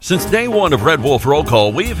Since day one of Red Wolf Roll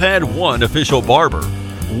Call, we've had one official barber.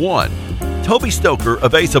 One. Toby Stoker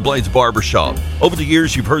of Ace of Blades Barbershop. Over the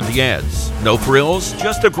years, you've heard the ads. No frills,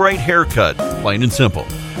 just a great haircut, plain and simple.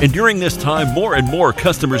 And during this time, more and more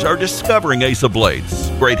customers are discovering Ace of Blades.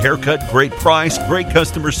 Great haircut, great price, great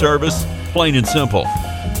customer service, plain and simple.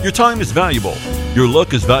 Your time is valuable. Your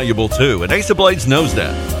look is valuable too, and Ace of Blades knows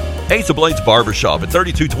that. Ace of Blades Barbershop at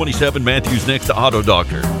 3227 Matthews next to Auto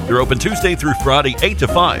Doctor. They're open Tuesday through Friday, 8 to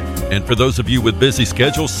 5. And for those of you with busy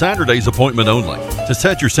schedules, Saturday's appointment only. To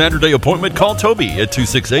set your Saturday appointment, call Toby at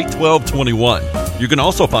 268-1221. You can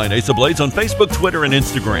also find Ace of Blades on Facebook, Twitter, and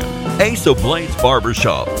Instagram. Ace of Blades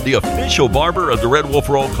Barbershop, the official barber of the Red Wolf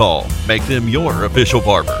Roll Call. Make them your official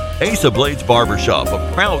barber. Ace of Blades Barbershop, a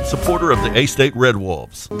proud supporter of the A-State Red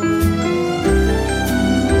Wolves.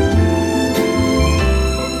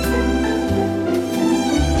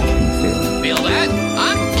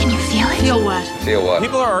 Feel what? Feel what?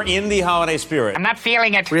 People are in the holiday spirit. I'm not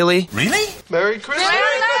feeling it. Really? Really? Merry Christmas.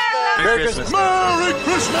 Merry Christmas. Merry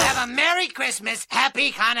Christmas. Have a Merry Christmas.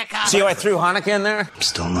 Happy Hanukkah. See how I threw Hanukkah in there? I'm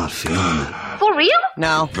still not feeling it. For real?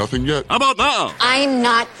 No. Nothing yet. How about now? I'm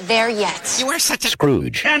not there yet. You are such a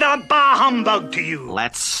Scrooge. and a bah humbug to you.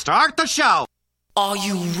 Let's start the show. Are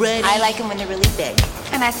you ready? I like them when they're really big.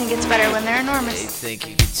 And I think it's better when they're enormous. They think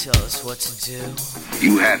you can tell us what to do.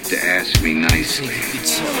 You have to ask me nicely. You can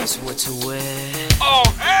tell us what to wear. Oh,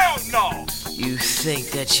 hell no! You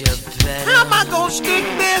think that you're better. How am I gonna stick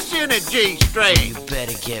this in a G-string? You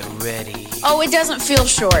better get ready. Oh, it doesn't feel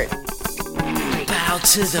short. Bow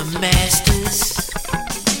to the masters.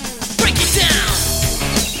 Break it down.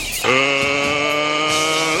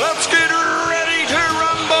 Let's get ready to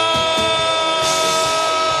rumble!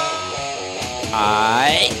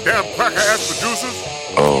 Damn cracker-ass producers.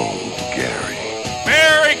 Oh, Gary.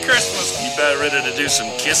 Merry Christmas! You about ready to do some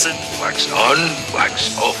kissing? Wax on,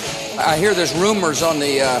 wax off. I hear there's rumors on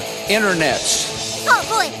the internets. Oh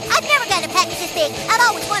boy, I've never gotten a package this big. I've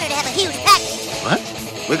always wanted to have a huge package. What?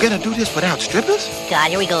 We're gonna do this without strippers? God,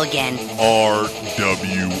 here we go again. RWRC.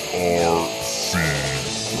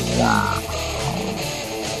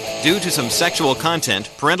 Due to some sexual content,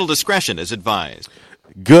 parental discretion is advised.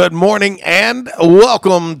 Good morning and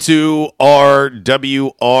welcome to RWRC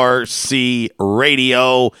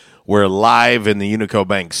Radio. We're live in the Unico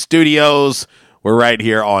Bank studios. We're right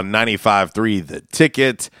here on 95.3 The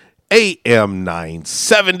Ticket, AM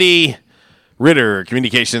 970, Ritter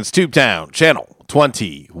Communications Tubetown, Channel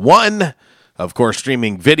 21. Of course,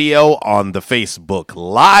 streaming video on the Facebook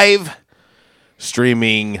Live,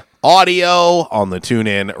 streaming audio on the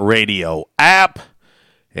TuneIn Radio app.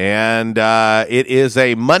 And it is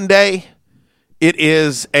a Monday. It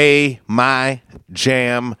is a My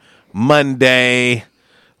Jam Monday.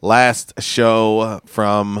 Last show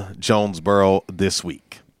from Jonesboro this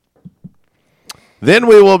week. Then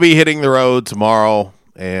we will be hitting the road tomorrow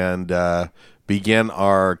and begin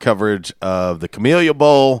our coverage of the Camellia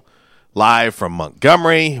Bowl live from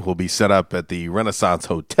Montgomery. We'll be set up at the Renaissance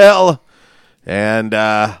Hotel and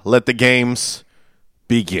let the games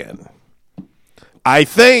begin. I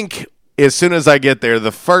think as soon as I get there,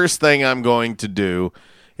 the first thing I'm going to do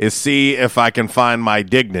is see if I can find my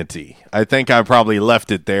dignity. I think I probably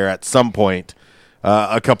left it there at some point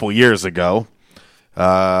a couple years ago.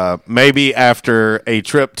 Maybe after a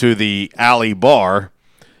trip to the Alley Bar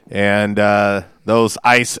and those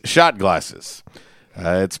ice shot glasses.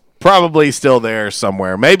 It's probably still there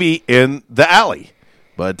somewhere, maybe in the alley.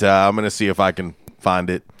 But I'm going to see if I can find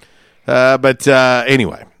it. But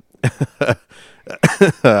anyway.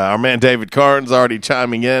 Our man David Carnes already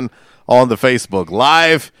chiming in on the Facebook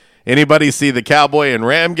Live. Anybody see the Cowboy and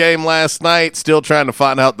Ram game last night? Still trying to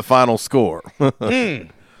find out the final score.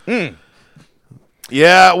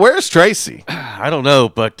 Yeah, where's Tracy? I don't know,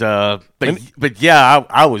 but yeah,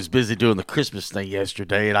 I was busy doing the Christmas thing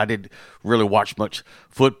yesterday, and I didn't really watch much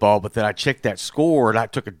football. But then I checked that score, and I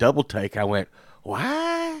took a double take. I went,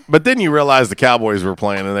 what? But then you realized the Cowboys were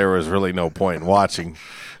playing, and there was really no point in watching.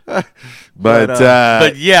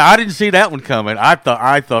 But yeah, I didn't see that one coming. I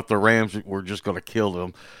thought the Rams were just going to kill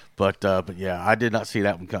them, but yeah, I did not see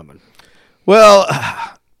that one coming. Well,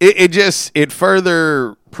 it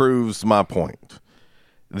further proves my point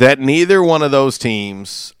that neither one of those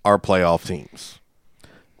teams are playoff teams.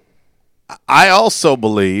 I also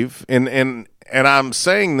believe, and I'm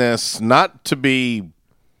saying this not to be,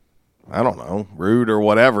 I don't know, rude or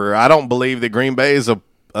whatever. I don't believe that Green Bay is a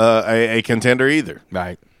contender either.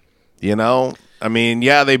 Right. You know, I mean,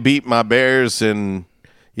 yeah, they beat my Bears, and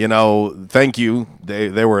you know, thank you.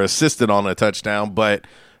 They were assisted on a touchdown, but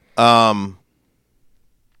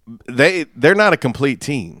they're not a complete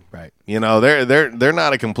team, right? You know, they're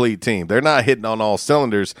not a complete team. They're not hitting on all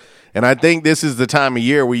cylinders. And I think this is the time of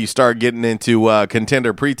year where you start getting into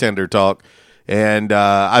contender-pretender talk. And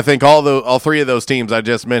I think all three of those teams I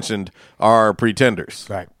just mentioned are pretenders.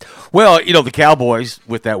 Right. Well, you know, the Cowboys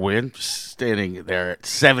with that win, standing there at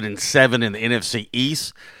 7-7 in the NFC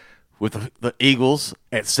East, with the Eagles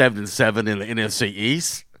at 7-7 in the NFC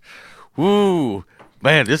East. Woo,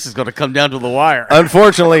 man, this is going to come down to the wire.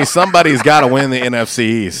 Unfortunately, somebody's got to win the NFC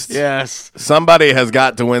East. Yes, somebody has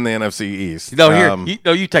got to win the NFC East. No,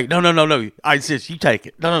 you take. No. I insist. You take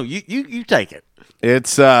it. No, you take it.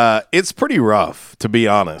 It's pretty rough, to be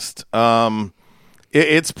honest.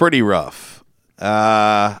 It's pretty rough.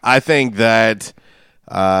 I think that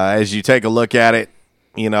as you take a look at it,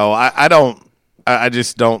 you know, I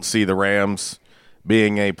just don't see the Rams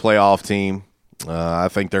being a playoff team. I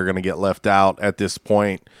think they're going to get left out at this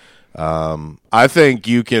point. I think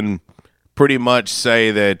you can pretty much say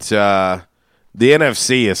that the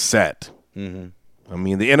NFC is set. Mm-hmm. I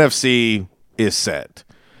mean, the NFC is set.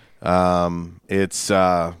 I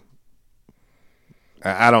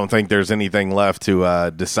don't think there's anything left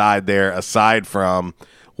to decide there aside from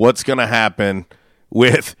what's going to happen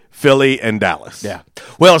with Philly and Dallas. Yeah.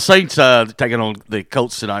 Well, Saints taking on the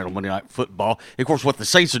Colts tonight on Monday Night Football. Of course, what the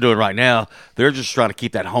Saints are doing right now, they're just trying to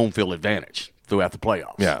keep that home field advantage throughout the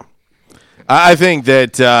playoffs. Yeah. I think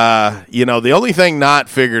that, the only thing not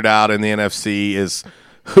figured out in the NFC is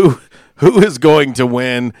who is going to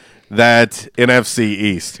win that NFC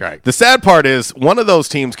East. Right. The sad part is one of those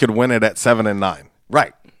teams could win it at 7-9.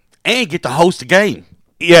 Right. And get to host a game.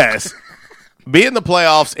 Yes. Be in the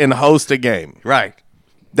playoffs and host a game. Right.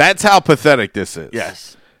 That's how pathetic this is.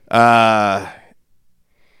 Yes. I'll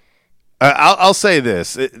say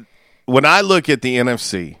this. When I look at the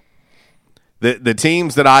NFC, the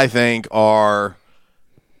teams that I think are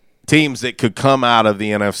teams that could come out of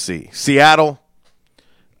the NFC, Seattle,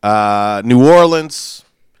 New Orleans,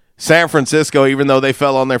 San Francisco, even though they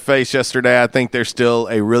fell on their face yesterday, I think they're still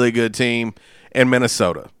a really good team, and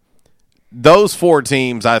Minnesota. Those four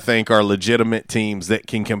teams, I think, are legitimate teams that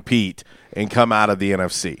can compete and come out of the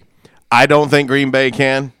NFC. I don't think Green Bay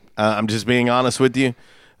can. I'm just being honest with you.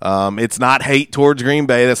 It's not hate towards Green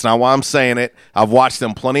Bay. That's not why I'm saying it. I've watched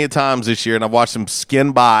them plenty of times this year, and I've watched them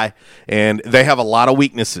skin by, and they have a lot of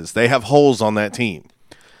weaknesses. They have holes on that team.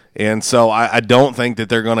 And so I don't think that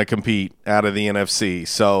they're going to compete out of the NFC.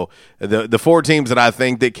 So the four teams that I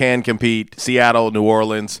think that can compete, Seattle, New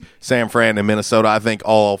Orleans, San Fran, and Minnesota, I think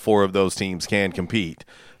all four of those teams can compete.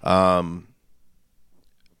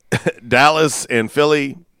 Dallas and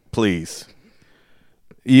Philly, please.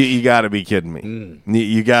 You got to be kidding me.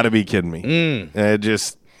 You got to be kidding me.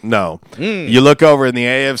 Just no. You look over in the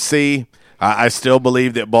AFC, I still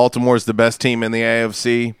believe that Baltimore's the best team in the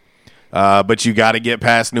AFC. But you got to get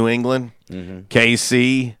past New England. Mm-hmm.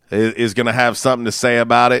 KC is going to have something to say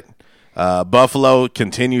about it. Buffalo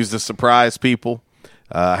continues to surprise people.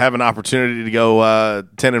 Have an opportunity to go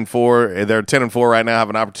 10-4. They're 10-4 right now. Have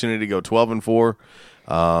an opportunity to go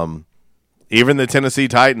 12-4. Even the Tennessee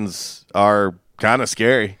Titans are kind of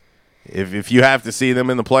scary. If you have to see them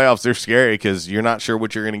in the playoffs, they're scary because you're not sure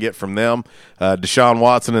what you're going to get from them. Deshaun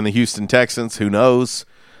Watson and the Houston Texans, who knows?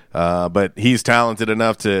 But he's talented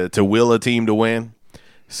enough to will a team to win.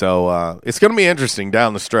 So it's going to be interesting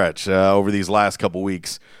down the stretch over these last couple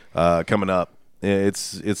weeks coming up.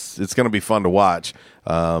 It's going to be fun to watch.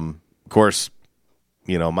 Of course,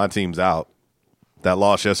 my team's out. That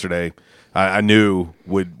loss yesterday, I knew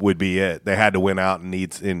would be it. They had to win out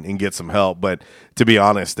and get some help. But to be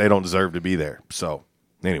honest, they don't deserve to be there. So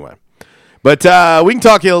anyway, but we can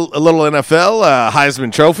talk a little NFL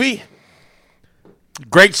Heisman Trophy.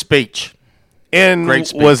 Great speech. And Great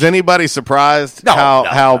speech. Was anybody surprised No.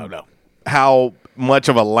 how much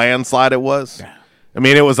of a landslide it was? Yeah. I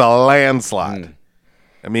mean, it was a landslide.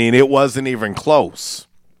 I mean, it wasn't even close.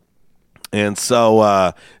 And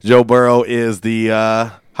so Joe Burrow is the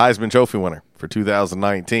Heisman Trophy winner for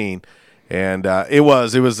 2019, and it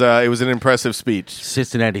was an impressive speech.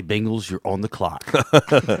 Cincinnati Bengals, you're on the clock.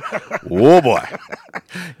 Oh boy,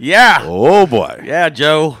 yeah. Oh boy, yeah,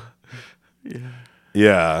 Joe.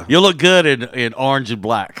 Yeah, you look good in orange and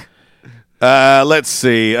black. Let's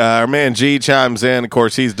see. Our man G chimes in. Of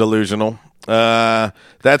course, he's delusional.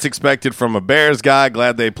 That's expected from a Bears guy.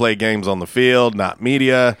 Glad they play games on the field, not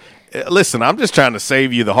media. Listen, I'm just trying to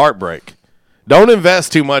save you the heartbreak. Don't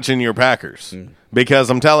invest too much in your Packers because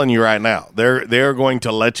I'm telling you right now, they're going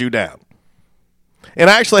to let you down. And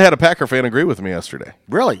I actually had a Packer fan agree with me yesterday.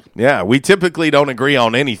 Really? Yeah, we typically don't agree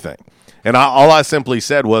on anything. And all I simply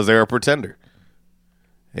said was they're a pretender.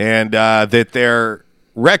 And that their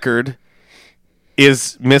record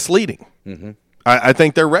is misleading. Mm-hmm. I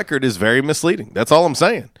think their record is very misleading. That's all I'm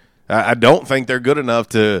saying. I don't think they're good enough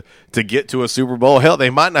to get to a Super Bowl. Hell, they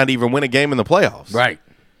might not even win a game in the playoffs. Right.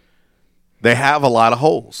 They have a lot of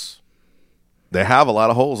holes. They have a lot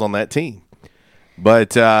of holes on that team.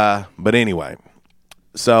 But anyway,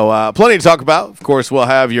 so plenty to talk about. Of course, we'll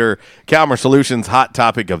have your Calmer Solutions hot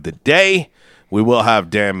topic of the day. We will have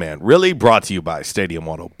Damn Man Really, brought to you by Stadium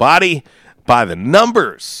Auto Body, by the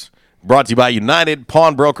Numbers, brought to you by United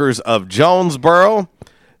Pawnbrokers of Jonesboro.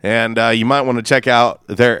 And you might want to check out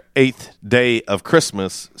their 8th day of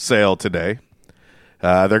Christmas sale today.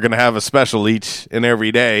 They're going to have a special each and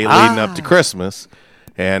every day leading up to Christmas.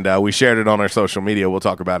 And we shared it on our social media. We'll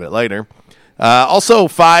talk about it later. Also,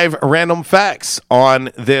 5 random facts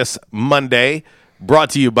on this Monday, brought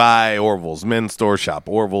to you by Orville's Men's Store. Shop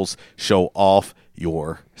Orville's. Show off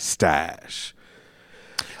your stash.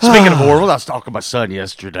 Speaking of Orville, I was talking to my son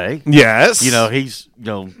yesterday. Yes. You know, he's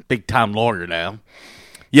big-time lawyer now.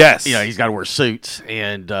 Yes. You know, he's got to wear suits.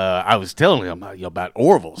 And I was telling him about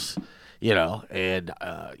Orville's, and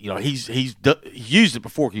he's used it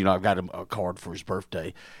before. I got him a card for his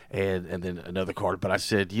birthday and then another card. But I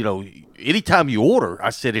said, anytime you order, I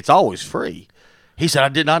said, it's always free. He said, I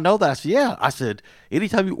did not know that. I said, yeah. I said,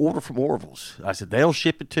 anytime you order from Orville's, I said, they'll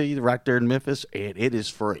ship it to you right there in Memphis, and it is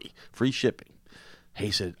free shipping.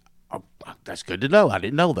 He said, oh, that's good to know. I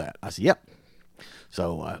didn't know that. I said, yep.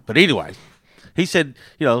 So, but anyway, he said,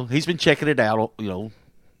 he's been checking it out,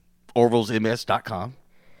 orvillesms.com.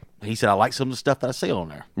 He said, I like some of the stuff that I see on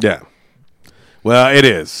there. Yeah. Well, it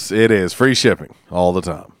is. It is free shipping all the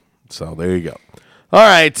time. So there you go. All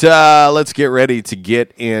right, let's get ready to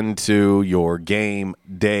get into your game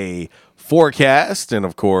day forecast. And,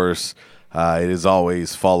 of course, it is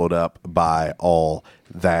always followed up by all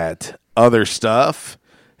that other stuff.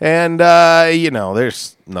 And,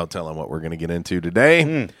 there's no telling what we're going to get into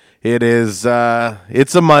today. It is,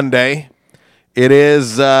 it's a Monday. It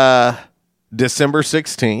is December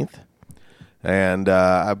 16th. And,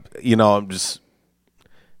 I'm just,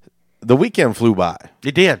 the weekend flew by.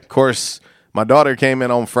 It did. Of course, my daughter came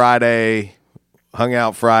in on Friday, hung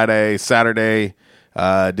out Friday, Saturday,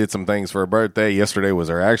 did some things for her birthday. Yesterday was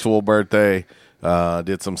her actual birthday.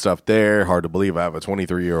 Did some stuff there. Hard to believe I have a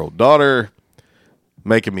 23-year-old daughter,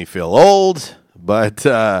 making me feel old, but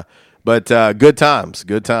good times.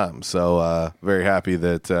 So very happy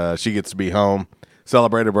that she gets to be home,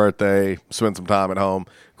 celebrate her birthday, spend some time at home.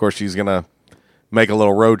 Of course, she's going to make a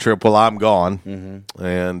little road trip while I'm gone. Mm-hmm.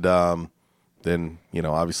 And then,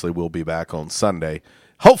 obviously we'll be back on Sunday,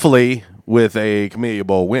 hopefully with a Camellia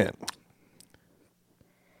Bowl win.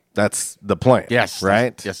 That's the plan. Yes.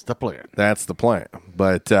 Right? That's the plan. That's the plan.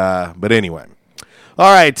 But anyway.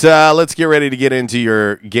 All right, let's get ready to get into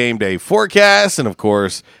your game day forecast. And, of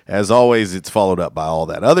course, as always, it's followed up by all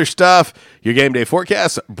that other stuff. Your game day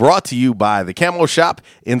forecast brought to you by the Camo Shop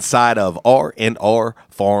inside of R&R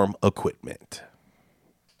Farm Equipment.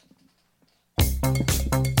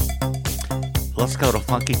 Let's go to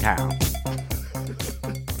Funky Town.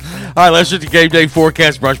 All right, let's get the game day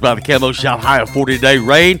forecast brought to you by the Camo Shop. High of 40-day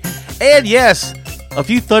rain. And, yes, a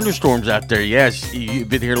few thunderstorms out there. Yes, you've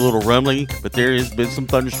been hearing a little rumbling, but there has been some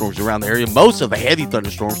thunderstorms around the area. Most of the heavy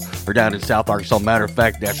thunderstorms are down in South Arkansas. Matter of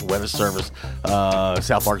fact, National Weather Service,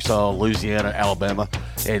 South Arkansas, Louisiana, Alabama,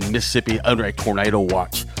 and Mississippi under a tornado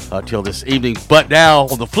watch till this evening. But now,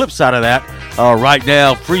 on the flip side of that, right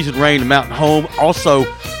now, freezing rain in Mountain Home. Also,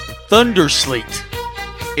 thundersleet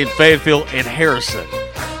in Fayetteville and Harrison.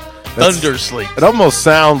 Thundersleet. It almost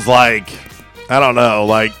sounds like, I don't know,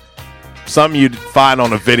 like something you'd find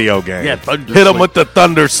on a video game. Yeah, thundersleet. Hit them with the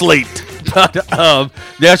thundersleet.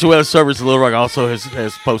 National Weather Service in Little Rock also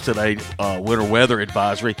has posted a winter weather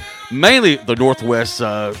advisory. Mainly the northwest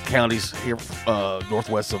counties here,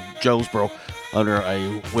 northwest of Jonesboro, under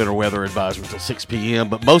a winter weather advisory until 6 p.m.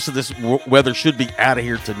 But most of this weather should be out of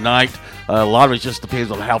here tonight. A lot of it just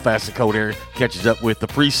depends on how fast the cold air catches up with the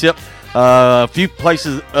precip. A few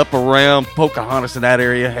places up around Pocahontas in that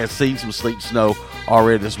area has seen some sleet and snow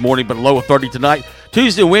already this morning, but a low of 30 tonight.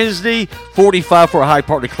 Tuesday, Wednesday, 45 for a high,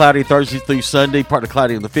 partly cloudy. Thursday through Sunday, partly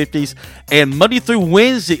cloudy in the 50s. And Monday through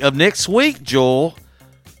Wednesday of next week, Joel,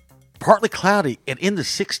 partly cloudy and in the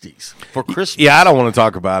 60s for Christmas. Yeah, I don't want to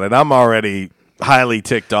talk about it. I'm already highly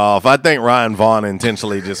ticked off. I think Ryan Vaughn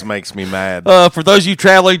intentionally just makes me mad. For those of you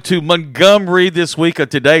traveling to Montgomery this week,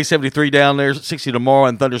 today, 73 down there, 60 tomorrow,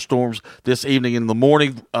 and thunderstorms this evening in the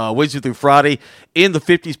morning, Wednesday through Friday, in the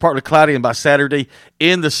 50s, partly cloudy, and by Saturday,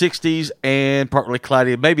 in the 60s and partly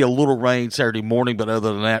cloudy. Maybe a little rain Saturday morning, but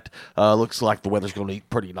other than that, looks like the weather's going to be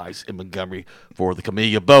pretty nice in Montgomery for the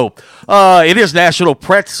Camellia Bowl. It is National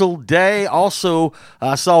Pretzel Day. Also,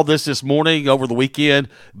 I saw this morning over the weekend.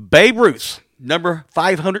 Babe Ruth's number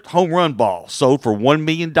 500 home run ball sold for $1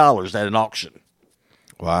 million at an auction.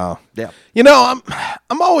 Wow. Yeah. You know,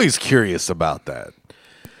 I'm always curious about that.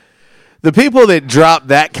 The people that drop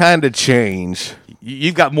that kind of change.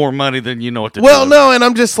 You've got more money than you know what to do. Well, no, and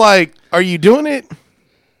I'm just like, are you doing it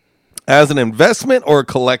as an investment or a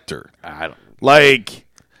collector? I don't. Like,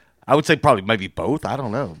 I would say probably maybe both. I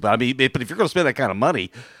don't know. But I mean, but if you're going to spend that kind of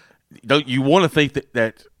money, don't you want to think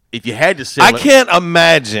that if you had to sell I cannot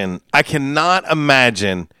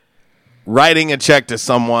imagine writing a check to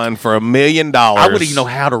someone for $1 million. I wouldn't even know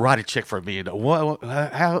how to write a check for $1 million. What?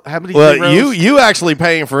 How many? Well, zeros? you actually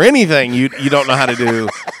paying for anything you don't know how to do.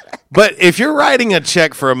 But if you're writing a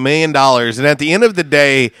check for $1 million, and at the end of the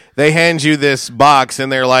day, they hand you this box and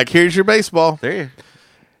they're like, "Here's your baseball." There.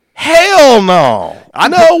 Hell no!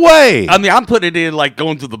 No way. I mean, I'm putting it in like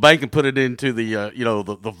going to the bank and put it into the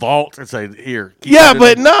the vault and say, "Here." Yeah,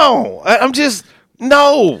 but no, I'm just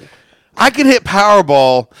no. I could hit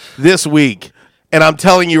Powerball this week, and I'm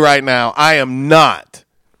telling you right now, I am not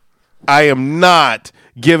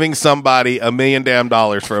giving somebody $1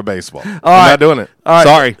 million for a baseball. I'm not doing it.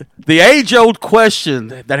 Sorry. The age-old question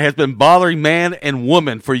that has been bothering man and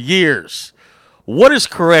woman for years: what is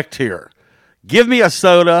correct here? Give me a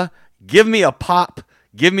soda, give me a pop,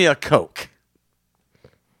 give me a Coke.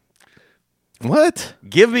 What?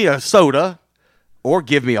 Give me a soda, or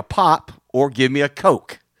give me a pop, or give me a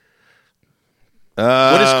Coke.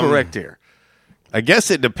 What is correct here? I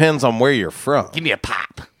guess it depends on where you're from. Give me a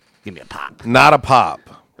pop. Give me a pop. Not a pop.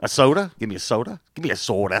 A soda? Give me a soda. Give me a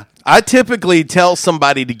soda. I typically tell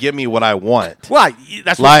somebody to give me what I want. Right.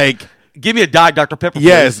 That's like, give me a Diet Dr. Pepper, please.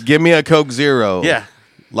 Yes, give me a Coke Zero. Yeah.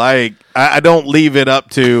 Like, I don't leave it up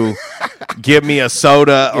to give me a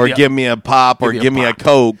soda or give me a pop or give me a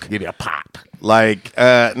Coke. Give me a pop. Like,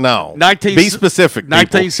 no. Be specific, people.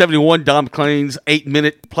 1971, Don McLean's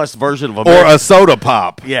 8-minute plus version of Or a soda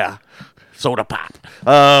pop. Yeah. Soda pop.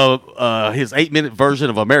 His 8-minute version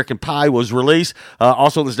of American Pie was released.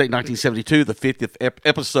 Also on this date, 1972, the 50th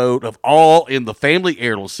episode of All in the Family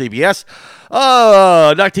aired on CBS.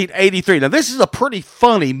 1983. Now, this is a pretty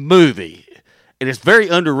funny movie. And it's very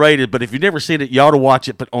underrated, but if you've never seen it, you ought to watch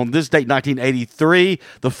it. But on this date, 1983,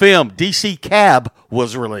 the film DC Cab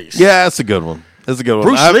was released. Yeah, that's a good one. That's a good one.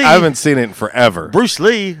 Bruce Lee, I haven't seen it in forever. Bruce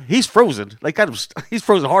Lee, he's frozen. He's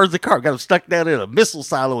frozen hard as the car. Got him stuck down in a missile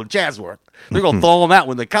silo in Chatsworth. They're going to thaw him out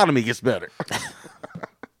when the economy gets better.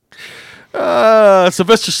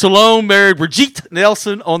 Sylvester Stallone married Brigitte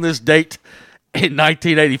Nelson on this date. In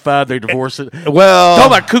 1985, they divorced. Well, talk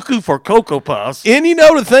about Cuckoo for Cocoa Puffs. And you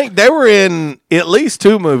know, to think they were in at least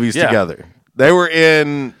 2 movies together. They were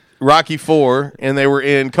in Rocky IV and they were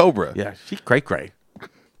in Cobra. Yeah, she cray.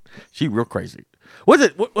 She real crazy. Was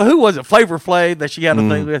it? Who was it? Flavor Flav that she had a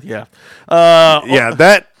thing with? Yeah. Yeah,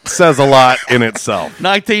 that says a lot in itself.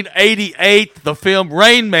 1988, the film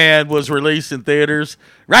Rain Man was released in theaters.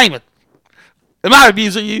 Raymond, am I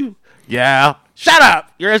abusing you? Yeah. Shut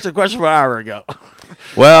up! You answered the question from an hour ago.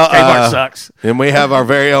 Well, Kmart sucks. And we have our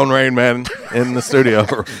very own Rain Man in the studio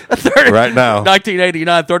right now.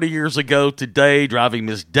 1989, 30 years ago today, Driving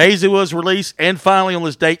Miss Daisy was released. And finally, on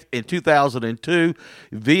this date in 2002,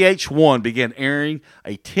 VH1 began airing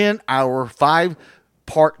a 10-hour,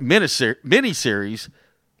 5-part miniseries,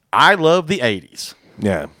 I Love the 80s.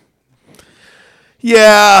 Yeah.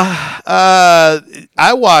 Yeah.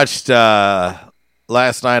 I watched...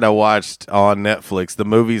 Last night I watched on Netflix The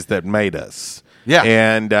Movies That Made Us. Yeah.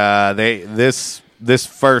 And this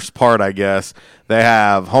first part, I guess, they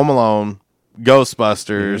have Home Alone,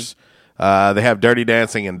 Ghostbusters, they have Dirty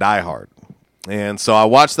Dancing and Die Hard. And so I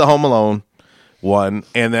watched the Home Alone one,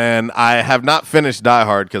 and then I have not finished Die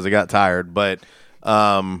Hard because I got tired, but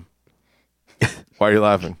why are you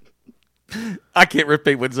laughing? I can't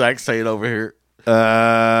repeat what Zach's saying over here.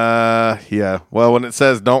 Yeah. Well, when it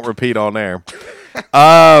says don't repeat on air.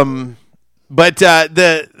 But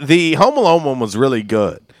the Home Alone one was really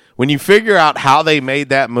good. When you figure out how they made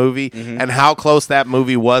that movie and how close that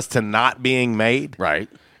movie was to not being made, right,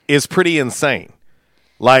 is pretty insane.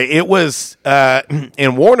 Like, it was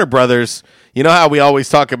in Warner Brothers. You know how we always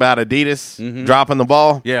talk about Adidas dropping the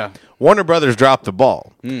ball? Yeah. Warner Brothers dropped the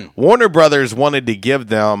ball. Warner Brothers wanted to give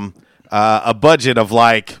them a budget of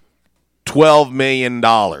like $12 million.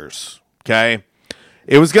 Okay.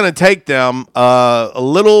 It was going to take them a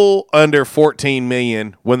little under $14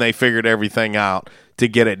 million when they figured everything out to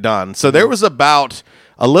get it done. So there was about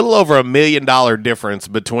a little over $1 million difference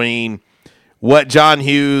between what John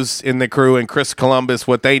Hughes and the crew and Chris Columbus,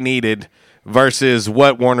 what they needed versus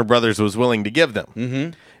what Warner Brothers was willing to give them.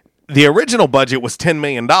 Mm-hmm. The original budget was $10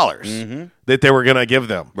 million that they were going to give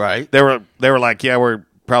them. Right. They were like, yeah, we're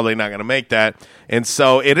probably not going to make that. And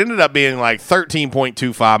so it ended up being like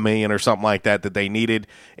 $13.25 million or something like that they needed.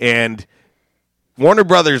 And Warner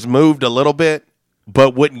Brothers moved a little bit,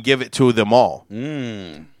 but wouldn't give it to them all.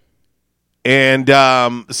 And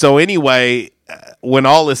so anyway, when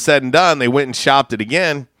all is said and done, they went and shopped it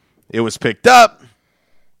again. It was picked up.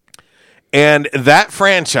 And that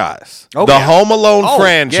franchise, the Home Alone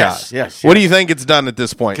franchise, yes. What do you think it's done at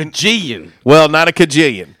this point? Kajillion. Well, not a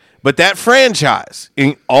kajillion. But that franchise,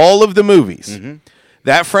 in all of the movies,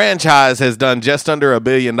 that franchise has done just under $1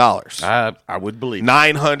 billion. I would believe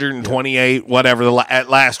 928, whatever at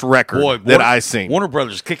last record that I seen. Warner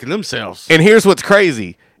Brothers kicking themselves. And here's what's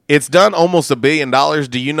crazy: it's done almost $1 billion.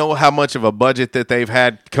 Do you know how much of a budget that they've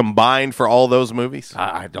had combined for all those movies?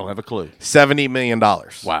 I don't have a clue. $70 million.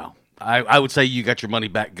 Wow. I would say you got your money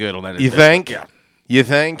back good on that. You think? Yeah. You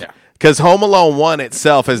think? Yeah. Because Home Alone 1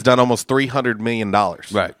 itself has done almost $300 million.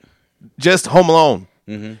 Right. Just Home Alone.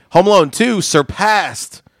 Home Alone 2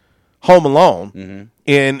 surpassed Home Alone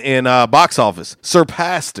in box office.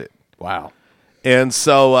 Surpassed it. Wow. And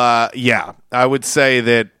so, yeah, I would say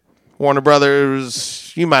that Warner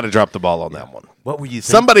Brothers, you might have dropped the ball on that one. What were you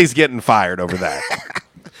thinking? Somebody's getting fired over that.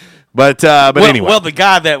 But anyway. Well, the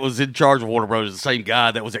guy that was in charge of Warner Brothers is the same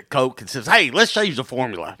guy that was at Coke and says, hey, let's change the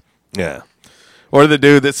formula. Yeah. Or the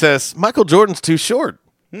dude that says, Michael Jordan's too short.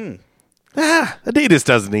 Adidas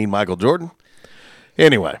doesn't need Michael Jordan.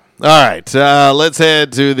 Anyway. All right. Let's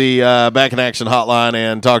head to the Back in Action hotline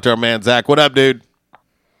and talk to our man, Zach. What up, dude?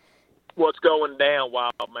 What's going down,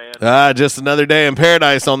 wild man? Just another day in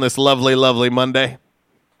paradise on this lovely, lovely Monday.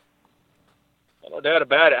 No doubt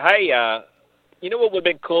about it. Hey, you know what would have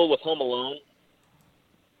been cool with Home Alone?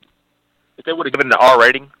 If they would have given it an R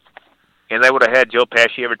rating, and they would have had Joe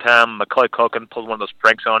Pesci every time Macaulay Culkin pulled one of those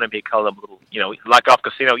pranks on him. He called him a little, like off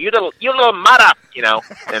Casino, you little mother,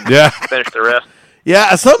 and finish the rest.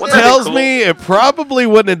 Yeah, something tells me it probably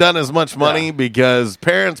wouldn't have done as much money because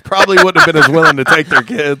parents probably wouldn't have been as willing to take their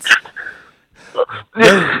kids.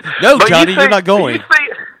 No, Johnny, you're not going.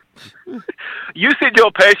 You see Joe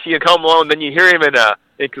Pesci in Home Alone, then you hear him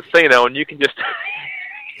in Casino, and you can just,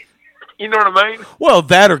 you know what I mean? Well,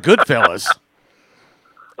 that or Goodfellas.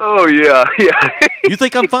 Oh, yeah. You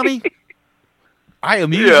think I'm funny? I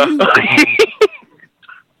amuse you.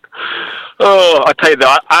 Oh, I tell you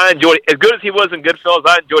though, I enjoyed it. As good as he was in Goodfellas,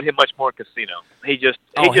 I enjoyed him much more in Casino. He just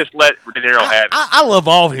let De Niro have it. I love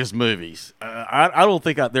all his movies. I don't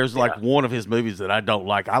think there's like one of his movies that I don't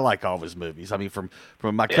like. I like all of his movies. I mean, from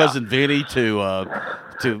My Cousin Vinny to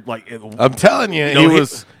like. I'm telling you,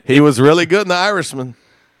 he was really good in The Irishman.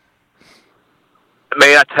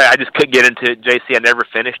 Man, I tell you, I just couldn't get into it, JC. I never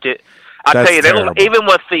finished it. I tell you, even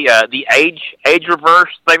with the age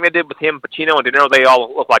reverse thing they did with him, Pacino and De Niro, they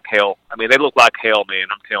all look like hell. I mean, they look like hell, man.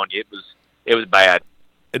 I'm telling you, it was bad.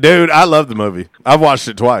 Dude, I love the movie. I've watched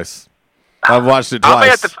it twice. I'll tell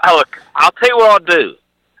you what I'll do.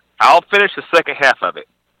 I'll finish the second half of it.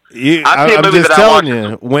 I'm just telling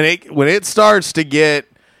you, when it starts to get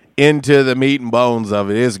into the meat and bones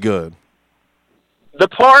of it, it's good. I'll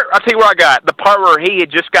tell you where I got. The part where he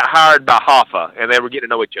had just got hired by Hoffa, and they were getting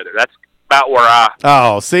to know each other. That's about where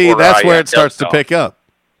that's where it starts to pick up.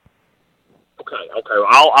 Okay.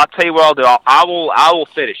 I'll tell you what I'll do. I will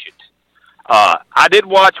finish it. I did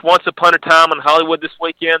watch Once Upon a Time in Hollywood this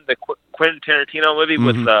weekend, the Quentin Tarantino movie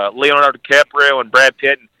with Leonardo DiCaprio and Brad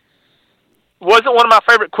Pitt. It wasn't one of my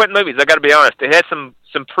favorite Quentin movies, I got to be honest. It had some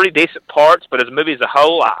pretty decent parts, but as a movie as a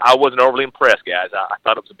whole, I wasn't overly impressed, guys. I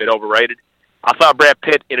thought it was a bit overrated. I thought Brad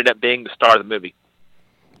Pitt ended up being the star of the movie.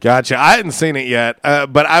 Gotcha. I hadn't seen it yet,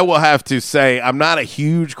 but I will have to say I'm not a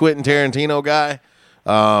huge Quentin Tarantino guy.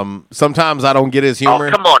 Sometimes I don't get his humor.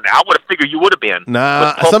 Oh, come on now. I would have figured you would have been.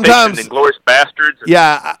 Nah, Pulp sometimes. Fiction and Inglourious Bastards.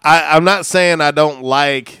 Yeah, I'm not saying I don't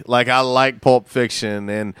like I like Pulp Fiction,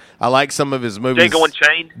 and I like some of his movies.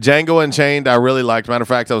 Django Unchained, I really liked. Matter of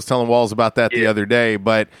fact, I was telling Walls about that the other day,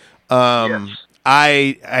 but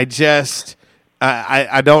I just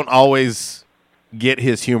don't always get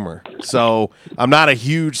his humor. So I'm not a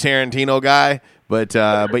huge Tarantino guy, but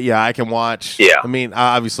yeah, I can watch. Yeah. I mean,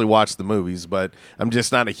 I obviously watch the movies, but I'm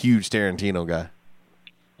just not a huge Tarantino guy.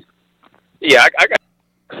 Yeah, I got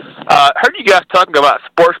Heard you guys talking about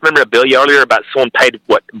sports memorabilia earlier about someone paid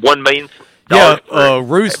what $1 million. Yeah,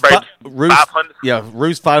 Ruth's 500. Yeah,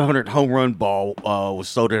 Ruth's 500 home run ball was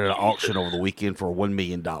sold at an auction over the weekend for $1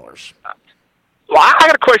 million. Well, I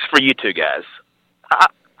got a question for you two guys.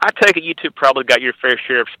 I take it you two probably got your fair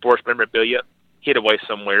share of sports memorabilia hid away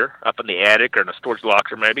somewhere, up in the attic or in a storage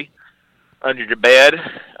locker, maybe under your bed.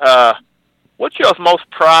 What's y'all's most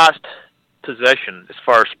prized possession as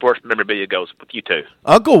far as sports memorabilia goes with you two?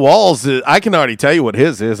 Uncle Walls, I can already tell you what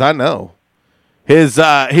his is. I know. His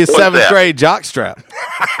seventh grade jockstrap.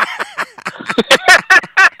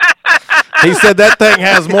 He said that thing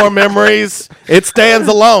has more memories. It stands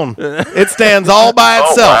alone. It stands all by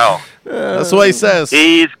itself. Oh, wow. That's what he says.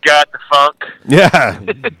 He's got the funk. Yeah.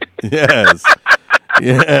 Yes.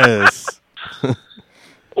 Yes.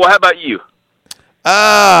 Well, how about you?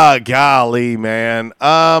 Golly, man.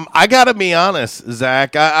 I gotta be honest,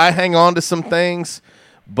 Zach. I hang on to some things,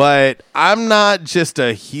 but I'm not just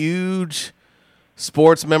a huge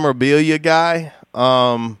sports memorabilia guy.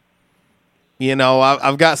 You know,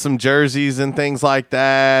 I've got some jerseys and things like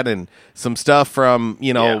that, and some stuff from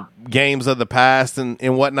games of the past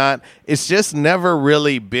and whatnot. It's just never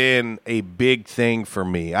really been a big thing for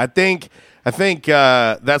me. I think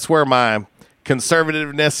that's where my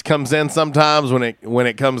conservativeness comes in sometimes when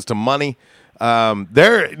it comes to money.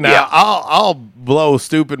 I'll blow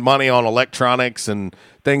stupid money on electronics and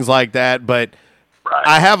things like that, but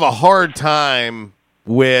I have a hard time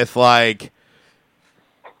with like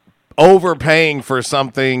overpaying for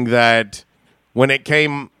something that when it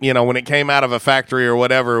came out of a factory or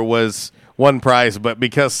whatever was one price, but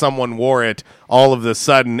because someone wore it, all of a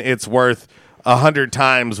sudden it's worth 100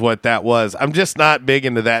 times what that was. I'm just not big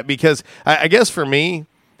into that because I guess for me,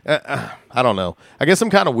 I don't know. I guess I'm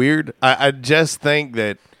kind of weird. I just think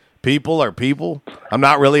that people are people. I'm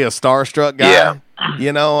not really a starstruck guy. Yeah.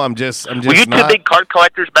 You know, I'm just. Were you two big card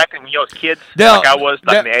collectors back when you was kids? Now, like I was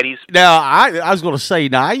back in the 80s? Now, I was going to say,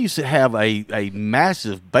 I used to have a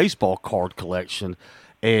massive baseball card collection,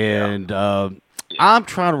 and I'm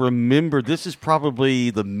trying to remember, this is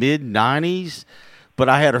probably the mid-'90s, but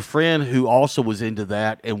I had a friend who also was into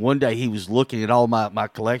that, and one day he was looking at all my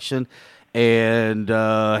collection, and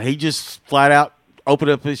he just flat out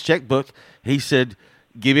opened up his checkbook. He said,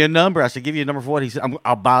 "Give me a number." I said, "Give you a number for what?" He said,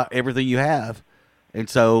 "I'll buy everything you have." And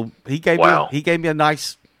so he gave me a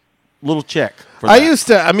nice little check for that. I used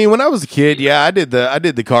to. I mean, when I was a kid, I did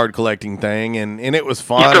the card collecting thing, and it was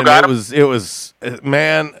fun. You still got 'em? It was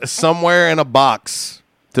man, somewhere in a box.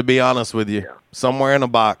 To be honest with you, somewhere in a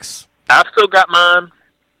box. I've still got mine.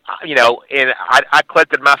 You know, and I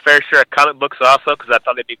collected my fair share of comic books also because I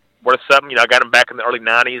thought they'd be worth something. You know, I got them back in the early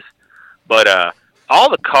 '90s, but all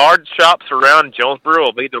the card shops around Jonesboro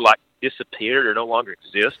have either like disappeared or no longer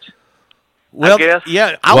exist. Well, I guess.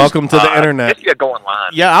 yeah. Welcome to the internet. I guess you got to go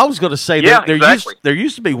online. Yeah, I was going to say exactly. there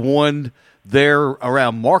used to be one there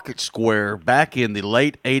around Market Square back in the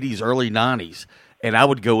late '80s, early '90s, and I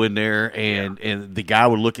would go in there and the guy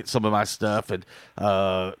would look at some of my stuff, and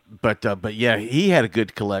but yeah, he had a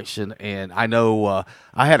good collection, and I know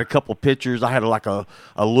I had a couple pictures. I had like a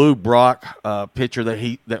Lou Brock picture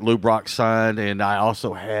that Lou Brock signed, and I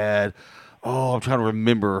also had I'm trying to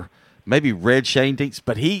remember. Maybe Red Shane Dinks,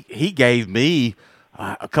 but he gave me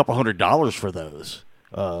a couple $100 for those.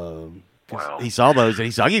 Wow. He saw those and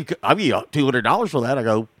he said, "I'll give you $200 for that." I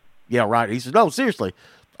go, "Yeah, right." He said, "No, seriously."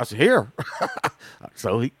 I said, "Here."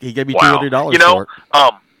 So he gave me $200 for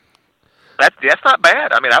it. That's not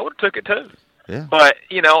bad. I mean, I would have took it too. Yeah. But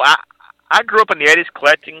I grew up in the '80s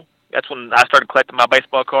collecting. That's when I started collecting my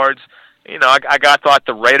baseball cards. You know, I got like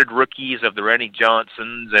the rated rookies of the Randy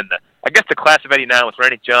Johnsons and I guess the class of '89 with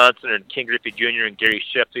Randy Johnson and King Griffey Jr. and Gary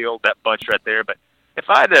Sheffield, that bunch right there. But if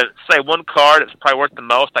I had to say one card that's probably worth the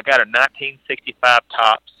most, I got a 1965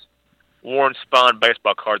 Topps Warren Spahn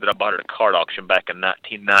baseball card that I bought at a card auction back in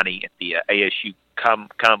 1990 at the ASU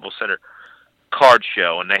Conville Center card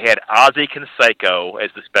show, and they had Ozzie Canseco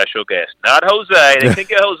as the special guest. Not Jose. They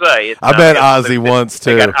think of Jose. I met Ozzie once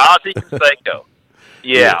too. They got Ozzie Canseco.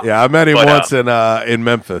 Yeah, I met him once in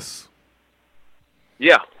Memphis.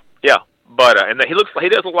 Yeah, but and he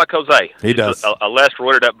does look like Jose. He does a less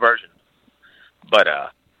roided up version. But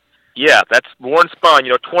that's Warren Spahn.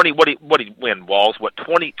 20. What he win? Walls?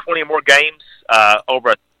 20 more games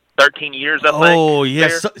over 13 years. I think. Oh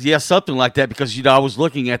yes, something like that. Because I was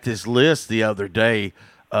looking at this list the other day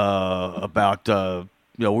about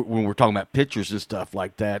when we're talking about pitchers and stuff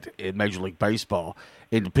like that in Major League Baseball.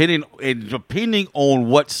 And depending on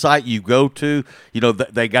what site you go to,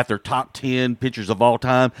 they got their top 10 pitchers of all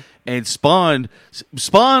time. And Spawn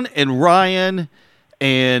and Ryan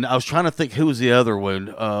and I was trying to think who was the other one.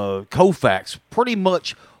 Koufax, pretty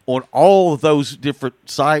much on all of those different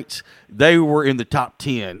sites, they were in the top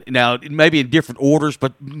 10. Now, maybe in different orders,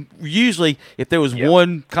 but usually if there was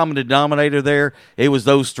one common denominator there, it was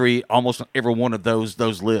those three, almost every one of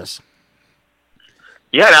those lists.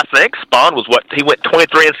 Yeah, and I think Spawn was he went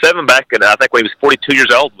 23-7 back, and I think when he was 42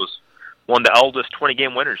 years old, was one of the oldest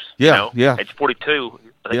 20-game winners. Yeah, Age 42,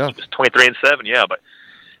 I think he was 23-7. Yeah, but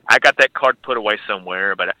I got that card put away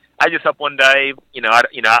somewhere. But I just hope one day, I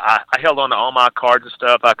held on to all my cards and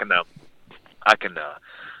stuff. I can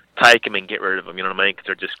take them and get rid of them. You know what I mean?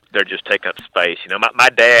 Because they're just taking up space. My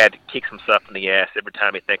dad kicks himself in the ass every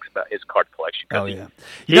time he thinks about his card collection.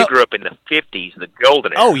 He grew up in the 50s, the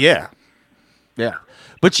golden era. Oh yeah. Yeah,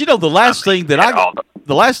 but the last thing that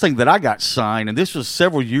I got signed, and this was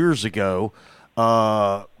several years ago,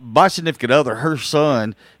 my significant other, her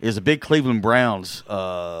son is a big Cleveland Browns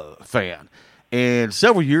fan, and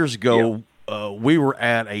several years ago we were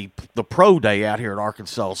at the pro day out here at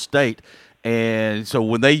Arkansas State, and so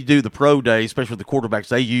when they do the pro day, especially with the quarterbacks,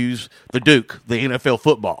 they use the Duke, the NFL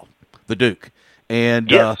football, the Duke, and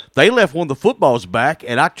they left one of the footballs back,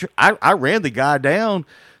 and I ran the guy down.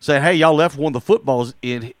 Saying, hey, y'all left one of the footballs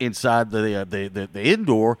inside the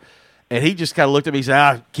indoor, and he just kind of looked at me and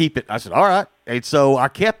said, keep it. I said, all right. And so I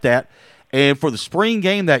kept that. And for the spring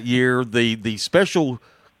game that year, the special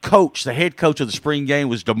coach, the head coach of the spring game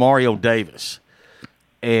was Demario Davis.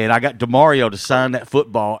 And I got Demario to sign that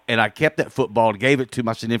football, and I kept that football and gave it to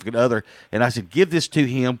my significant other, and I said, give this to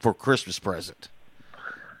him for a Christmas present.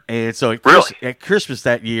 And so at Christmas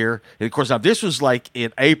that year, and of course, now this was like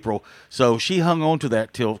in April, so she hung on to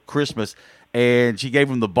that till Christmas, and she gave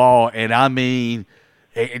him the ball, and I mean,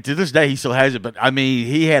 and to this day, he still has it, but I mean,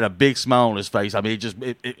 he had a big smile on his face. I mean,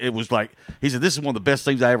 it was like, he said, this is one of the best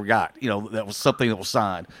things I ever got. That was something that was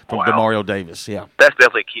signed from Demario Davis. Yeah. That's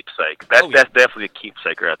definitely a keepsake. That's definitely a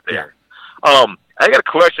keepsake right there. Yeah. I got a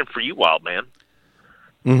question for you, Wild Man.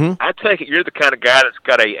 Mm-hmm. I take it you're the kind of guy that's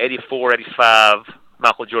got a 84, 85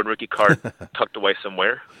 Michael Jordan rookie card tucked away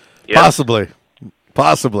somewhere. Yeah? Possibly.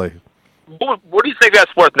 What do you think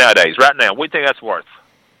that's worth nowadays, right now? What do you think that's worth?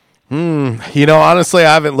 Honestly,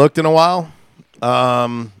 I haven't looked in a while.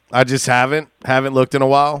 I just haven't looked in a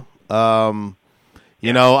while.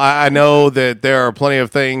 I know that there are plenty of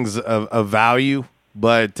things of value,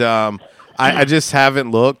 but I just haven't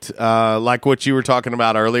looked. Like what you were talking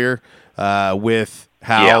about earlier with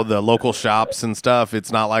how the local shops and stuff,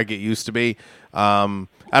 it's not like it used to be. I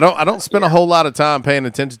don't spend a whole lot of time paying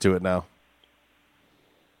attention to it now.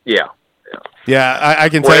 Yeah, I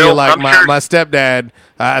can tell you, like, my stepdad,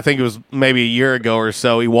 I think it was maybe a year ago or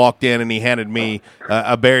so, he walked in and he handed me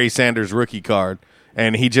a Barry Sanders rookie card,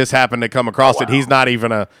 and he just happened to come across it. He's not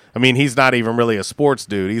even he's not even really a sports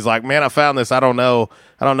dude. He's like, man, I found this. I don't know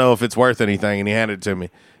if it's worth anything, and he handed it to me.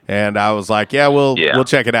 And I was like, we'll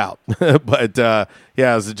check it out. But, it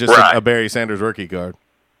was just a Barry Sanders rookie card.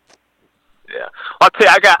 Yeah. I'll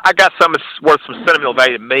tell you, I got some that's worth some sentimental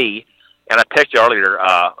value to me, and I texted you earlier.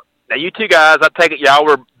 Now, you two guys, I take it y'all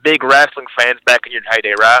were big wrestling fans back in your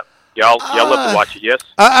heyday, right? Y'all love to watch it, yes?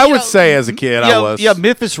 I would say as a kid I was. Yeah,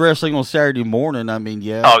 Memphis wrestling on Saturday morning, I mean,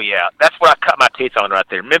 yeah. Oh, yeah. That's what I cut my teeth on right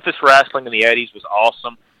there. Memphis wrestling in the 80s was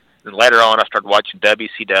awesome. And later on, I started watching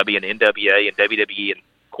WCW and NWA and WWE. And,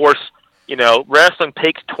 of course, wrestling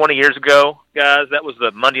peaked 20 years ago, guys. That was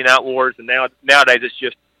the Monday Night Wars. And nowadays it's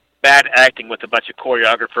just bad acting with a bunch of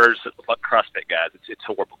choreographers that look like CrossFit guys. It's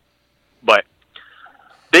horrible. But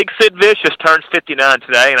Big Sid Vicious turns 59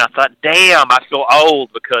 today, and I thought, damn, I feel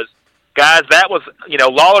old because, guys, that was,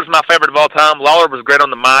 Lawler's my favorite of all time. Lawler was great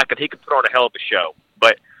on the mic, and he could put on a hell of a show.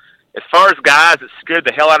 But as far as guys that scared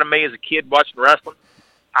the hell out of me as a kid watching wrestling,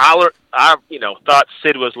 I thought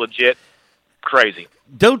Sid was legit crazy.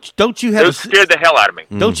 Don't you have? It scared the hell out of me.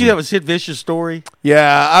 Don't you have a Sid Vicious story?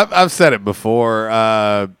 Yeah, I've said it before.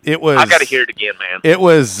 It was. I got to hear it again, man. It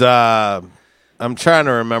was. I'm trying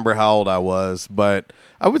to remember how old I was, but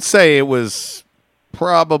I would say it was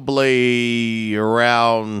probably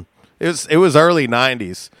around. It was early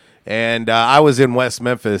 '90s, and I was in West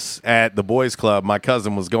Memphis at the Boys Club. My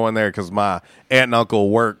cousin was going there because my aunt and uncle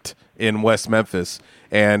worked in West Memphis.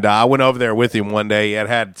 And I went over there with him one day. He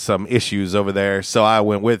had some issues over there, so I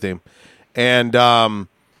went with him. And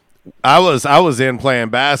I was in playing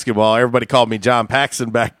basketball. Everybody called me John Paxson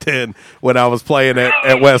back then when I was playing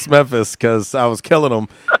at West Memphis because I was killing them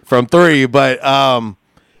from three. But I'll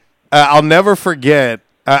never forget,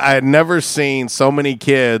 I had never seen so many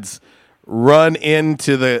kids run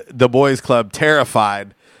into the boys club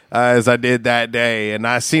terrified as I did that day. And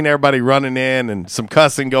I seen everybody running in and some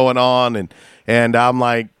cussing going on, and I'm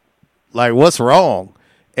like, Like, what's wrong?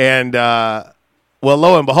 And well,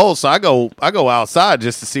 lo and behold, so I go outside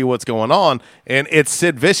just to see what's going on, and it's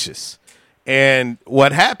Sid Vicious. And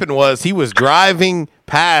what happened was he was driving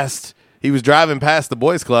past the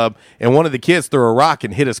boys club, and one of the kids threw a rock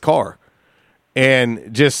and hit his car.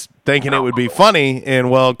 And just thinking it would be funny, and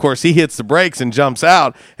well, of course, he hits the brakes and jumps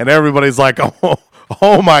out, and everybody's like,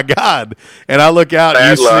 "Oh my God!" And I look out,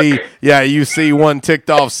 and you see one ticked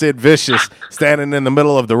off Sid Vicious standing in the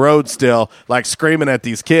middle of the road still, like screaming at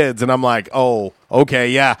these kids, and I'm like, "Oh, okay,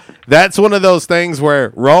 yeah, that's one of those things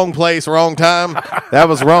where wrong place, wrong time." That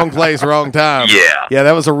was wrong place, wrong time. Yeah,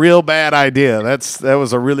 that was a real bad idea. That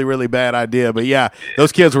was a really, really bad idea. But yeah,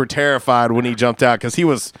 those kids were terrified when he jumped out because he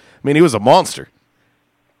was a monster.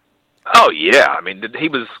 Oh yeah, I mean, he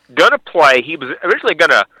was gonna play. He was originally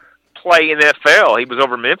gonna play in the NFL. He was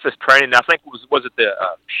over in Memphis training. I think was it the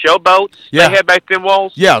Showboats they had back then,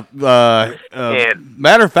 Walls? Yeah.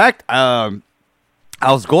 Matter of fact, I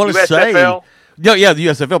was going to say, the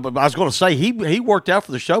USFL. But I was going to say he worked out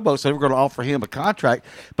for the Showboats, so they were going to offer him a contract.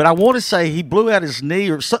 But I want to say he blew out his knee,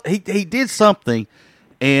 or he did something,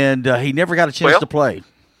 and he never got a chance to play.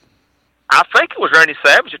 I think it was Randy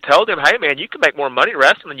Savage that told him, "Hey, man, you can make more money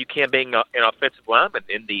wrestling than you can being an offensive lineman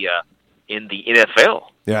in the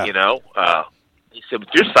NFL." Yeah. You know, he said, "With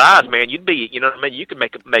your size, man, you'd be, you know what I mean? You can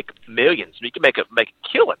make millions. You can make a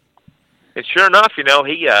killing." And sure enough, you know,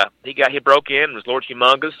 he broke in, was Lord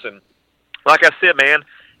Humongous, and like I said, man,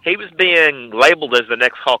 he was being labeled as the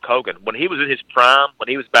next Hulk Hogan when he was in his prime, when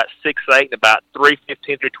he was about 6'8" and about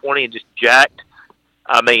 315, 320, and just jacked.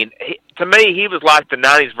 I mean, to me, he was like the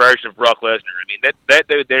 '90s version of Brock Lesnar. I mean, that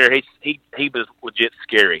dude there, he was legit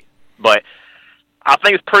scary. But I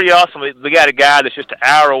think it's pretty awesome. We got a guy that's just an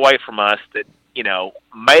hour away from us that, you know,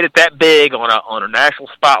 made it that big on a national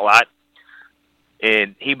spotlight,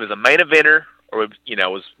 and he was a main eventer, or you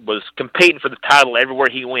know, was competing for the title everywhere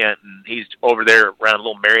he went, and he's over there around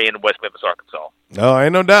Little Marion, West Memphis, Arkansas. Oh,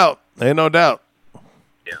 ain't no doubt.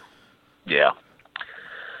 Yeah.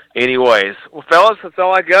 Anyways, well, fellas, that's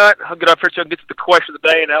all I got. I'll get up here so I can get to the question of the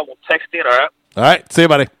day, and I will text in, all right? All right. See you,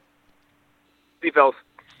 buddy. See you, fellas.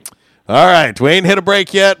 All right. We ain't hit a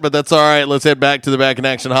break yet, but that's all right. Let's head back to the Back in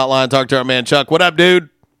Action hotline, talk to our man Chuck. What up, dude?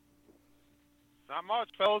 Not much,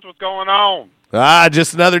 fellas. What's going on?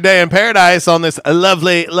 Just another day in paradise on this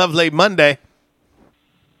lovely, lovely Monday.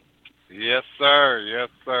 Yes, sir. Yes,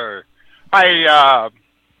 sir. Hey,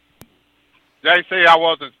 JC, I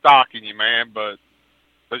wasn't stalking you, man, but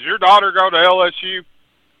does your daughter go to LSU?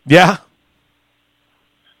 Yeah.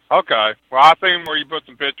 Okay. Well, I seen where you put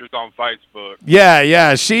some pictures on Facebook.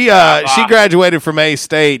 Yeah. She graduated from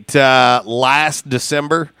A-State last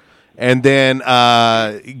December, and then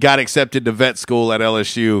got accepted to vet school at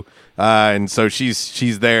LSU, and so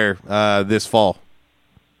she's there this fall.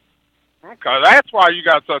 Okay, that's why you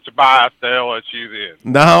got such a bias to LSU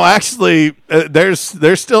then. No, actually, there's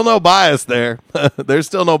still no bias there. There's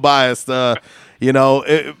still no bias. You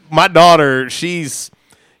know, my daughter, she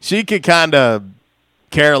could kind of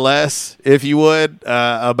care less, if you would,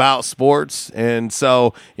 about sports. And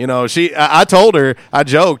so, you know, I told her, I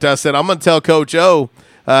joked, I said, I'm going to tell Coach O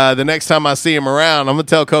the next time I see him around, I'm going to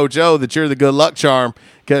tell Coach O that you're the good luck charm,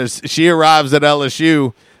 because she arrives at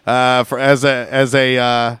LSU as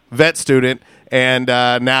a vet student, and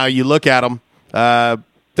now you look at them,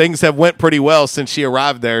 things have went pretty well since she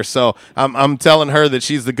arrived there. So I'm telling her that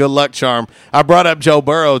she's the good luck charm. I brought up Joe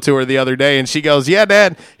Burrow to her the other day, and she goes, "Yeah,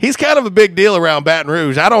 Dad, he's kind of a big deal around Baton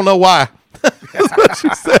Rouge. I don't know why." That's what she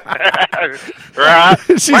said. Right.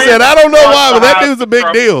 She said, "I don't know why, but that dude's a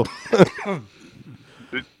big deal."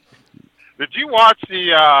 Did you watch the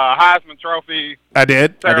Heisman Trophy I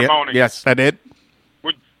did. ceremony? Yes, I did.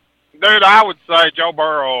 Dude, I would say Joe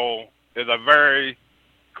Burrow is a very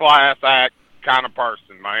class act kind of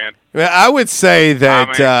person, man. I would say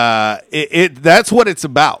that that's what it's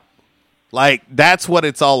about. Like, that's what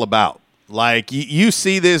it's all about. Like, you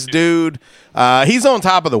see this dude, he's on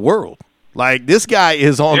top of the world. Like, this guy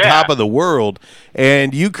is on top of the world,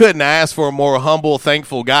 and you couldn't ask for a more humble,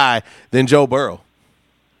 thankful guy than Joe Burrow.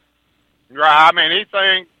 Right. I mean, he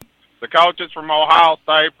thinks the coaches from Ohio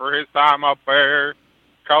State for his time up there,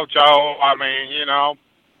 Coach O, I mean, you know,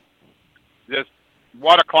 just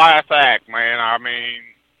what a class act, man. I mean,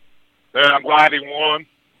 dude, I'm glad he won.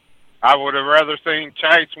 I would have rather seen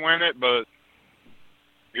Chase win it, but,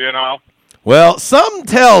 you know. Well, some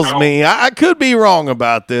tells me, I could be wrong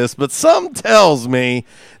about this, but some tells me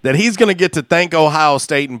that he's going to get to thank Ohio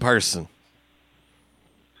State in person.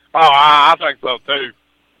 Oh, I think so, too.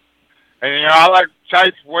 And, you know, I like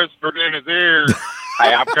Chase whispered in his ear,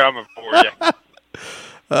 "Hey, I'm coming for you."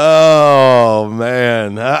 Oh,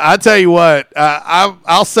 man. I tell you what,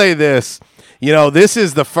 I'll say this. This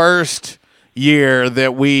is the first year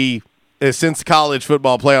that since college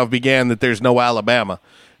football playoff began, that there's no Alabama.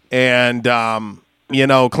 And,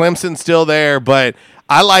 Clemson's still there, but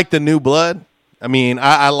I like the new blood. I mean,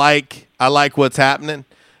 I like what's happening.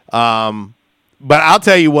 But I'll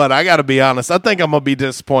tell you what, I got to be honest. I think I'm going to be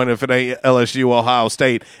disappointed if it ain't LSU, Ohio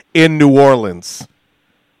State in New Orleans.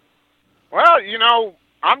 Well,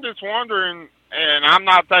 I'm just wondering, and I'm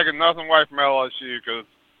not taking nothing away from LSU because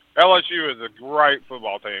LSU is a great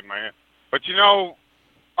football team, man. But,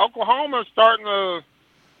 Oklahoma's starting to,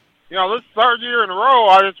 this third year in a row,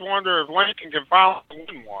 I just wonder if Lincoln can finally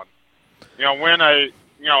win one. Win a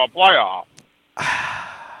playoff.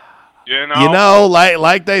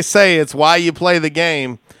 Like they say, it's why you play the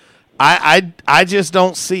game. I just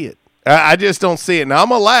don't see it. I just don't see it. Now I'm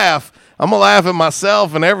gonna laugh. I'm gonna laugh at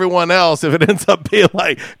myself and everyone else if it ends up being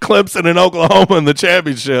like Clemson and Oklahoma in the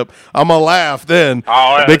championship. I'm gonna laugh then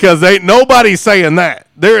because ain't nobody saying that.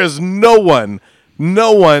 There is no one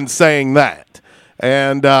saying that.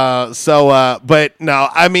 And but no,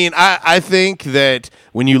 I mean, I think that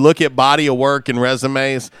when you look at body of work and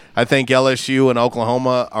resumes, I think LSU and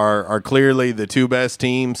Oklahoma are clearly the two best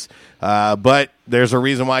teams. But there's a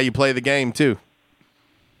reason why you play the game too.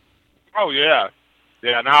 Oh yeah,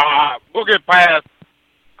 yeah. Now we'll get past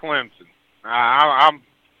Clemson. I'm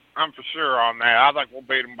for sure on that. I think we'll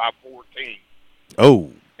beat them by 14.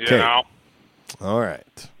 Oh, okay. All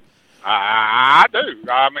right. I do.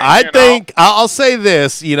 I think I'll say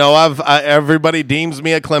this. Everybody deems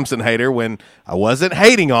me a Clemson hater when I wasn't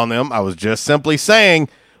hating on them. I was just simply saying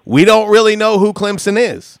we don't really know who Clemson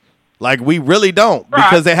is. Like, we really don't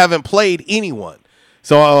because they haven't played anyone.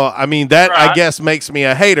 So, that I guess makes me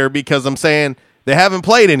a hater because I'm saying they haven't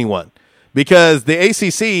played anyone because the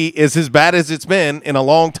ACC is as bad as it's been in a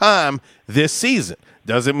long time this season.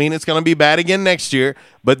 Doesn't mean it's going to be bad again next year,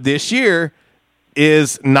 but this year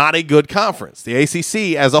is not a good conference. The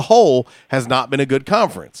ACC as a whole has not been a good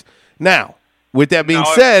conference. Now, with that being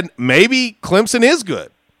said, maybe Clemson is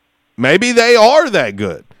good. Maybe they are that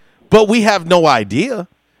good, but we have no idea.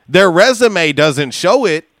 Their resume doesn't show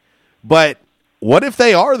it, but what if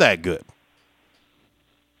they are that good?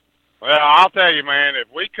 Well, I'll tell you, man, if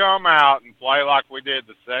we come out and play like we did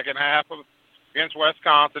the second half against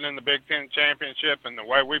Wisconsin in the Big Ten Championship and the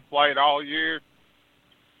way we played all year,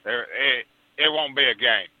 it won't be a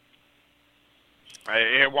game.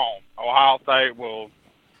 It won't. Ohio State will.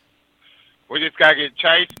 We just got to get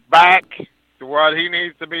Chase back to what he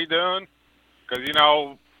needs to be doing because,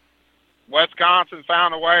 Wisconsin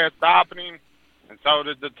found a way of stopping him, and so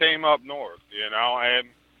did the team up north, and I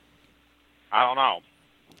don't know.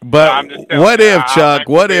 But what if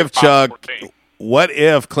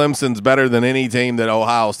Clemson's better than any team that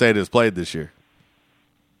Ohio State has played this year?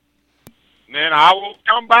 Then I will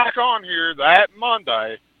come back on here that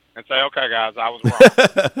Monday and say, okay, guys, I was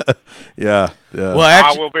wrong. Yeah. Well,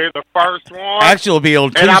 I will be the first one. Actually, it'll be on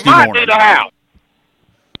Tuesday morning. And I might need a house.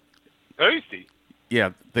 Tuesday?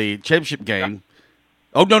 Yeah, the championship game.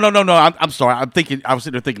 Oh, no. I'm sorry. I was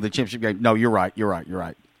sitting there thinking the championship game. No, you're right.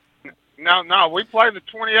 No, we play the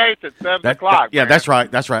 28th at 7 o'clock. Yeah, that's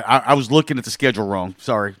right. I was looking at the schedule wrong.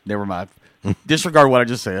 Sorry. Never mind. Disregard what I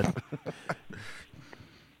just said.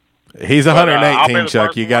 He's 118,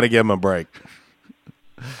 Chuck. You got to give him a break.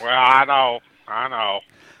 Well, I know.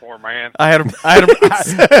 Poor man.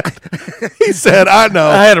 He said, I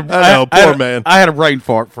know. Poor man. I had a brain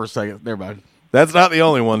fart for a second. Never mind. That's not the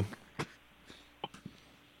only one.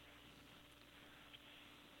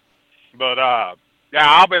 But, yeah,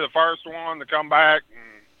 I'll be the first one to come back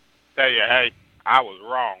and tell you, hey, I was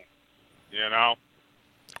wrong,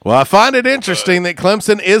 Well, I find it interesting that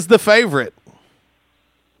Clemson is the favorite.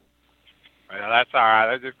 Yeah, that's all right.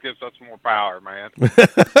 That just gives us more power, man. We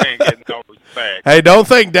ain't getting no respect. Hey, don't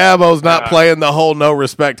think Dabo's not playing the whole no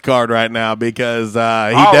respect card right now because he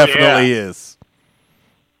definitely is.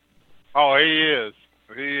 Oh, he is.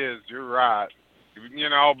 He is. You're right. But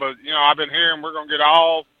I've been hearing we're going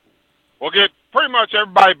to we'll get pretty much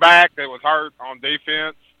everybody back that was hurt on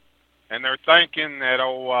defense, and they're thinking that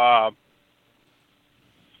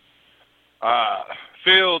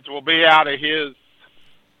Fields will be out of his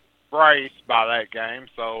brace by that game.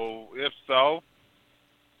 So if so,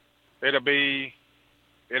 it'll be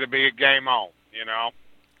a game on,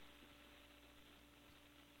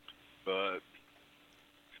 But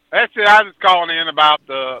that's it. I was calling in about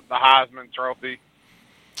the Heisman Trophy.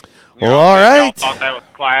 Well, all right. I thought that was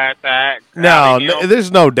class act. No, there's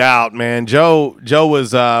no doubt, man. Joe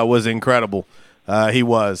was incredible. He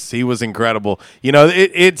was incredible. You know,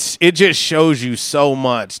 it just shows you so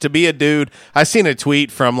much. To be a dude, I seen a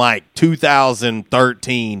tweet from like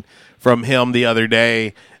 2013 from him the other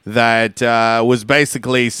day that was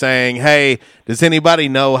basically saying, hey, does anybody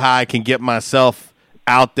know how I can get myself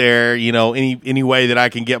out there, you know, any way that I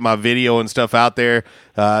can get my video and stuff out there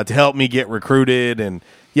to help me get recruited and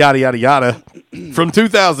yada, yada, yada. From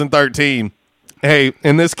 2013, hey,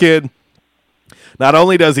 and this kid, not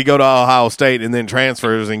only does he go to Ohio State and then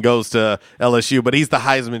transfers and goes to LSU, but he's the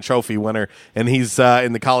Heisman Trophy winner, and he's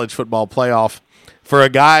in the college football playoff. For a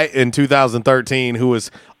guy in 2013 who was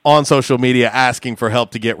on social media asking for help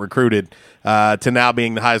to get recruited to now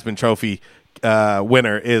being the Heisman Trophy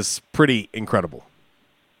winner is pretty incredible.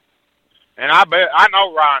 And I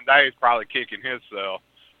know Ryan Day's probably kicking himself,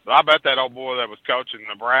 but I bet that old boy that was coaching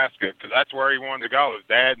Nebraska, because that's where he wanted to go. His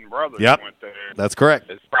dad and brothers went there. That's correct.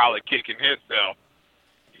 It's probably kicking himself.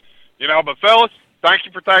 You know, but fellas, thank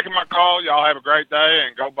you for taking my call. Y'all have a great day,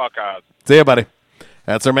 and go Buckeyes. See ya, buddy.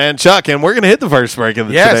 That's our man Chuck, and we're going to hit the first break of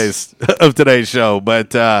today's show.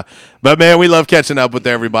 But man, we love catching up with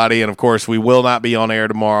everybody, and of course, we will not be on air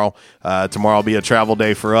tomorrow. Tomorrow will be a travel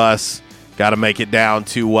day for us. Got to make it down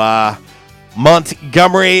to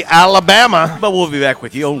Montgomery, Alabama. But we'll be back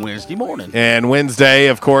with you on Wednesday morning. And Wednesday,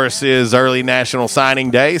 of course, is early National Signing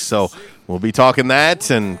Day, so we'll be talking that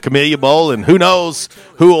and Camellia Bowl, and who knows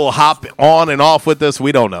who will hop on and off with us.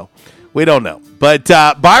 We don't know. But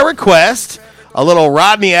by request, a little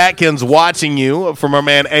Rodney Atkins Watching You from our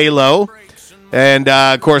man A-Lo. And,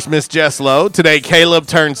 of course, Miss Jess Lowe. Today, Caleb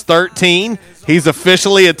turns 13. He's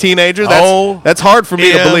officially a teenager. That's hard for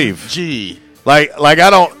me to believe. Like I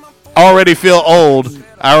don't already feel old.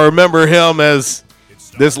 I remember him as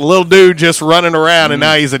this little dude just running around, and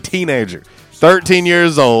now he's a teenager. 13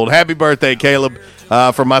 years old. Happy birthday, Caleb,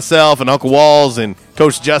 from myself and Uncle Walls and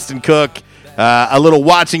Coach Justin Cook. A little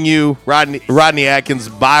Watching You, Rodney Atkins,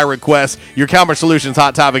 by request. Your Calmer Solutions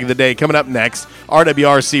Hot Topic of the Day coming up next.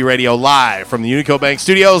 RWRC Radio live from the Unico Bank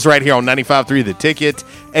Studios right here on 95.3 The Ticket,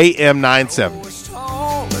 AM 970.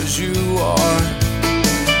 As you are.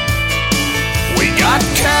 We got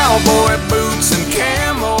cowboy boots and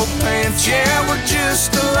camo pants. Yeah, we're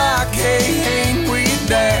just alike. Hey, hang with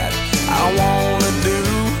Dad. I wanna do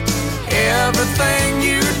everything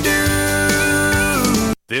you do.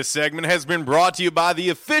 This segment has been brought to you by the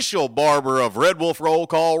official barber of Red Wolf Roll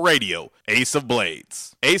Call Radio, Ace of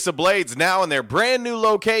Blades. Ace of Blades now in their brand new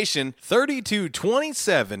location,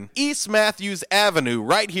 3227 East Matthews Avenue,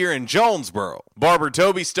 right here in Jonesboro. Barber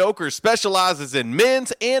Toby Stoker specializes in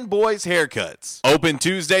men's and boys' haircuts. Open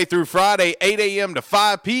Tuesday through Friday, 8 a.m. to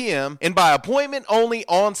 5 p.m., and by appointment only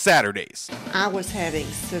on Saturdays. I was having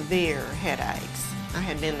severe headaches. I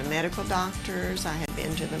had been to medical doctors. I had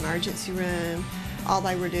been to the emergency room. All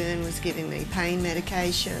they were doing was giving me pain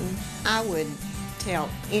medication. I would tell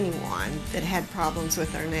anyone that had problems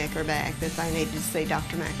with their neck or back that they needed to see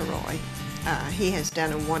Dr. McElroy. He has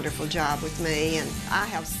done a wonderful job with me, and I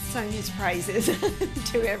have sung his praises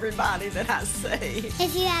to everybody that I see.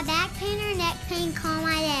 If you have back pain or neck pain, call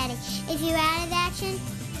my daddy. If you're out of action,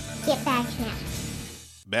 get back now.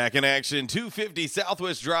 Back in action, 250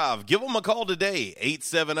 Southwest Drive. Give them a call today,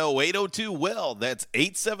 870-802-WELL. That's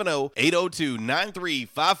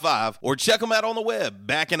 870-802-9355. Or check them out on the web,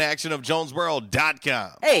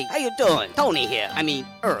 backinactionofjonesboro.com. Hey, how you doing? Tony here.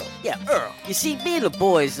 Earl. Yeah, Earl. You see, me and the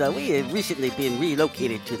boys, we have recently been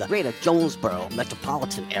relocated to the greater Jonesboro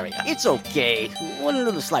metropolitan area. It's okay. One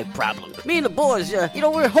little slight problem. Me and the boys,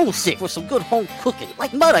 we're homesick for some good home cooking,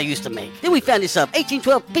 like Mother used to make. Then we found this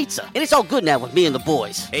 1812 pizza, and it's all good now with me and the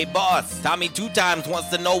boys. Hey, boss, Tommy 2 Times wants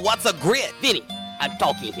to know what's a grit. Vinny, I'm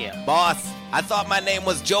talking here. Boss, I thought my name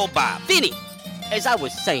was Joe Bob. Vinny, as I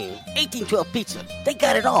was saying, 1812 Pizza, they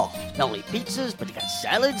got it all. Not only pizzas, but they got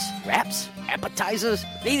salads, wraps, appetizers.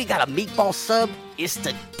 They even got a meatball sub. It's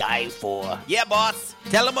to die for. Yeah, boss.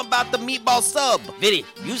 Tell them about the meatball sub. Vinny,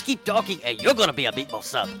 you just keep talking and you're gonna be a meatball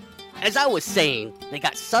sub. As I was saying, they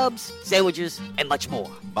got subs, sandwiches, and much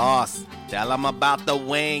more. Boss, tell them about the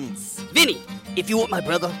wings. Vinny, if you want my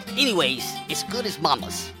brother, anyways, it's good as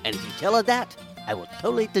mama's. And if you tell her that, I will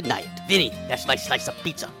totally deny it. Vinny, that's my slice of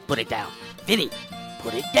pizza. Put it down. Vinny,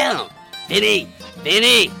 put it down. Vinny!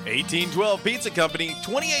 1812 Pizza Company,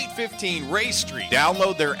 2815 Ray Street.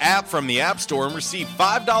 Download their app from the App Store and receive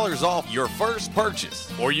 $5 off your first purchase.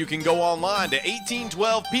 Or you can go online to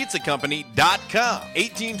 1812pizzacompany.com.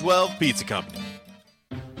 1812 Pizza Company.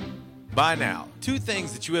 By now, two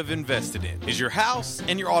things that you have invested in is your house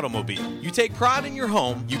and your automobile. You take pride in your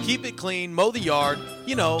home, you keep it clean, mow the yard,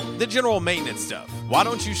 the general maintenance stuff. Why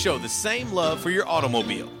don't you show the same love for your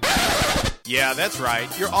automobile? Yeah, that's right,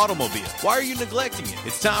 your automobile. Why are you neglecting it?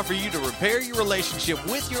 It's time for you to repair your relationship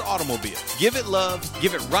with your automobile. Give it love,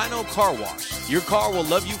 give it Rhino Car Wash. Your car will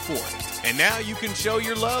love you for it. And now you can show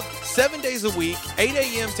your love 7 days a week, 8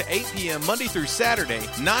 a.m. to 8 p.m. Monday through Saturday,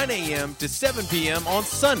 9 a.m. to 7 p.m. on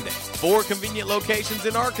Sunday. 4 convenient locations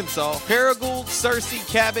in Arkansas: Paragould, Searcy,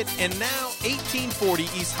 Cabot, and now 1840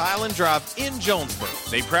 East Highland Drive in Jonesboro.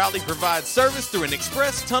 They proudly provide service through an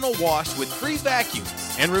express tunnel wash with free vacuums.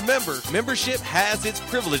 And remember, membership has its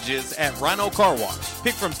privileges at Rhino Car Wash.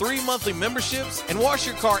 Pick from 3 monthly memberships and wash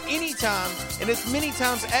your car anytime and as many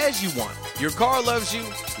times as you want. Your car loves you,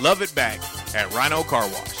 love it back at Rhino Car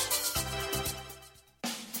Wash.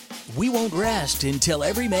 We won't rest until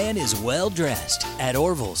every man is well dressed. At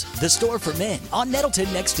Orville's, the store for men, on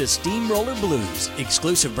Nettleton next to Steamroller Blues.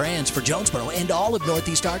 Exclusive brands for Jonesboro and all of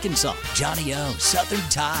Northeast Arkansas. Johnny O, Southern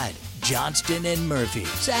Tide, Johnston and Murphy,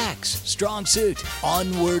 Saks, Strong Suit,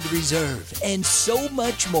 Onward Reserve, and so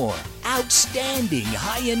much more. Outstanding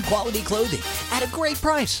high-end quality clothing at a great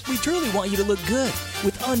price. We truly want you to look good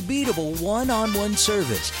with unbeatable one-on-one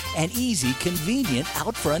service and easy, convenient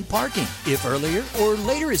out front parking. If earlier or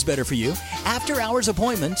later is better for you, after-hours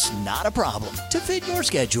appointments, not a problem. To fit your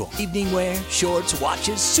schedule. Evening wear, shorts,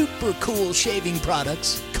 watches, super cool shaving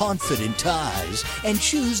products, confident ties, and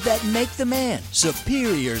shoes that make the man.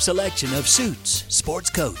 Superior selection of suits, sports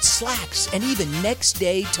coats, slacks, and even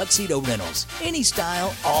next-day tuxedo rentals. Any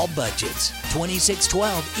style, all budgets.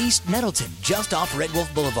 2612 East Nettleton, just off Red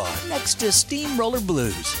Wolf Boulevard, next to Steamroller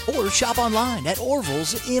Blues. Or shop online at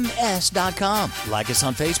orvillesms.com. Like us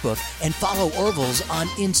on Facebook and follow Orville's on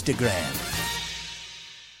Instagram.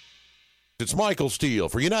 It's Michael Steele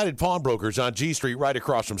for United Pawnbrokers on G Street right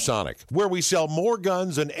across from Sonic, where we sell more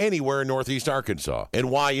guns than anywhere in Northeast Arkansas. And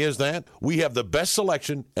why is that? We have the best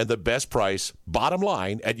selection and the best price, bottom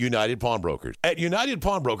line, at United Pawnbrokers. At United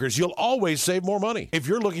Pawnbrokers, you'll always save more money. If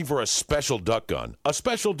you're looking for a special duck gun, a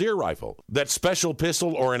special deer rifle, that special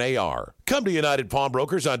pistol, or an AR, come to United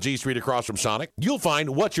Pawnbrokers on G Street across from Sonic. You'll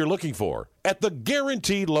find what you're looking for at the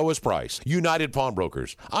guaranteed lowest price. United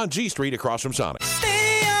Pawnbrokers on G Street across from Sonic.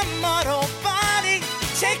 Auto Body,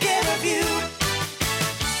 take care of you.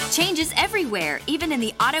 Changes everywhere, even in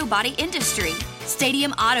the auto body industry.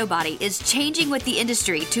 Stadium Auto Body is changing with the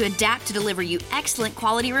industry to adapt to deliver you excellent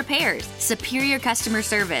quality repairs, superior customer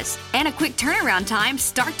service, and a quick turnaround time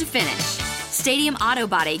start to finish. Stadium Auto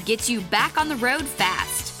Body gets you back on the road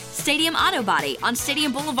fast. Stadium Auto Body on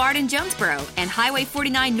Stadium Boulevard in Jonesboro and Highway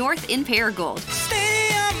 49 North in Paragould.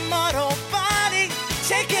 Stadium Auto Body,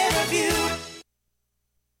 take care of you.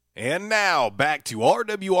 And now, back to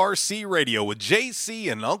RWRC Radio with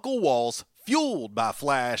JC and Uncle Walls, fueled by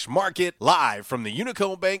Flash Market, live from the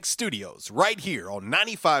Unico Bank Studios, right here on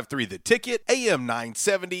 95.3 The Ticket, AM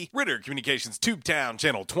 970, Ritter Communications Tubetown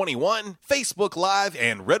Channel 21, Facebook Live,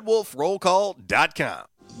 and RedWolfRollCall.com.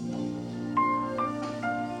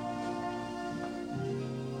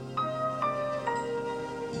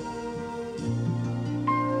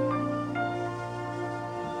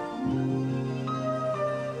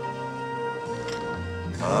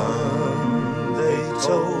 They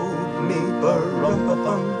told me, bum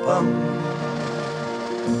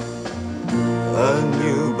a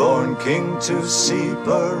newborn king to see,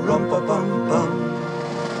 bum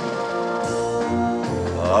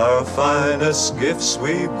our finest gifts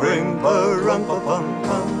we bring, bum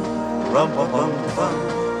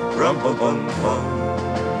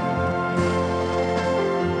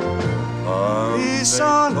peace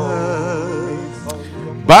on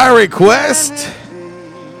earth. By request,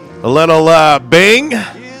 a little Bing,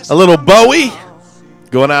 a little Bowie,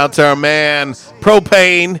 going out to our man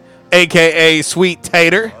Propane, a.k.a. Sweet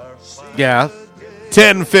Tater. Yeah.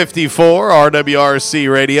 1054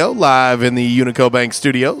 RWRC Radio, live in the Unico Bank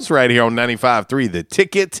Studios, right here on 95.3 The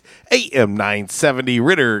Ticket, AM 970,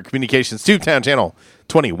 Ritter Communications Tubetown Channel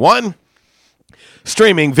 21.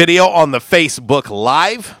 Streaming video on the Facebook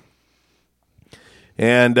Live.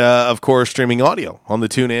 And, of course, streaming audio on the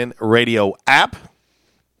TuneIn Radio app.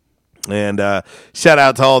 And shout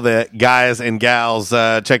out to all the guys and gals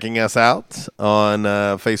checking us out on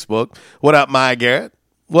Facebook. What up, Maya Garrett?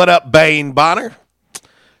 What up, Bane Bonner?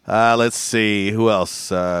 Let's see who else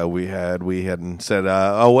we had. We hadn't said.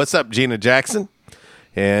 What's up, Gina Jackson?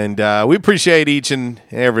 And we appreciate each and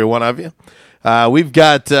every one of you. We've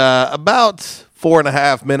got about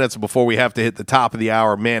 4.5 minutes before we have to hit the top of the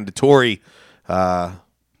hour mandatory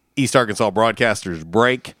East Arkansas Broadcasters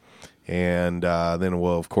break. And then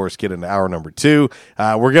we'll, of course, get into hour number 2.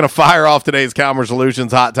 We're going to fire off today's Calmer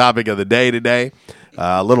Solutions hot topic of the day today.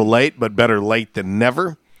 A little late, but better late than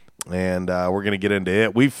never. and we're going to get into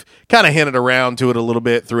it. We've kind of hinted around to it a little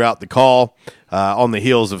bit throughout the call on the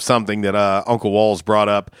heels of something that Uncle Walls brought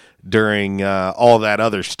up during all that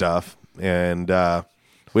other stuff, and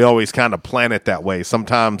we always kind of plan it that way.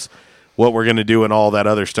 Sometimes what we're going to do and all that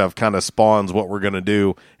other stuff kind of spawns what we're going to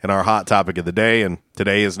do in our hot topic of the day, and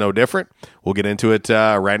today is no different. We'll get into it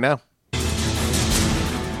right now.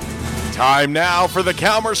 Time now for the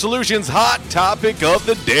Calmer Solutions hot topic of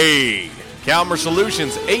the day. Calmer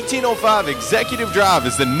Solutions 1805 Executive Drive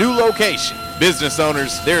is the new location. Business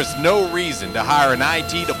owners, there's no reason to hire an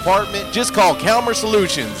IT department. Just call Calmer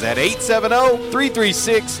Solutions at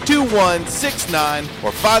 870-336-2169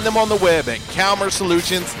 or find them on the web at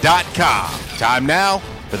calmersolutions.com. Time now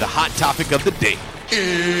for the hot topic of the day.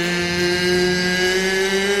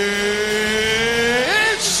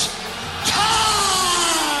 It's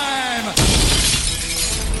time!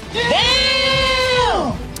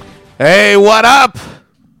 Damn! Hey, what up?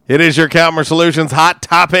 It is your Calmer Solutions hot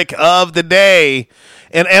topic of the day.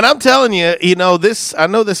 And I'm telling you, I know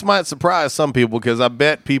this might surprise some people because I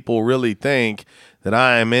bet people really think that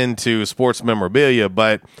I am into sports memorabilia,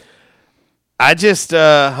 but I just,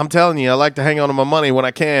 I'm telling you, I like to hang on to my money when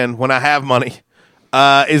I can, when I have money.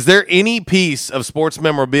 Is there any piece of sports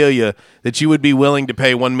memorabilia that you would be willing to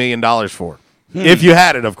pay $1 million for? If you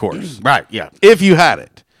had it, of course. Right, yeah. If you had it.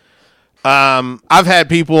 I've had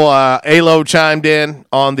people, ALO chimed in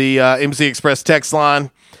on the MC Express text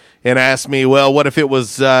line and asked me, well, what if it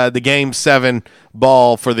was the Game 7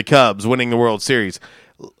 ball for the Cubs winning the World Series?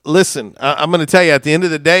 Listen, I'm going to tell you, at the end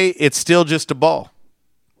of the day, it's still just a ball.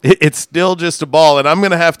 It's still just a ball, and I'm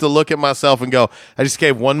going to have to look at myself and go, I just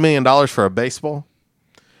gave $1 million for a baseball?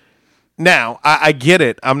 Now, I get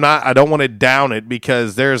it. I don't want to down it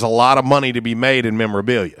because there's a lot of money to be made in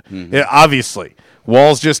memorabilia. Yeah, obviously.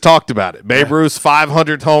 Walls just talked about it. Babe Ruth's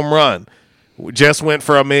 500th home run just went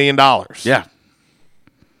for $1 million. Yeah.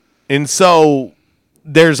 And so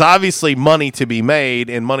there's obviously money to be made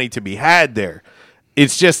and money to be had there.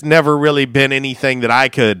 It's just never really been anything that I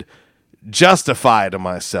could justify to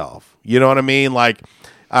myself. You know what I mean? Like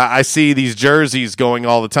I see these jerseys going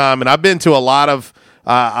all the time, and I've been to a lot of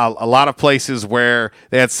places where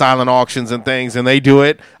they had silent auctions and things, and they do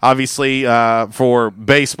it obviously for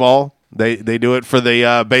baseball. They do it for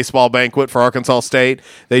the baseball banquet for Arkansas State.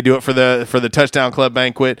 They do it for the Touchdown Club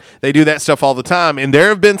banquet. They do that stuff all the time. And there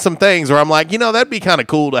have been some things where I'm like, that'd be kind of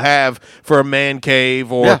cool to have for a man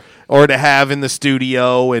cave or to have in the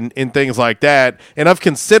studio and things like that. And I've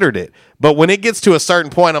considered it. But when it gets to a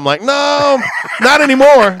certain point, I'm like, no, not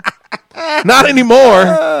anymore. Not anymore.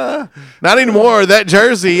 Not anymore. That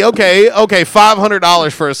jersey, okay,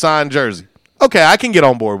 $500 for a signed jersey. Okay, I can get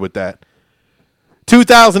on board with that.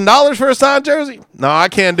 $2,000 for a signed jersey? No, I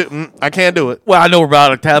can't do it. Well, I know we're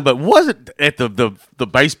out of time, but wasn't at the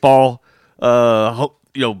baseball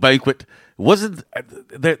banquet? Wasn't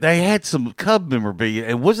they had some Cub memorabilia,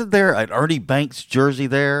 and wasn't there an Ernie Banks jersey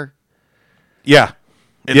there? Yeah.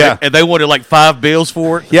 And they wanted like $5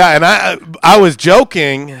 for it. Yeah, and I was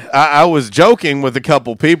joking. I was joking with a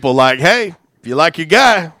couple people, like, hey, if you like your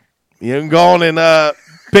guy, you can go on and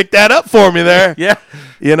pick that up for me there. Yeah.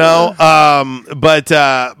 But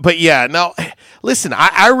yeah, no, listen,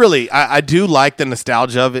 I do like the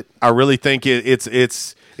nostalgia of it. I really think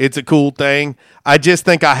it's a cool thing. I just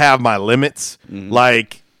think I have my limits,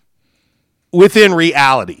 like within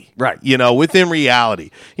reality. Right. Within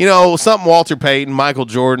reality. Something Walter Payton, Michael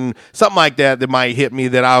Jordan, something like that might hit me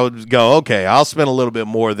that I would go, okay, I'll spend a little bit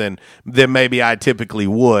more than maybe I typically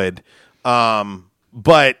would.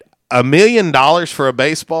 But $1 million for a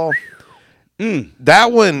baseball,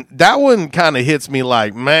 that one kind of hits me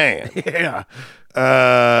like, man.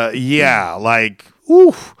 Yeah. Like,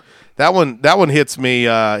 oof. That one hits me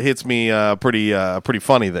pretty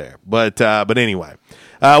funny there. But anyway.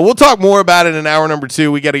 We'll talk more about it in hour number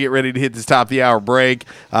 2. We got to get ready to hit this top of the hour break.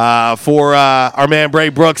 For our man Bray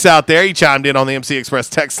Brooks out there, he chimed in on the MC Express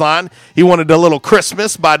text line. He wanted a little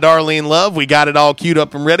Christmas by Darlene Love. We got it all queued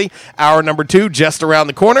up and ready. Hour number 2 just around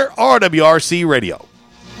the corner. RWRC Radio.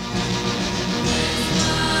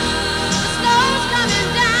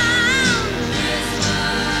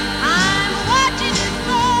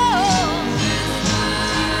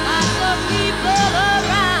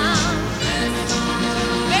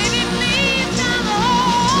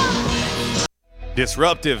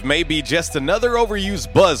 Disruptive may be just another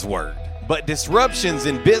overused buzzword, but disruptions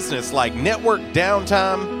in business like network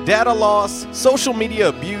downtime, data loss, social media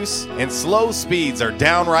abuse, and slow speeds are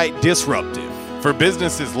downright disruptive. For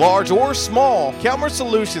businesses large or small, Calmer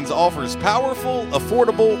Solutions offers powerful,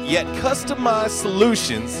 affordable, yet customized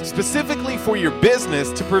solutions specifically for your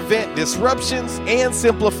business to prevent disruptions and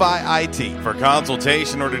simplify IT. For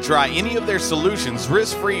consultation or to try any of their solutions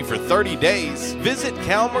risk-free for 30 days, visit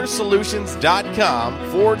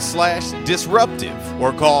calmersolutions.com/disruptive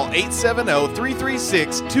or call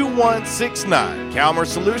 870-336-2169. Calmer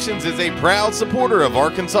Solutions is a proud supporter of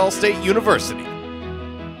Arkansas State University.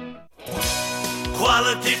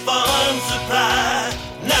 Quality Farm Supply,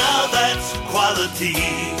 now that's quality.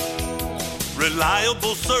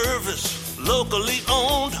 Reliable service, locally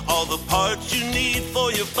owned, all the parts you need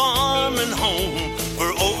for your farm and home.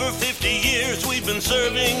 For over 50 years we've been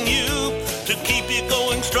serving you to keep you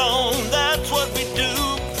going strong, that's what we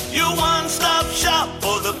do. Your one-stop shop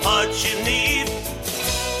for the parts you need.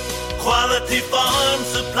 Quality Farm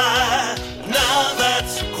Supply, now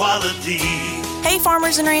that's quality. Hey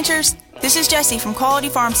farmers and ranchers, this is Jessie from Quality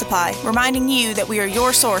Farm Supply, reminding you that we are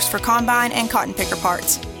your source for combine and cotton picker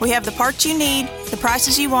parts. We have the parts you need, the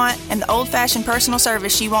prices you want, and the old-fashioned personal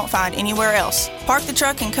service you won't find anywhere else. Park the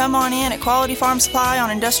truck and come on in at Quality Farm Supply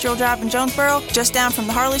on Industrial Drive in Jonesboro, just down from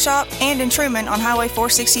the Harley Shop, and in Truman on Highway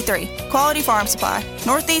 463. Quality Farm Supply,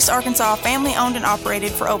 Northeast Arkansas, family-owned and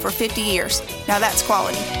operated for over 50 years. Now that's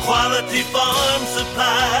quality. Quality Farm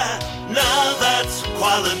Supply, now that's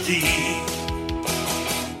quality.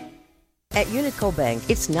 At Unico Bank,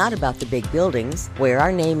 it's not about the big buildings, where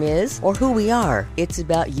our name is, or who we are. It's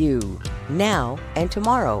about you, now and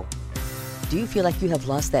tomorrow. Do you feel like you have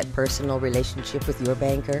lost that personal relationship with your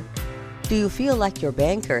banker? Do you feel like your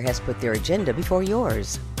banker has put their agenda before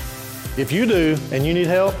yours? If you do and you need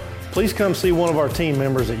help, please come see one of our team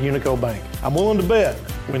members at Unico Bank. I'm willing to bet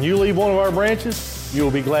when you leave one of our branches, you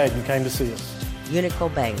will be glad you came to see us. Unico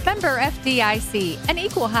Bank. Member FDIC, an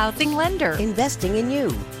equal housing lender. Investing in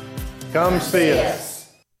you. Come see us.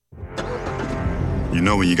 You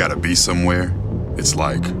know when you gotta be somewhere, it's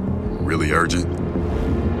like really urgent.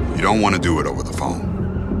 You don't want to do it over the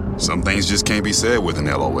phone. Some things just can't be said with an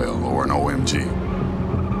LOL or an OMG.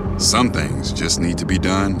 Some things just need to be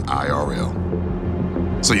done IRL.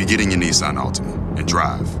 So you get in your Nissan Altima and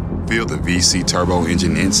drive. Feel the VC turbo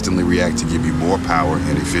engine instantly react to give you more power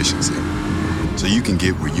and efficiency, so you can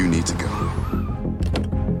get where you need to go.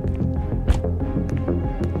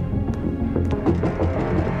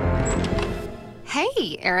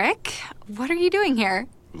 Hey, Eric. What are you doing here?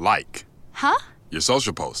 Like. Huh? Your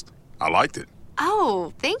social post. I liked it.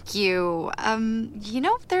 Oh, thank you.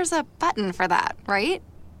 There's a button for that, right?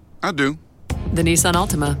 I do. The Nissan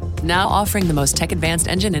Altima, now offering the most tech-advanced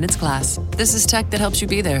engine in its class. This is tech that helps you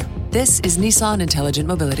be there. This is Nissan Intelligent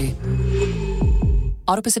Mobility.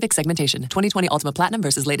 Auto-Pacific segmentation. 2020 Altima Platinum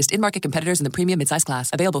versus latest in-market competitors in the premium midsize class.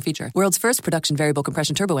 Available feature. World's first production variable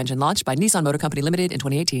compression turbo engine launched by Nissan Motor Company Limited in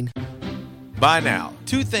 2018. By now,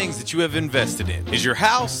 two things that you have invested in is your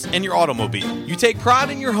house and your automobile. You take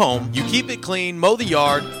pride in your home, you keep it clean, mow the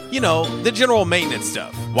yard, the general maintenance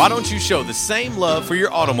stuff. Why don't you show the same love for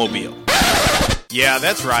your automobile? Yeah,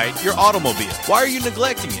 that's right, your automobile. Why are you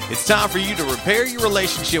neglecting it? It's time for you to repair your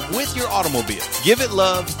relationship with your automobile. Give it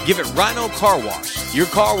love, give it Rhino Car Wash. Your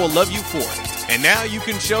car will love you for it. And now you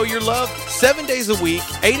can show your love 7 days a week,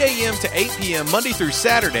 8 a.m. to 8 p.m. Monday through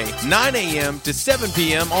Saturday, 9 a.m. to 7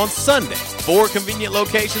 p.m. on Sunday. 4 convenient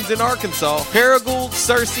locations in Arkansas: Paragould,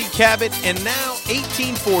 Searcy, Cabot, and now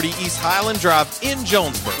 1840 East Highland Drive in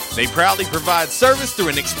Jonesboro. They proudly provide service through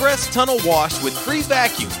an express tunnel wash with free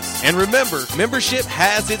vacuums. And remember, membership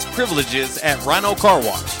has its privileges at Rhino Car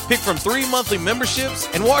Wash. Pick from 3 monthly memberships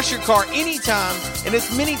and wash your car anytime and as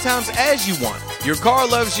many times as you want. Your car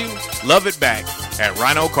loves you, love it back at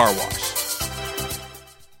Rhino Car Wash.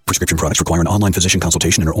 Prescription products require an online physician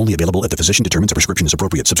consultation and are only available if the physician determines a prescription is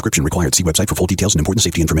appropriate. Subscription required. See website for full details and important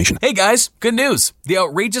safety information. Hey guys, good news. The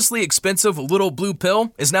outrageously expensive Little Blue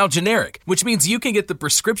Pill is now generic, which means you can get the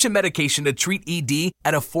prescription medication to treat ED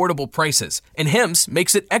at affordable prices. And Hims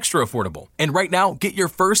makes it extra affordable. And right now, get your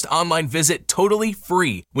first online visit totally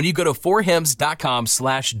free when you go to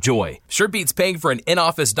 4hims.com/joy. Sure beats paying for an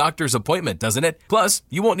in-office doctor's appointment, doesn't it? Plus,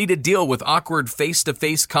 you won't need to deal with awkward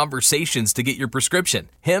face-to-face conversations to get your prescription.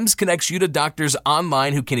 Hims connects you to doctors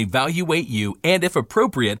online who can evaluate you and, if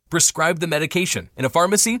appropriate, prescribe the medication. And a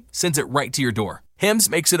pharmacy sends it right to your door. Hims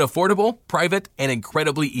makes it affordable, private, and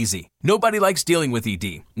incredibly easy. Nobody likes dealing with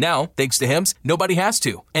ED. Now, thanks to Hims, nobody has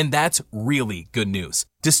to. And that's really good news.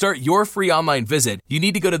 To start your free online visit, you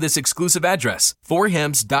need to go to this exclusive address,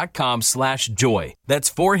 4hims.com/joy. That's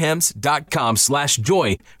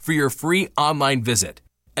 4hims.com/joy for your free online visit.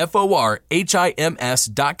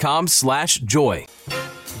 FORHIMS.com/joy.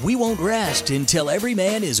 we won't rest until every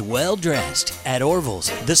man is well dressed. At Orville's,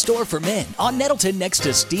 the store for men, on Nettleton next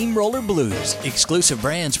to Steamroller Blues. Exclusive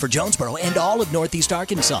brands for Jonesboro and all of Northeast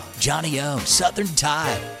Arkansas. Johnny O, Southern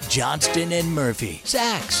Tide, Johnston and Murphy,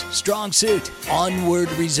 Saks, Strong Suit,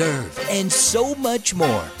 Onward Reserve, and so much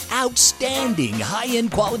more. Outstanding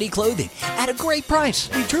high-end quality clothing at a great price.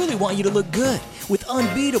 We truly want you to look good with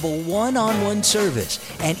unbeatable one-on-one service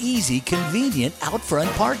and easy, convenient out-front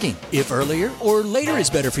parking. If earlier or later is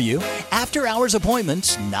better for you, after-hours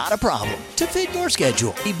appointments, not a problem. To fit your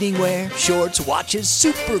schedule. Evening wear, shorts, watches,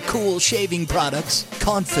 super cool shaving products,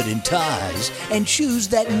 confident ties, and shoes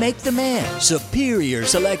that make the man. Superior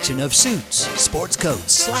selection of suits, sports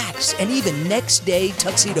coats, slacks, and even next-day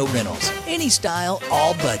tuxedo rentals. Any style,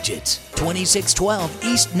 all budgets. 2612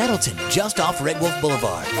 East Nettleton, just off Red Wolf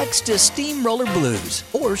Boulevard, next to Steamroller Blues.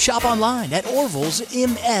 Or shop online at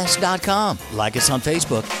orvillesms.com. Like us on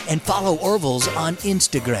Facebook and follow Orville's on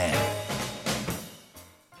Instagram.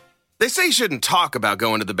 They say you shouldn't talk about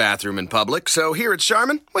going to the bathroom in public, so here at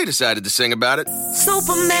Charmin, we decided to sing about it.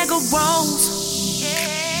 Super mega rolls.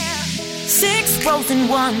 Yeah. 6 rolls in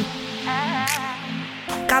one.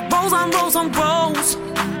 Got rolls on rolls on rolls.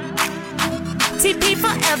 TP for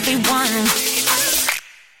everyone.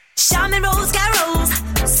 Charmin rolls got rolls.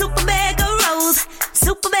 Super mega rolls.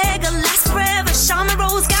 Super mega lasts forever. Charmin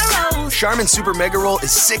rolls got rolls. Charmin Super Mega Roll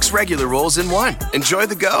is 6 regular rolls in one. Enjoy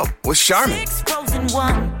the go with Charmin. 6 rolls in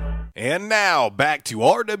one. And now back to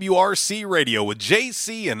RWRC Radio with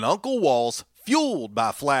JC and Uncle Walls, fueled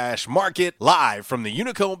by Flash Market, live from the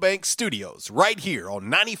Unico Bank Studios, right here on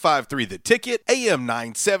 95.3 The Ticket, AM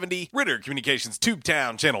 970, Ritter Communications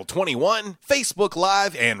Tubetown Channel 21, Facebook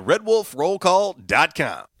Live, and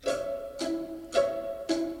RedWolfRollCall.com.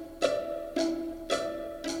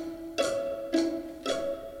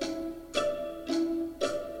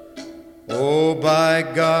 Oh, by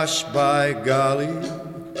gosh, by golly,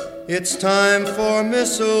 it's time for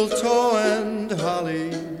mistletoe and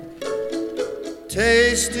holly.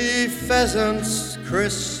 Tasty pheasants,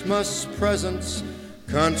 Christmas presents,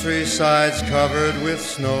 countrysides covered with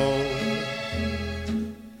snow.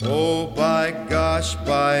 Oh, by gosh,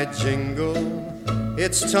 by jingle,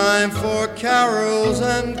 it's time for carols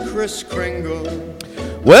and Kris Kringle.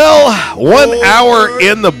 Well, 1 hour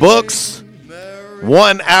in the books.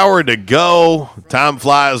 1 hour to go. Time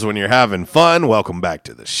flies when you're having fun. Welcome back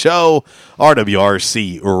to the show.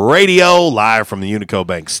 RWRC Radio, live from the Unico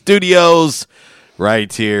Bank Studios,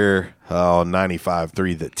 right here on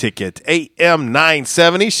 95.3 The Ticket, AM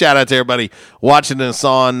 970. Shout out to everybody watching us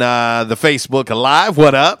on the Facebook Live.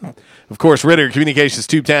 What up? Of course, Ritter Communications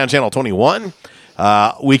Tubetown Channel 21.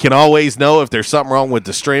 We can always know if there's something wrong with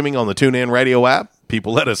the streaming on the TuneIn Radio app.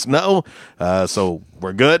 People let us know. So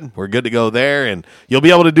we're good. We're good to go there. And you'll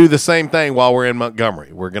be able to do the same thing while we're in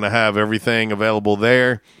Montgomery. We're going to have everything available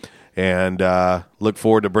there. And look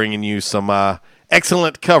forward to bringing you some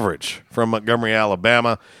excellent coverage from Montgomery,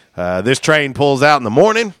 Alabama. This train pulls out in the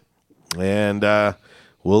morning. And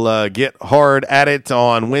we'll get hard at it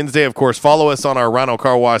on Wednesday. Of course, follow us on our Rhino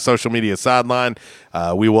Car Wash social media sideline.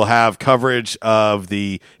 We will have coverage of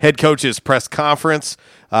the head coach's press conference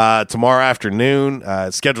tomorrow afternoon.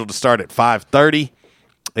 It's scheduled to start at 5:30,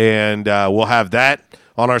 and we'll have that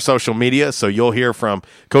on our social media. So you'll hear from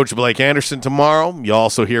Coach Blake Anderson tomorrow. You'll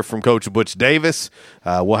also hear from Coach Butch Davis.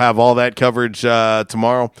 We'll have all that coverage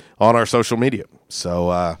tomorrow on our social media.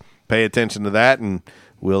 So pay attention to that, and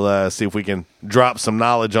we'll see if we can drop some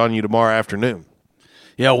knowledge on you tomorrow afternoon.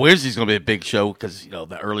 Yeah, Wednesday's going to be a big show because,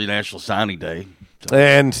 the early National Signing Day. So.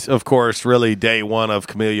 And, of course, really day one of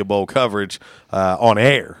Camellia Bowl coverage on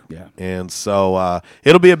air. Yeah. And so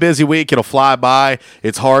it'll be a busy week. It'll fly by.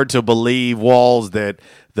 It's hard to believe, Walls, that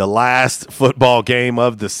the last football game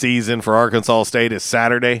of the season for Arkansas State is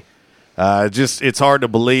Saturday. It's hard to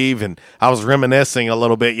believe. And I was reminiscing a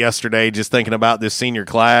little bit yesterday just thinking about this senior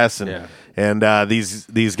class and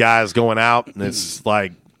these guys going out. And it's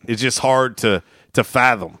like it's just hard to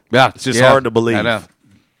fathom. Yeah. It's just hard to believe. I know.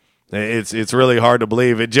 It's really hard to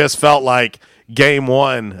believe. It just felt like game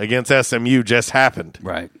one against SMU just happened.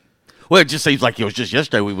 Right. Well, it just seems like it was just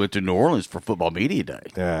yesterday we went to New Orleans for Football Media Day.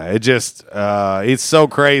 Yeah, it just it's so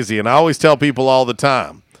crazy. And I always tell people all the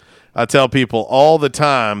time. That,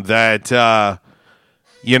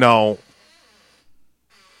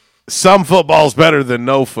 some football's better than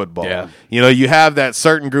no football. Yeah. You have that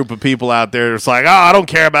certain group of people out there that's like, I don't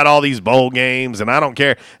care about all these bowl games, and I don't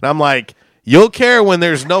care. And I'm like, you'll care when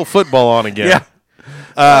there's no football on again. Yeah.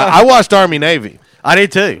 I watched Army-Navy. I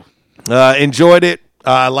did too. Enjoyed it.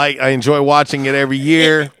 I enjoy watching it every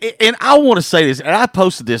year. And I want to say this, and I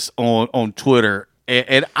posted this on Twitter,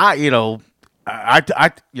 and I, I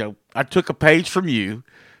took a page from you.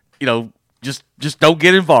 Just don't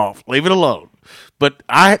get involved. Leave it alone. But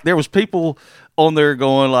there was people on there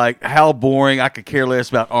going like, how boring. I could care less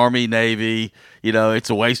about Army, Navy. It's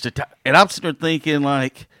a waste of time. And I'm sitting there thinking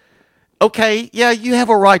like, okay, yeah, you have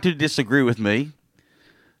a right to disagree with me.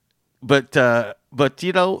 But we're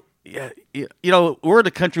in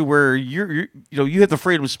a country where you have the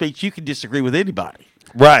freedom of speech. You can disagree with anybody.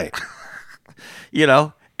 Right.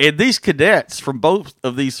 And these cadets from both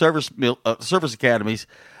of these service academies,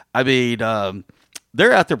 I mean,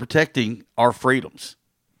 they're out there protecting our freedoms,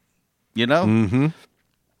 Mm-hmm.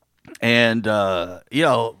 And,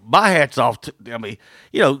 my hat's off to,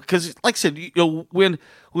 because like I said,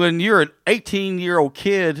 when you're an 18-year-old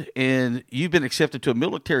kid and you've been accepted to a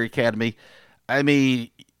military academy, I mean,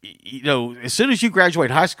 as soon as you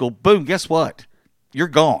graduate high school, boom, guess what? You're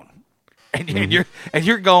gone. And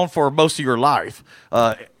you're gone for most of your life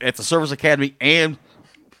at the service academy and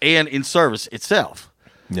in service itself.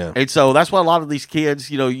 Yeah. And so that's why a lot of these kids,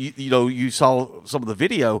 you saw some of the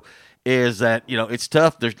video, is that it's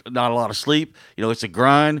tough. There's not a lot of sleep. It's a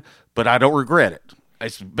grind, but I don't regret it.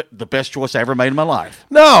 It's the best choice I ever made in my life.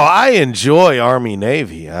 No, I enjoy Army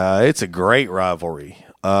Navy. It's a great rivalry.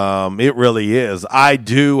 It really is. I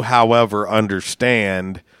do, however,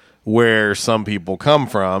 understand where some people come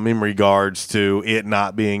from in regards to it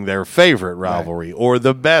not being their favorite rivalry or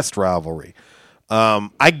the best rivalry.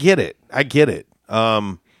 I get it.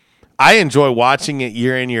 I enjoy watching it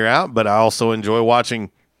year in, year out, but I also enjoy watching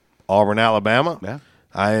Auburn, Alabama. Yeah.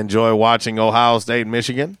 I enjoy watching Ohio State,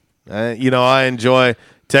 Michigan. I enjoy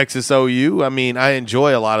Texas OU. I mean, I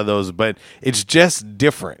enjoy a lot of those, but it's just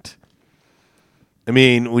different. I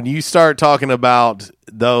mean, when you start talking about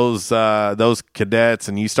those cadets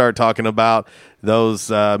and you start talking about those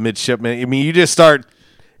midshipmen, I mean, you just start.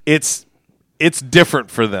 It's different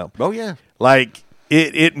for them. Oh yeah, like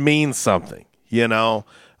it means something.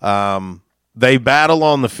 They battle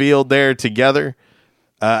on the field there together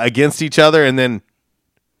against each other, and then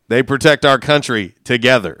they protect our country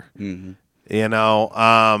together. Mm-hmm.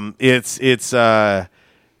 It's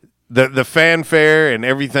the fanfare and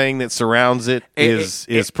everything that surrounds it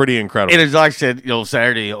is pretty incredible. And as I said,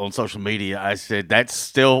 Saturday on social media, I said that's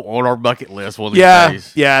still on our bucket list one of these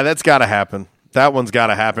days. Yeah, that's got to happen. That one's got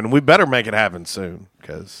to happen. We better make it happen soon,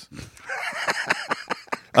 because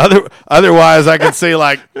otherwise, I can see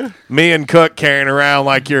like me and Cook carrying around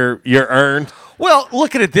like your urn. Well,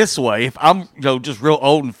 look at it this way: if I'm just real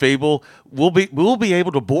old and feeble, we'll be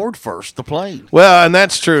able to board first the plane. Well, and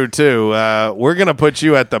that's true too. We're gonna put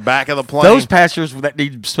you at the back of the plane. Those passengers that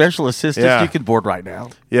need special assistance, you can board right now.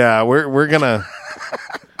 Yeah, we're gonna.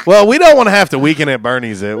 Well, we don't want to have to weekend at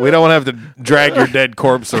Bernie's it. We don't want to have to drag your dead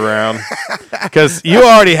corpse around because you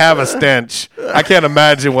already have a stench. I can't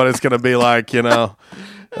imagine what it's gonna be like,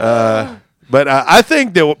 But I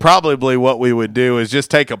think that probably what we would do is just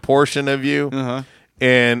take a portion of you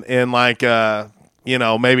and like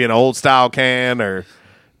maybe an old style can or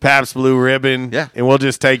Pabst Blue Ribbon, and we'll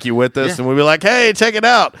just take you with us, and we'll be like, hey, check it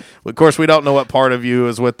out. Of course, we don't know what part of you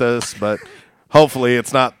is with us, but hopefully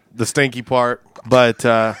it's not the stinky part. But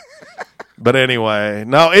anyway,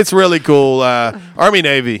 no, it's really cool. Army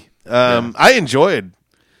Navy, I enjoyed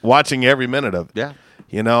watching every minute of it. Yeah,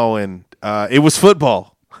 and it was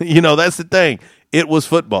football. That's the thing. It was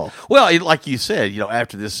football. Well, like you said,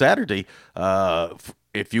 after this Saturday,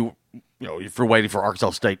 if you're waiting for Arkansas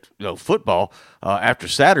State, football, after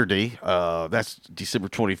Saturday, that's December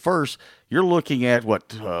 21st, you're looking at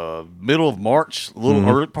middle of March, a little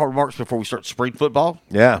early part of March before we start spring football.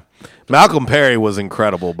 Yeah. Malcolm Perry was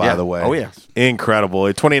incredible, by the way. Oh, yes.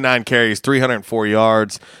 Incredible. 29 carries, 304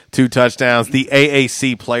 yards, 2 touchdowns, the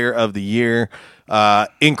AAC Player of the Year.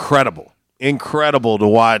 Incredible to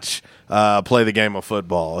watch play the game of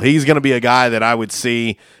football. He's going to be a guy that I would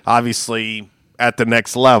see, obviously, at the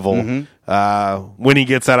next level when he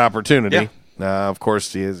gets that opportunity. Yeah. Of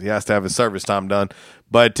course, he has to have his service time done.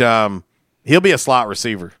 But he'll be a slot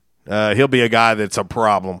receiver. He'll be a guy that's a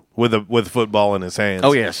problem with football in his hands.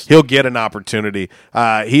 Oh, yes. He'll get an opportunity.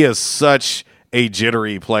 He is such a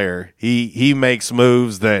jittery player. He makes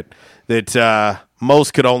moves that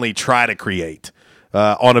most could only try to create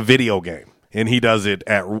on a video game. And he does it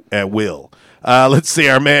at will. Let's see,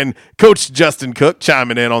 our man, Coach Justin Cook,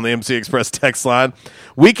 chiming in on the MC Express text line.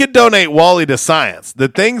 We could donate Wally to science. The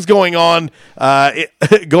things going on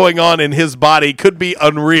in his body could be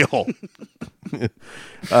unreal.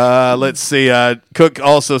 Let's see. Cook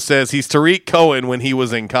also says he's Tariq Cohen when he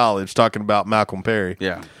was in college, talking about Malcolm Perry.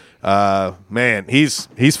 Yeah. Man, he's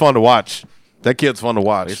fun to watch. That kid's fun to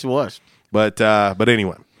watch. Yes, he was. But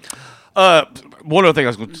anyway. One other thing I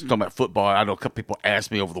was going to talk about football. I know a couple people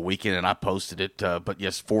asked me over the weekend, and I posted it. But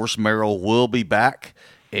yes, Forrest Merrill will be back,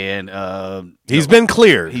 and he's been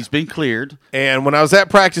cleared. He's been cleared. And when I was at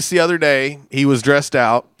practice the other day, he was dressed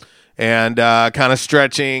out and kind of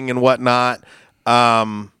stretching and whatnot.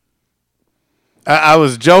 I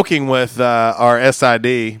was joking with our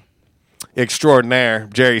SID extraordinaire,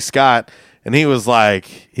 Jerry Scott, and he was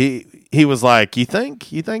like, he was like, you think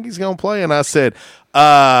he's going to play? And I said,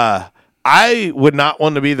 I would not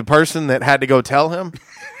want to be the person that had to go tell him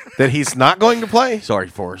that he's not going to play. Sorry,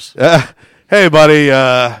 Forrest. Hey, buddy,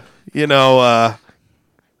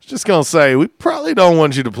 just going to say, we probably don't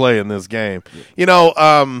want you to play in this game.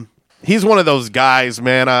 He's one of those guys,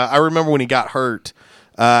 man. I remember when he got hurt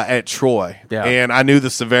at Troy, and I knew the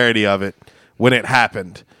severity of it when it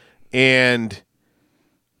happened. And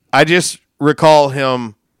I just recall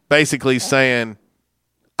him basically saying,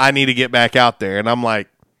 I need to get back out there. And I'm like,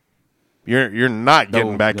 you're not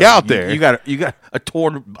getting back out there. You got a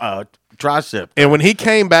torn tricep. And when he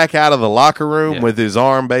came back out of the locker room with his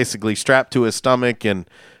arm basically strapped to his stomach, and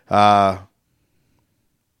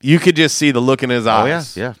you could just see the look in his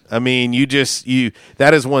eyes. Yeah. I mean,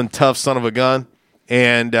 that is one tough son of a gun.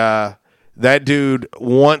 And that dude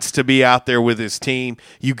wants to be out there with his team.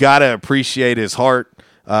 You got to appreciate his heart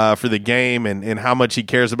for the game and how much he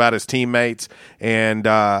cares about his teammates. And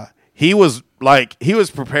he was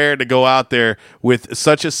prepared to go out there with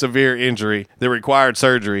such a severe injury that required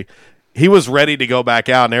surgery. He was ready to go back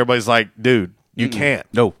out, and everybody's like, dude, you can't.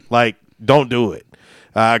 No. Like, don't do it.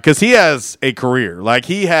 Because he has a career. Like,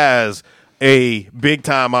 he has a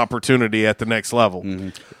big-time opportunity at the next level. Mm-hmm.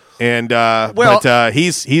 And but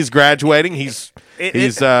he's graduating. And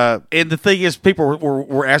the thing is, people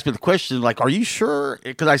were asking me the question, like, are you sure?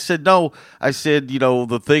 Because I said no. I said,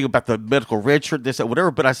 the thing about the medical red shirt, this, that,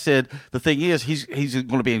 whatever. But I said, the thing is, he's going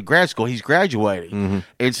to be in grad school. He's graduating. Mm-hmm.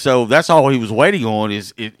 And so that's all he was waiting on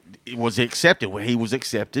is it was accepted. When he was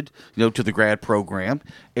accepted, to the grad program.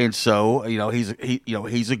 And so,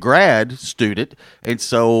 he's a grad student. And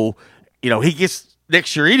so, he gets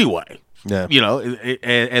next year anyway. Yeah.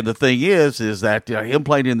 And the thing is that him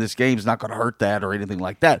playing in this game is not going to hurt that or anything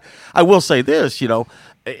like that. I will say this,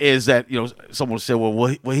 is that someone said, well,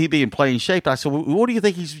 will he be in playing shape? I said, well, what do you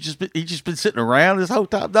think he's just been sitting around this whole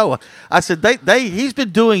time? No, I said he's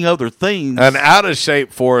been doing other things. An out of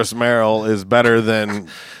shape Forrest Merrill is better than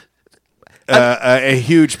a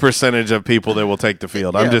huge percentage of people that will take the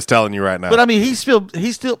field. I'm just telling you right now. But I mean, he's still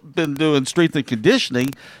been doing strength and conditioning.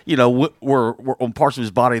 Where on parts of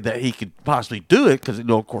his body that he could possibly do it because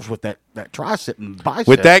of course with that tricep and bicep.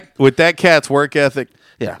 With that cat's work ethic,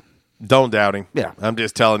 don't doubt him. Yeah, I'm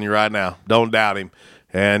just telling you right now, don't doubt him.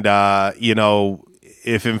 And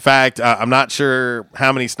if in fact I'm not sure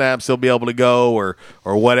how many snaps he'll be able to go or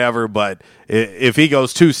whatever, but if he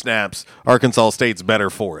goes 2 snaps, Arkansas State's better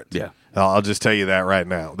for it. Yeah. I'll just tell you that right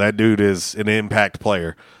now. That dude is an impact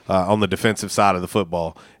player on the defensive side of the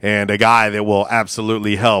football and a guy that will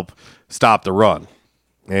absolutely help stop the run.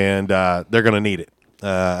 And they're going to need it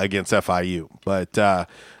against FIU.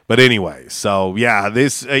 But anyway, so, yeah,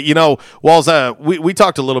 this, Walls, we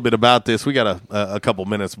talked a little bit about this. We got a couple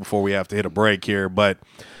minutes before we have to hit a break here. But,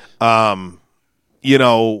 you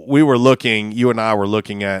and I were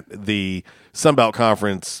looking at the Sun Belt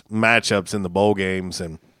Conference matchups in the bowl games,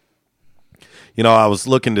 and I was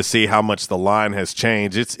looking to see how much the line has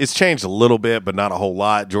changed. It's changed a little bit, but not a whole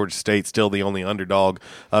lot. Georgia State's still the only underdog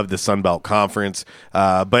of the Sun Belt Conference.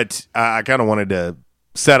 But I kind of wanted to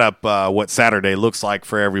set up what Saturday looks like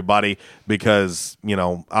for everybody because,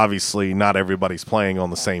 obviously not everybody's playing on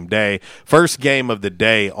the same day. First game of the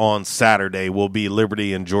day on Saturday will be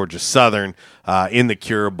Liberty and Georgia Southern in the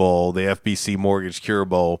Cure Bowl, the FBC Mortgage Cure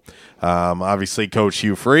Bowl. Obviously, Coach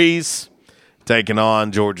Hugh Freeze taking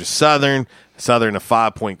on Georgia Southern. Southern a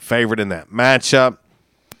 5-point favorite in that matchup.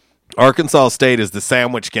 Arkansas State is the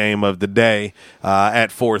sandwich game of the day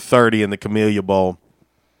at 4:30 in the Camellia Bowl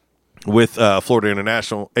with Florida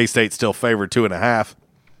International. A-State still favored 2.5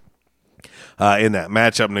 in that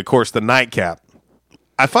matchup. And, of course, the nightcap.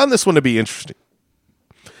 I find this one to be interesting.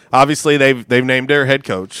 Obviously, they've named their head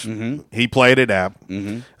coach. Mm-hmm. He played at App.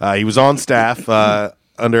 Mm-hmm. He was on staff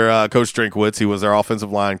under Coach Drinkwitz. He was their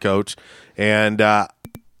offensive line coach. And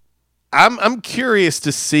I'm curious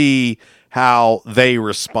to see how they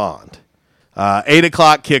respond. 8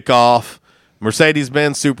 o'clock kickoff,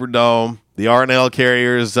 Mercedes-Benz Superdome, the R&L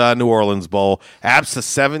Carriers New Orleans Bowl. App's a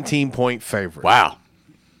 17-point favorite. Wow.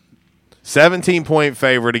 17-point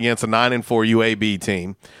favorite against a 9-4 UAB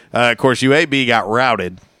team. Of course, UAB got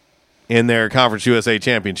routed in their Conference USA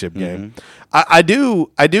Championship game. Mm-hmm.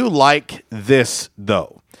 I do like this,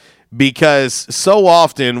 though, because so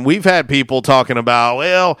often we've had people talking about,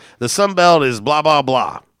 well, the Sun Belt is blah, blah,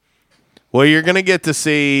 blah. Well, you're going to get to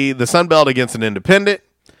see the Sun Belt against an independent.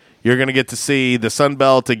 You're going to get to see the Sun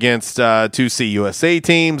Belt against 2 CUSA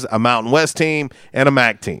teams, a Mountain West team, and a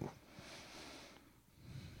MAC team.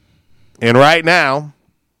 And right now,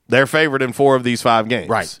 they're favored in 4 of these 5 games.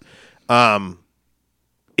 Right.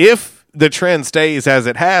 If the trend stays as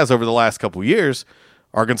it has over the last couple of years,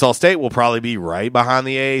 Arkansas State will probably be right behind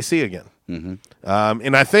the AAC again. Mm-hmm.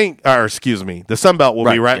 And I think, the Sun Belt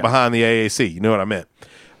will be right behind the AAC. You know what I meant.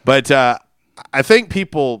 But I think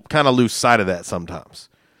people kind of lose sight of that sometimes.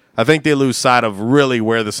 I think they lose sight of really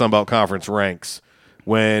where the Sun Belt Conference ranks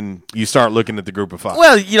when you start looking at the group of 5.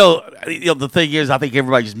 Well, the thing is, I think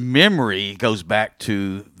everybody's memory goes back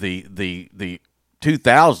to the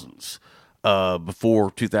 2000s,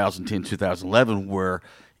 before 2010, 2011, where,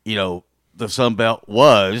 the Sun Belt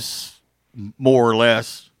was more or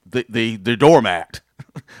less the doormat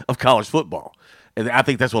of college football. And I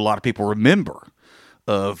think that's what a lot of people remember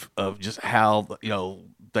of just how,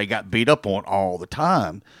 they got beat up on all the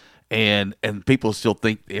time. And people still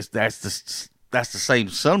think that's the same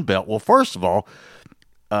Sun Belt. Well, first of all,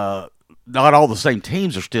 not all the same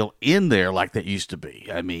teams are still in there like that used to be.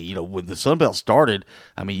 I mean, when the Sun Belt started,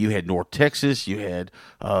 you had North Texas, you had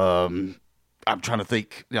I'm trying to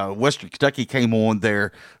think, Western Kentucky came on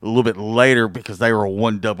there a little bit later because they were a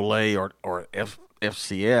 1AA or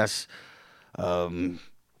FCS.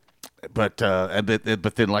 But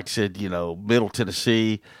then, like I said, Middle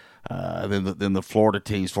Tennessee, then the Florida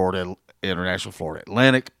teams, Florida International, Florida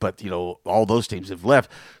Atlantic, but all those teams have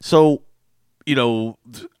left. So,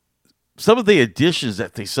 some of the additions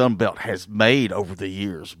that the Sun Belt has made over the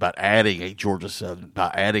years, by adding a Georgia Southern,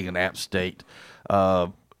 by adding an App State,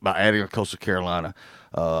 by adding a Coastal Carolina,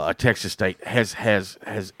 a Texas State, has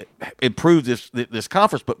improved this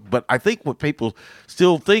conference. But I think what people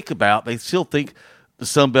still think about, they still think the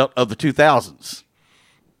Sun Belt of the 2000s.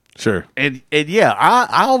 Sure. And yeah,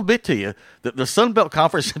 I'll admit to you that the Sun Belt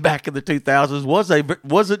Conference back in the 2000s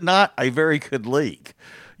was it not a very good league,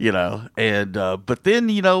 and but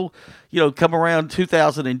then come around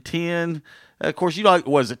 2010, of course,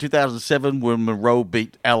 was it 2007 when Monroe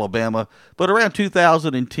beat Alabama, but around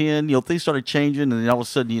 2010, things started changing, and then all of a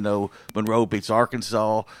sudden, Monroe beats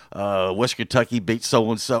Arkansas, West Kentucky beats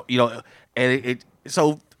so and so, and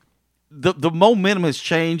so. The momentum has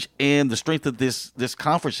changed, and the strength of this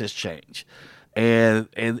conference has changed, and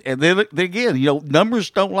then again, numbers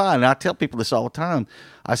don't lie. And I tell people this all the time.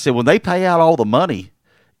 I said when they pay out all the money,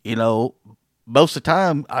 most of the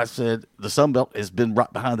time, I said the Sun Belt has been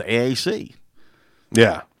right behind the AAC.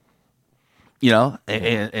 Yeah,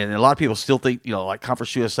 and a lot of people still think like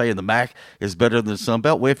Conference USA and the MAC is better than the Sun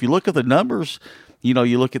Belt. Well, if you look at the numbers. You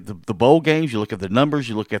look at the bowl games, you look at the numbers,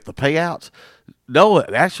 you look at the payouts. No,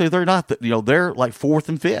 actually, they're not. They're like 4th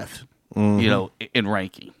and 5th, in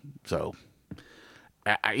ranking. So,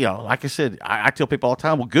 like I said, I tell people all the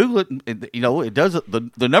time, well, Google it. And, it does.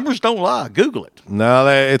 The numbers don't lie. Google it. No,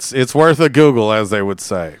 it's worth a Google, as they would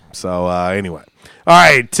say. So, anyway. All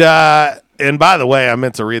right. And by the way, I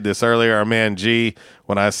meant to read this earlier. Our man G,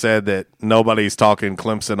 when I said that nobody's talking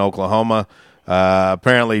Clemson, Oklahoma.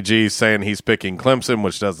 Apparently G's saying he's picking Clemson,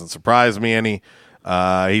 which doesn't surprise me any.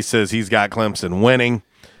 He says he's got Clemson winning.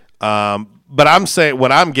 But I'm saying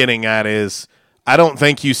what I'm getting at is I don't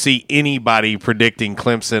think you see anybody predicting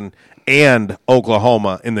Clemson and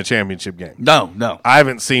Oklahoma in the championship game. No. I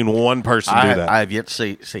haven't seen one person do that. I have yet to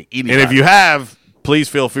see anybody. And if you have, please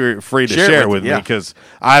feel free to share with me because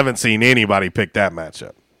I haven't seen anybody pick that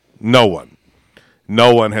matchup. No one.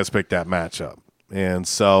 No one has picked that matchup. And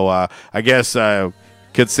so I guess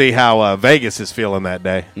could see how Vegas is feeling that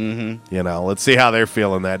day. Mm-hmm. Let's see how they're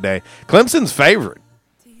feeling that day. Clemson's favorite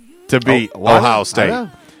to beat Ohio State,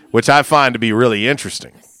 which I find to be really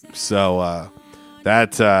interesting. So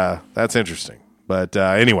that's interesting. But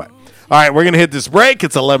anyway, all right, we're going to hit this break.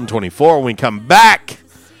 It's 11:24. When we come back,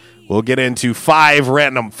 we'll get into 5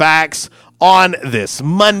 random facts on this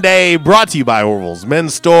Monday, brought to you by Orville's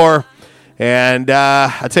Men's Store. And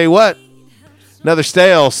I tell you what, another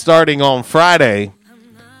sale starting on Friday,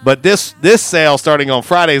 but this sale starting on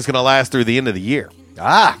Friday is going to last through the end of the year.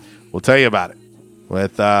 We'll tell you about it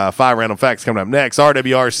with 5 random facts coming up next.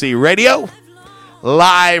 RWRC Radio,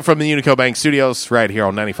 live from the Unico Bank Studios, right here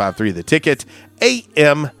on 95.3 The Ticket,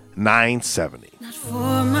 AM 970. Not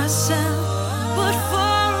for myself, but for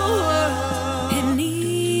a world in need.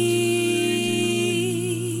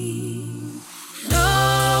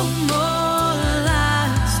 No more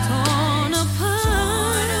lives torn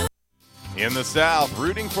apart. In the South,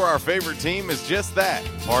 rooting for our favorite team is just that,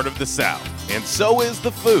 part of the South. And so is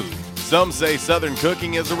the food. Some say Southern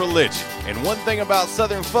cooking is a religion. And one thing about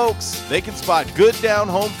Southern folks, they can spot good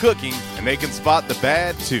down-home cooking, and they can spot the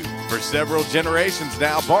bad, too. For several generations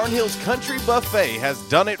now, Barnhill's Country Buffet has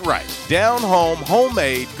done it right. Down-home,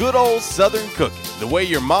 homemade, good old Southern cooking. The way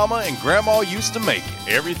your mama and grandma used to make it.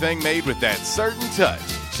 Everything made with that certain touch.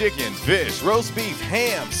 Chicken, fish, roast beef,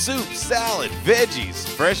 ham, soup, salad, veggies,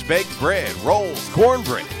 fresh baked bread, rolls,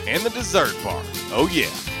 cornbread, and the dessert bar. Oh yeah,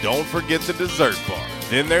 don't forget the dessert bar.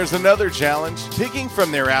 Then there's another challenge, picking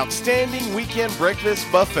from their outstanding weekend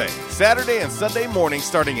breakfast buffet. Saturday and Sunday morning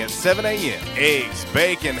starting at 7 a.m. Eggs,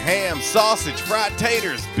 bacon, ham, sausage, fried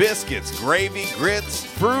taters, biscuits, gravy, grits,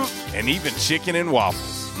 fruit, and even chicken and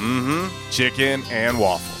waffles. Chicken and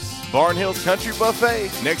waffles. Barnhill's Country Buffet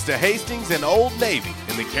next to Hastings and Old Navy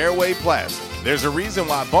in the Caraway Plaza. There's a reason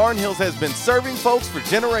why Barnhill's has been serving folks for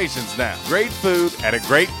generations now. Great food at a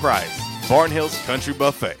great price. Barnhill's Country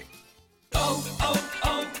Buffet.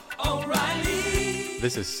 O'Reilly.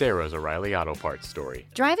 This is Sarah's O'Reilly Auto Parts story.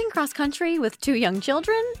 Driving cross country with 2 young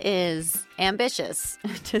children is ambitious,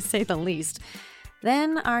 to say the least.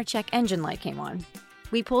 Then our check engine light came on.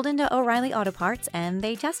 We pulled into O'Reilly Auto Parts and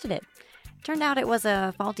they tested it. Turned out it was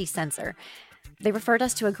a faulty sensor. They referred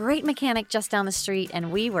us to a great mechanic just down the street,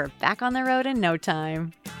 and we were back on the road in no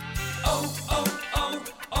time.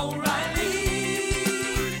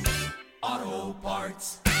 O'Reilly Auto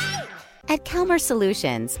Parts. At Calmer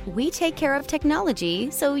Solutions, we take care of technology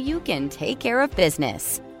so you can take care of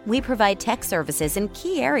business. We provide tech services in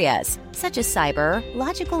key areas, such as cyber,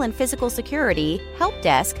 logical and physical security, help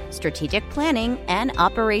desk, strategic planning, and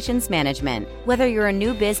operations management. Whether you're a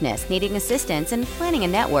new business needing assistance in planning a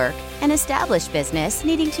network, an established business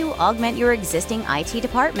needing to augment your existing IT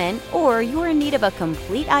department, or you're in need of a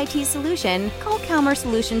complete IT solution, call Calmer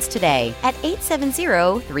Solutions today at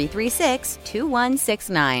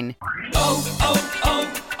 870-336-2169.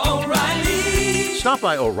 O'Reilly. Stop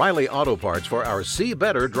by O'Reilly Auto Parts for our See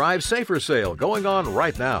Better, Drive Safer sale going on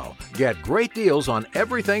right now. Get great deals on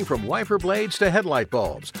everything from wiper blades to headlight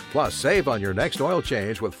bulbs. Plus, save on your next oil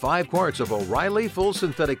change with 5 quarts of O'Reilly Full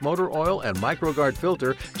Synthetic Motor Oil and MicroGuard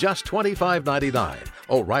Filter, just $25.99.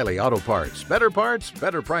 O'Reilly Auto Parts. Better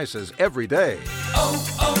prices every day.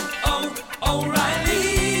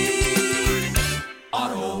 O'Reilly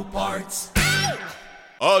Auto Parts.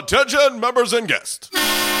 Attention, members and guests.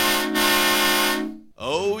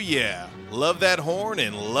 Oh yeah, love that horn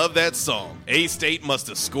and love that song. A-State must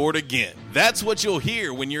have scored again. That's what you'll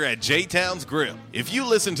hear when you're at J-Town's Grill. If you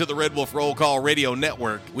listen to the Red Wolf Roll Call Radio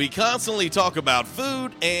Network, we constantly talk about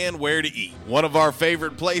food and where to eat. One of our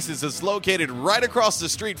favorite places is located right across the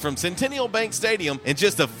street from Centennial Bank Stadium and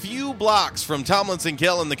just a few blocks from Tomlinson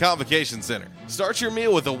Kell and the Convocation Center. Start your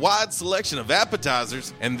meal with a wide selection of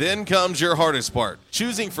appetizers, and then comes your hardest part,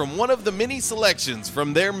 choosing from one of the many selections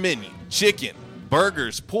from their menu. Chicken,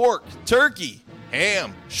 burgers, pork, turkey,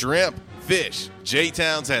 ham, shrimp, fish.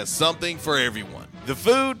 J-Town's has something for everyone. The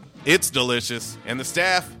food, it's delicious, and the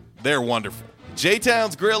staff, they're wonderful.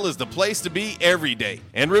 J-Town's Grill is the place to be every day.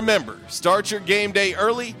 And remember, start your game day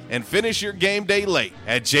early and finish your game day late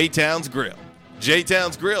at J-Town's Grill.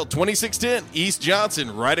 J-Town's Grill, 2610 East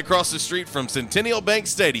Johnson, right across the street from Centennial Bank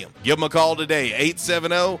Stadium. Give them a call today,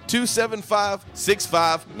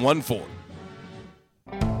 870-275-6514.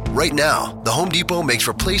 Right now, the Home Depot makes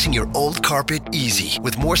replacing your old carpet easy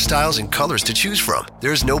with more styles and colors to choose from.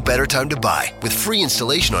 There's no better time to buy with free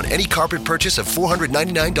installation on any carpet purchase of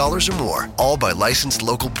 $499 or more, all by licensed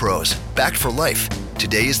local pros, backed for life.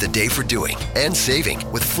 Today is the day for doing and saving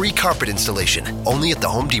with free carpet installation only at the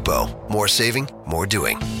Home Depot. More saving, more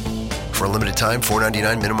doing. For a limited time,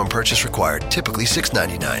 $4.99 minimum purchase required. Typically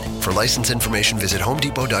 $6.99. For license information, visit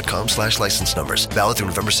homedepot.com/license numbers. Valid through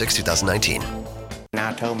November 6, 2019. And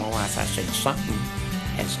I told my wife, I said, something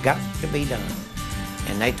has got to be done.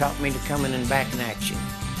 And they taught me to come in and back in action.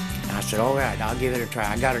 And I said, all right, I'll give it a try.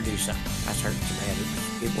 I got to do something. I was hurting so bad,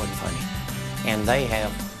 it wasn't funny. And they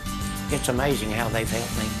have, it's amazing how they've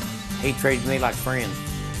helped me. He treated me like friends.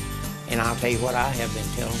 And I'll tell you what, I have been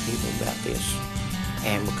telling people about this.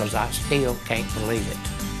 And because I still can't believe it.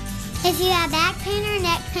 If you have back pain or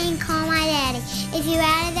neck pain, call my daddy. If you're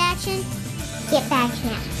out of action, get back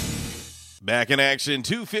in. Back in action,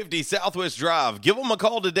 250 Southwest Drive. Give them a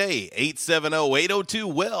call today,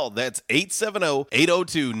 870-802-WELL. That's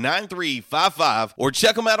 870-802-9355. Or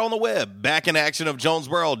check them out on the web,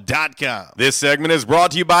 backinactionofjonesboro.com. This segment is brought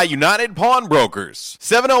to you by United Pawnbrokers,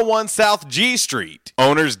 701 South G Street.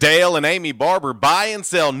 Owners Dale and Amy Barber buy and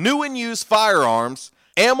sell new and used firearms,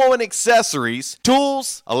 ammo and accessories,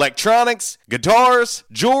 tools, electronics, guitars,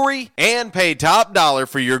 jewelry, and pay top dollar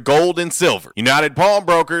for your gold and silver. United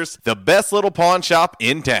Pawnbrokers, the best little pawn shop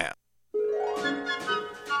in town.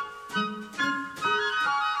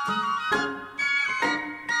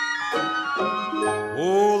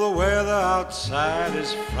 outside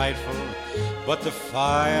is frightful, but the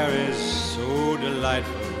fire is so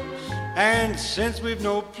delightful. And since we've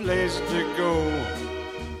no place to go,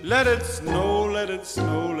 let it snow, let it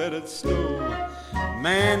snow, let it snow.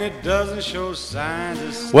 Man, it doesn't show signs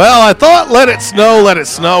of snow. Well, I thought let it snow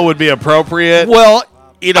would be appropriate. Well,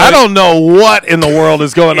 I don't know what in the world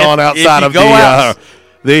is going on outside of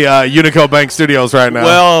the Unico Bank Studios right now.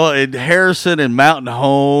 Well, in Harrison and Mountain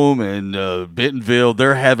Home and Bentonville,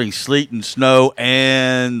 they're having sleet and snow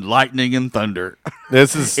and lightning and thunder.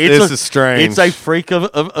 This is strange. It's a freak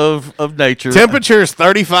of nature. Temperature is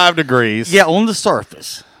 35 degrees. Yeah, on the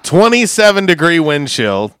surface. 27-degree wind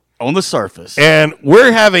chill on the surface, and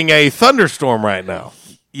we're having a thunderstorm right now.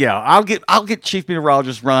 Yeah, I'll get Chief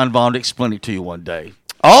Meteorologist Ron Vaughn to explain it to you one day.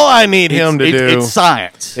 All I need him to do it's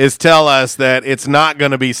science. Is tell us that it's not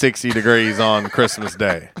going to be 60 degrees on Christmas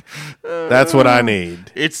Day. That's what I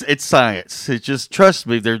need. It's science. It's just, trust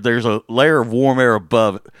me, there's a layer of warm air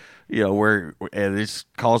above it, and it's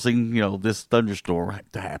causing, this thunderstorm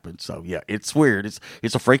to happen. So, yeah, it's weird. It's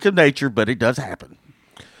a freak of nature, but it does happen.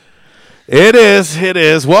 It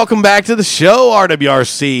is. Welcome back to the show,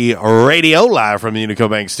 RWRC Radio, live from the Unico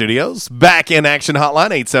Bank Studios. Back in action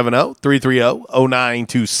hotline,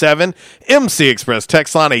 870-330-0927. MC Express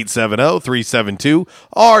text line,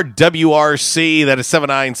 870-372-RWRC. That is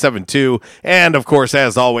 7972. And, of course,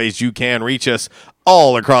 as always, you can reach us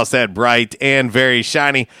all across that bright and very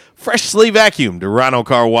shiny, freshly vacuumed Rhino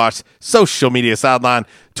Car Wash social media sideline,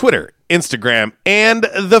 Twitter, Instagram, and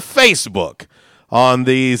the Facebook. On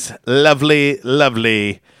these lovely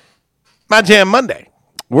My Jam Monday.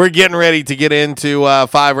 We're getting ready to get into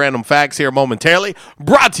 5 random facts here momentarily.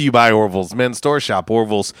 Brought to you by Orville's Men's Store. Shop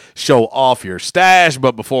Orville's, show off your stash.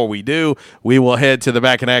 But before we do, we will head to the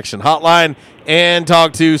Back in Action hotline and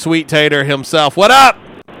talk to Sweet Tater himself. What up?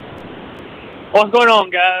 What's going on,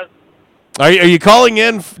 guys? Are you calling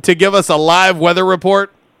in to give us a live weather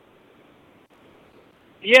report?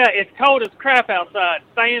 Yeah, it's cold as crap outside.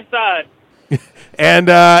 Stay inside. And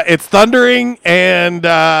it's thundering and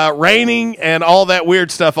raining and all that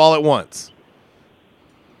weird stuff all at once.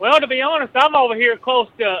 Well, to be honest, I'm over here close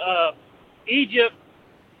to Egypt,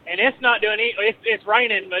 and it's not doing it's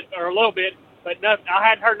raining, or a little bit, but I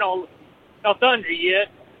hadn't heard no thunder yet.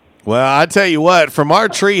 Well, I tell you what, from our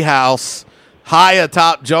tree house high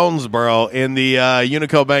atop Jonesboro in the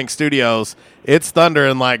Unico Bank Studios, it's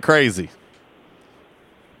thundering like crazy.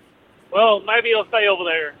 Well, maybe it'll stay over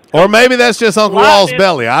there. Or maybe that's just Uncle Wall's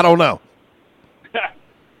belly. I don't know.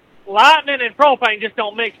 Lightning and propane just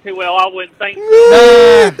don't mix too well, I wouldn't think.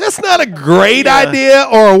 That's not a great idea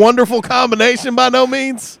or a wonderful combination by no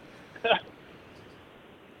means.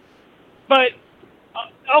 But,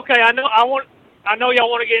 okay, I know y'all want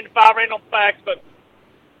to get into 5 random facts, but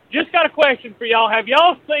just got a question for y'all. Have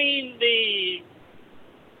y'all seen the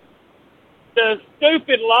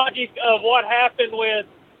stupid logic of what happened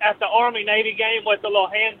at the Army-Navy game with the little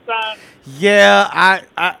hand sign? Yeah,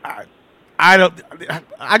 I don't.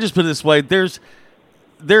 I just put it this way: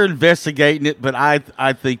 they're investigating it, but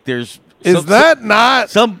I think there's. I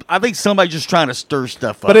think somebody's just trying to stir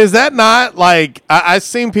stuff up. But is that not like I've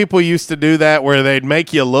seen people used to do that where they'd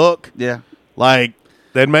make you look? Yeah, like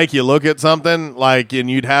they'd make you look at something, like, and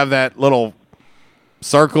you'd have that little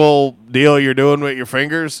circle deal you're doing with your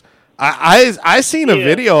fingers. I seen a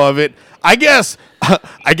video of it. I guess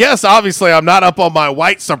obviously I'm not up on my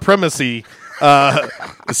white supremacy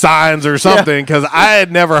signs or something, because I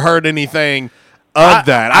had never heard anything of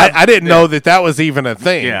that. I didn't know that was even a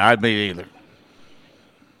thing. Yeah, I me either.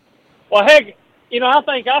 Well, heck, I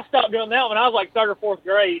think I stopped doing that when I was like 3rd or 4th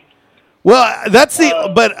grade. Well, that's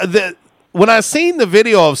when I seen the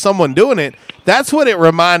video of someone doing it, that's what it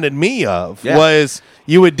reminded me of. Yeah. Was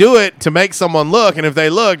you would do it to make someone look, and if they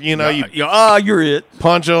look, you're it.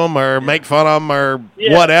 Punch them or make fun of them or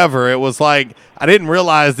whatever. It was like I didn't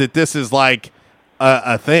realize that this is like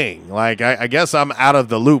a thing. Like I guess I'm out of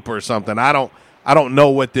the loop or something. I don't know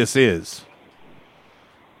what this is.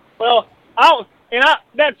 Well,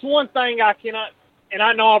 that's one thing I cannot, and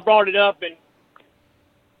I know I brought it up,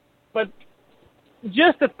 but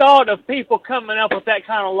just the thought of people coming up with that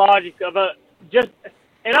kind of logic of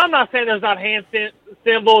and I'm not saying there's not hand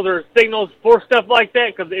symbols or signals for stuff like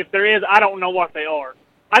that, because if there is, I don't know what they are.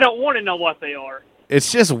 I don't want to know what they are.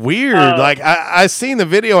 It's just weird. Like I seen the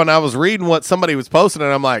video and I was reading what somebody was posting,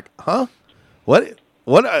 and I'm like, huh? What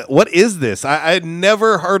is this? I had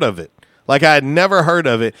never heard of it. Like, I had never heard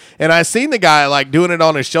of it. And I seen the guy like doing it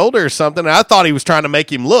on his shoulder or something, and I thought he was trying to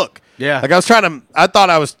make him look. Yeah. Like he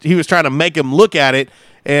was trying to make him look at it,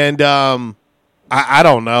 and I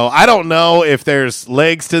don't know. I don't know if there's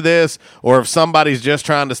legs to this or if somebody's just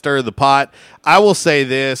trying to stir the pot. I will say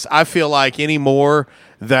this. I feel like anymore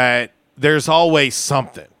that there's always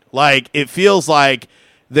something. Like, it feels like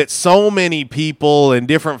that so many people and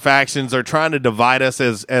different factions are trying to divide us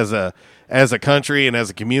as a country and as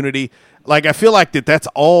a community. Like, I feel like that's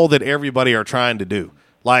all that everybody are trying to do.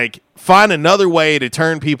 Like, find another way to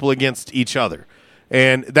turn people against each other.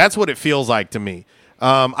 And that's what it feels like to me.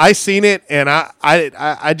 I seen it, and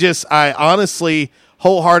I honestly,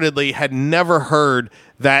 wholeheartedly had never heard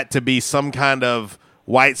that to be some kind of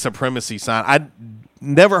white supremacy sign. I'd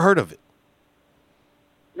never heard of it.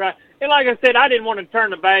 Right. And like I said, I didn't want to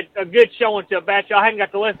turn a good show into a bad show. I haven't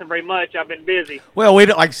got to listen very much. I've been busy. Well, we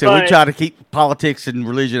don't, like I said, we try to keep politics and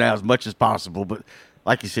religion out as much as possible. But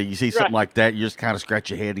like you said, you see something like that, you just kind of scratch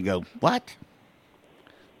your head and go, what?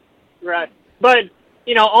 Right. But,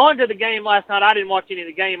 on to the game last night. I didn't watch any of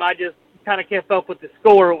the game. I just kind of kept up with the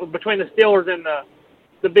score between the Steelers and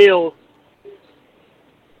the Bills.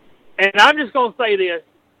 And I'm just going to say this.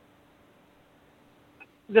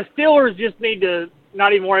 The Steelers just need to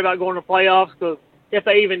not even worry about going to playoffs, because if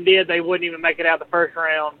they even did, they wouldn't even make it out the first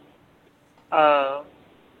round.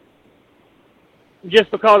 Just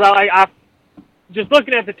because I just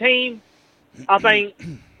looking at the team, I think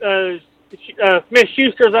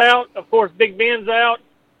Smith-Schuster's out. Of course, Big Ben's out.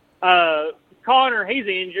 Connor, he's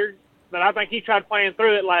injured, but I think he tried playing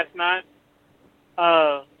through it last night.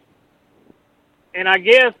 And I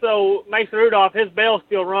guess, so Mason Rudolph, his bell's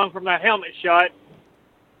still rung from that helmet shot.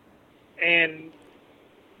 And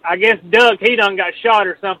I guess Doug, he done got shot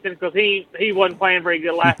or something, because he wasn't playing very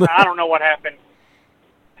good last night. I don't know what happened.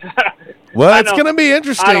 Well, it's going to be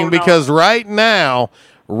interesting because right now,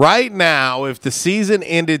 if the season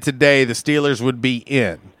ended today, the Steelers would be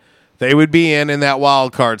in. They would be in that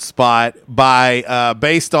wild card spot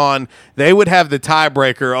based on, they would have the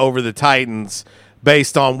tiebreaker over the Titans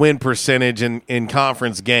based on win percentage in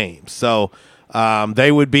conference games. So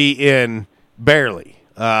they would be in barely.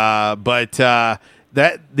 But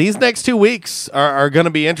these next 2 weeks are going to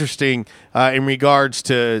be interesting in regards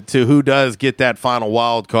to who does get that final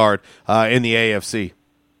wild card in the AFC.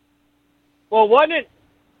 Well, wasn't it,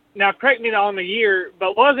 now correct me on the year,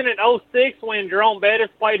 but wasn't it 06 when Jerome Bettis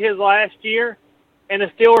played his last year and the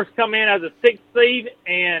Steelers come in as a 6th seed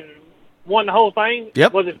and won the whole thing?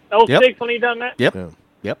 Yep. Was it 06 when he done that? Yep.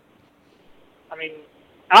 Yep. I mean,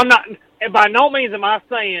 I'm not, by no means am I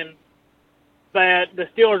saying that the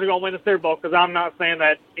Steelers are going to win the Super Bowl, because I'm not saying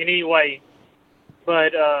that in any way.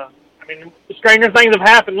 But, I mean, stranger things have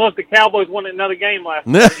happened. Look, the Cowboys won another game last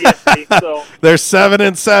night. So. They're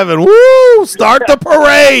 7-7. Woo! Start the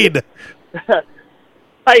parade.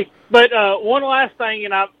 Hey, but one last thing,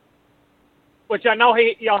 which I know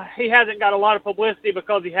he hasn't got a lot of publicity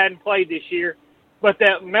because he hadn't played this year, but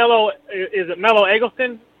that Mello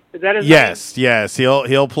Eggleston? Is that his name? Yes.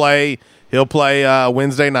 He'll play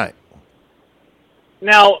Wednesday night.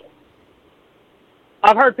 Now,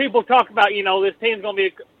 I've heard people talk about, this team's going to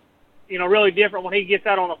be, really different when he gets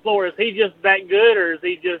out on the floor. Is he just that good, or is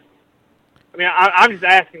he just, I'm just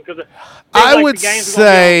asking, because I would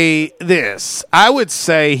say this. I would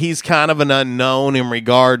say he's kind of an unknown in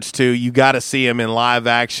regards to, you got to see him in live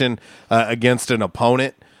action against an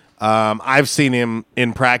opponent. I've seen him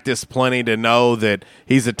in practice plenty to know that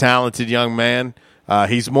he's a talented young man.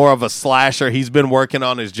 He's more of a slasher. He's been working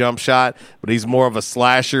on his jump shot, but he's more of a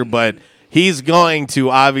slasher. But he's going to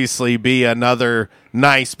obviously be another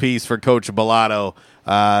nice piece for Coach Bellato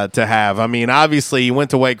to have. I mean, obviously, he went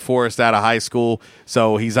to Wake Forest out of high school,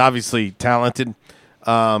 so he's obviously talented.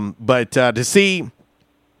 But to see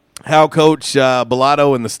how Coach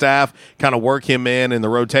Bellato and the staff kind of work him in the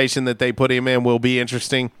rotation that they put him in will be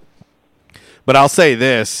interesting. But I'll say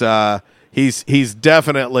this, he's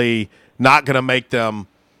definitely not going to make them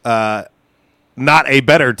not a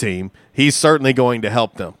better team. He's certainly going to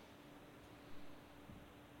help them.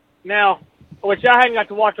 Now, which I hadn't got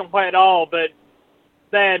to watch him play at all, but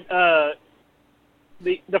that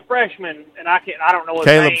the freshman, and I don't know his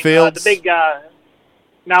Caleb name. Fields? The big guy.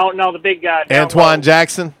 No, the big guy. Antoine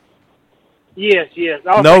Jackson? Yes.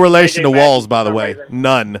 No relation to Walls, by the way.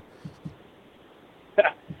 None.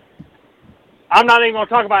 I'm not even going to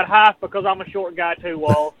talk about height because I'm a short guy too,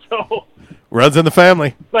 Wall. So runs in the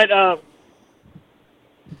family. But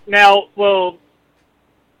now, will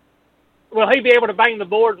he be able to bang the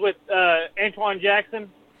boards with Antoine Jackson?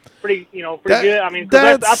 Pretty good. I mean,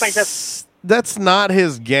 I think that's not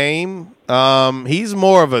his game. He's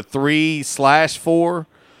more of a 3/4.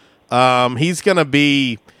 He's gonna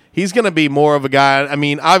be more of a guy. I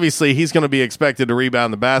mean, obviously, he's going to be expected to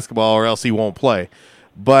rebound the basketball, or else he won't play.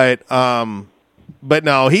 But But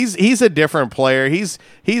no, he's a different player. He's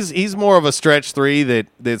more of a stretch three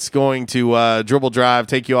that's going to dribble drive,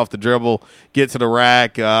 take you off the dribble, get to the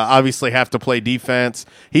rack. Obviously, have to play defense.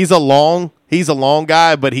 He's a long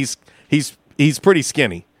guy, but he's pretty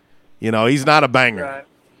skinny. You know, he's not a banger. Right.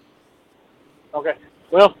 Okay.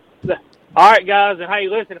 Well, all right, guys. And hey,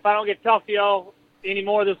 listen, if I don't get to talk to y'all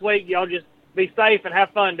anymore this week, y'all just be safe and have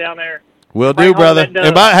fun down there. Will do, brother.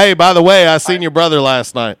 And by the way, I seen your brother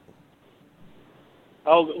last night.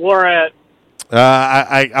 Oh, where at?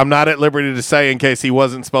 I'm not at liberty to say in case he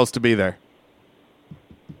wasn't supposed to be there.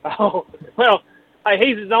 Oh, well, hey,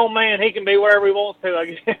 he's his own man. He can be wherever he wants to, I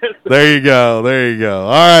guess. There you go.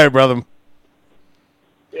 All right, brother.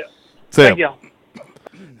 Yeah. Thank you.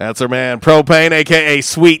 That's our man, Propane, a.k.a.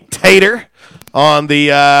 Sweet Tater, on the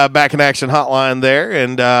Back in Action hotline there.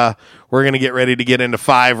 And we're going to get ready to get into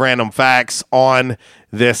 5 random facts on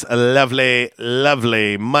this lovely,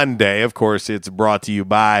 lovely Monday. Of course, it's brought to you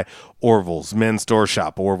by Orville's Men's Store.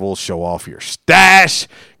 Shop Orville's, show off your stash.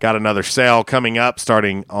 Got another sale coming up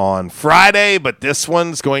starting on Friday, but this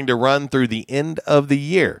one's going to run through the end of the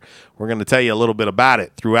year. We're going to tell you a little bit about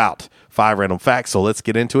it throughout 5 random facts, so let's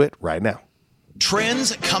get into it right now.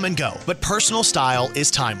 Trends come and go, but personal style is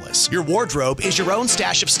timeless. Your wardrobe is your own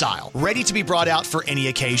stash of style, ready to be brought out for any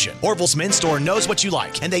occasion. Orville's Men's Store knows what you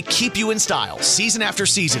like, and they keep you in style season after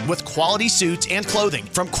season with quality suits and clothing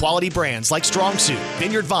from quality brands like Strong Suit,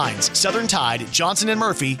 Vineyard Vines, Southern Tide, Johnson &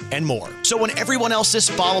 Murphy, and more. So when everyone else is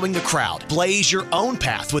following the crowd, blaze your own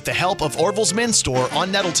path with the help of Orville's Men's Store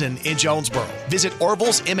on Nettleton in Jonesboro. Visit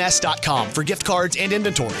orvillesms.com for gift cards and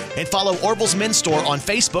inventory, and follow Orville's Men's Store on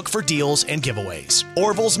Facebook for deals and giveaways.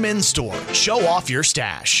 Orville's Men's Store. Show off your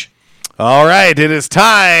stash. All right, it is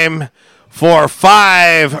time for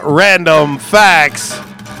 5 random facts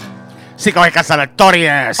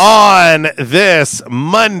on this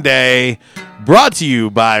Monday. Brought to you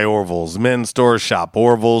by Orville's Men's Store. Shop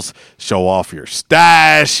Orville's. Show off your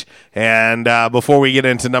stash. And before we get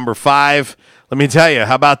into number 5, let me tell you,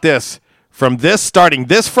 how about this? From starting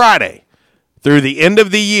this Friday through the end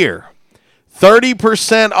of the year,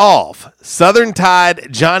 30% off Southern Tide,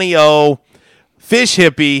 Johnny O, Fish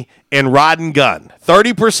Hippie, and Rod and Gun.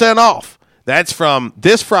 30% off. That's from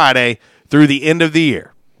this Friday through the end of the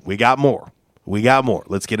year. We got more.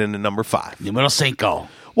 Let's get into number 5. Numero 5.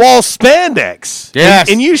 Well, spandex.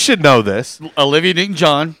 Yes. And you should know this. Olivia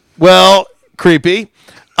Newton-John. Well, creepy.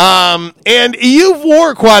 And you've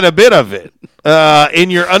wore quite a bit of it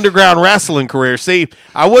in your underground wrestling career. See,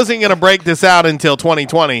 I wasn't going to break this out until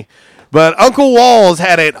 2020. But Uncle Walls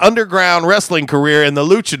had an underground wrestling career in the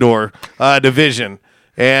luchador division.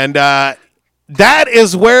 And that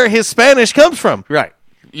is where his Spanish comes from. Right.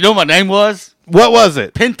 You know what my name was? What was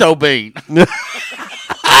it? Pinto Bean. Pinto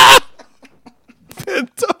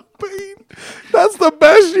Bean. That's the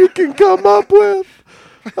best you can come up with.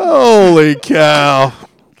 Holy cow.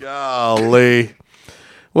 Golly.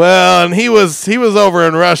 Well, and he was over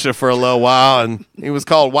in Russia for a little while, and he was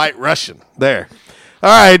called White Russian there. All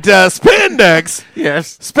right, spandex.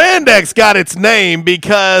 Yes. Spandex got its name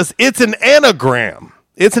because it's an anagram.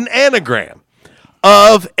 It's an anagram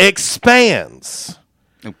of expands.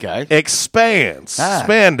 Okay. Expands.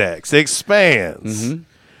 Spandex. Expands. Mm-hmm.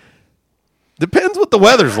 Depends what the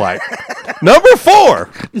weather's like. Number 4.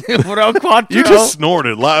 You just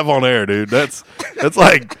snorted live on air, dude. That's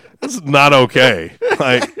not okay.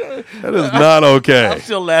 Like, that is not okay. I'm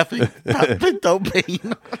still laughing. Pinto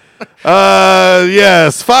Bean.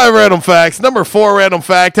 Yes, 5 random facts. Number 4 random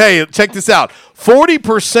fact. Hey, check this out.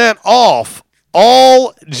 40% off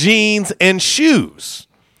all jeans and shoes.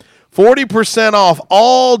 40% off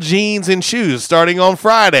all jeans and shoes starting on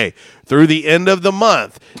Friday through the end of the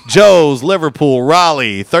month. Joe's, Liverpool,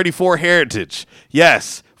 Raleigh, 34 Heritage.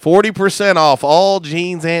 Yes, 40% off all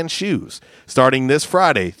jeans and shoes starting this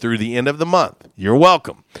Friday through the end of the month. You're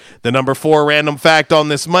welcome. The number 4 random fact on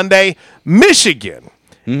this Monday, Michigan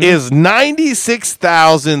is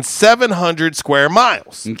 96,700 square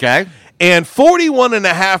miles. Okay. And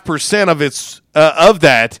 41.5% of its of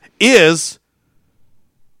that is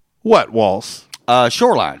what, Walls?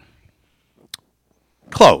 Shoreline.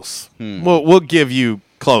 Close. We'll give you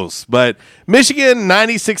close. But Michigan,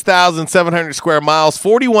 96,700 square miles,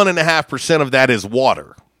 41.5% of that is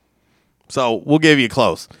water. So we'll give you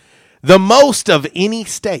close. The most of any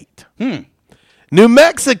state. New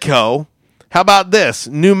Mexico, how about this?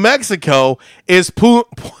 New Mexico is New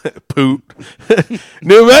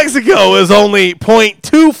Mexico is only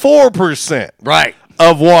 0.24% right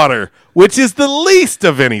of water, which is the least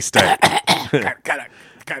of any state.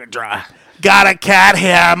 kind of dry. Got a cat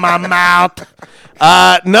hair in my mouth.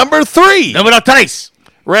 Number 3. Numero 3.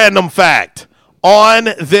 Random fact. on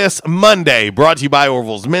this Monday. Brought to you by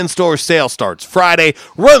Orville's Men's Store. Sale starts Friday,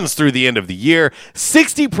 runs through the end of the year.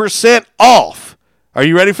 60% off. Are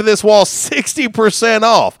you ready for this, Wall? 60%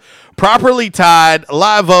 off. Properly Tied,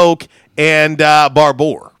 Live Oak, and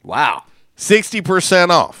Barbour. Wow. 60%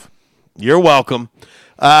 off. You're welcome.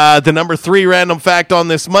 The number 3 random fact on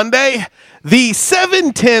this Monday, the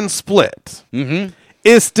 7-10 split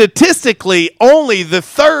is statistically only the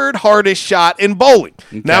 3rd hardest shot in bowling.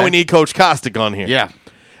 Okay. Now we need Coach Kostick on here. Yeah.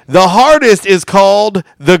 The hardest is called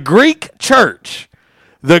the Greek Church.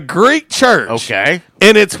 The Greek Church. Okay.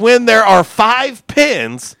 And it's when there are 5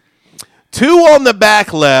 pins, 2 on the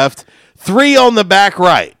back left, 3 on the back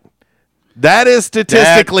right. That is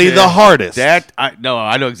statistically the hardest. I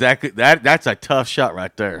know exactly. That's a tough shot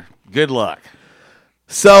right there. Good luck.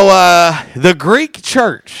 So, the Greek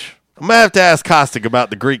Church. I'm going to have to ask Kostick about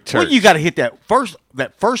the Greek Church. Well, you got to hit that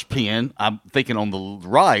first pin, I'm thinking on the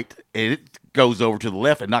right, and it goes over to the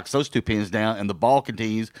left and knocks those 2 pins down, and the ball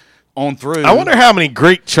continues on through. I wonder how many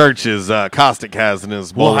Greek churches Kostick has in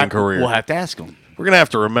his bowling career. We'll have to ask him. We're going to have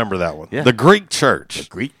to remember that one. Yeah. The Greek Church. The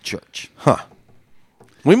Greek Church. Huh.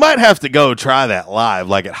 We might have to go try that live,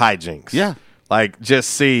 like at Hijinks. Yeah. Like, just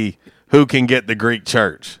see who can get the Greek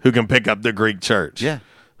Church, who can pick up the Greek Church. Yeah.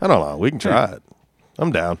 I don't know. We can try it.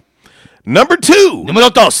 I'm down. Number 2.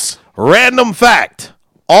 Número dos. Random fact.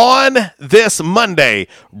 On this Monday,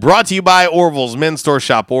 brought to you by Orville's Men's Store.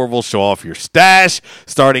 Shop Orville. Show off your stash.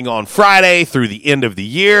 Starting on Friday through the end of the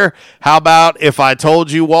year. How about if I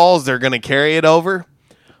told you, Walls, they're going to carry it over?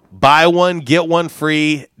 Buy one, get one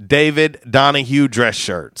free David Donahue dress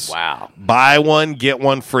shirts. Wow. Buy one, get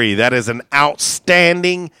one free. That is an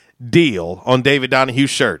outstanding deal on David Donahue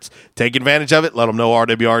shirts. Take advantage of it. Let them know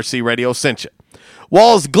RWRC Radio sent you.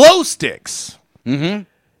 Walls Glow Sticks.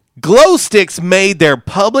 Glow Sticks made their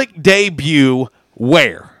public debut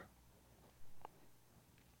where?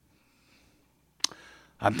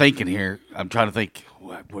 I'm thinking here. I'm trying to think.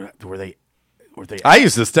 Were they? I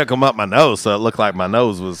used to stick them up my nose so it looked like my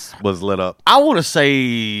nose was lit up. I want to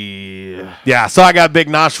say. Yeah, so I got big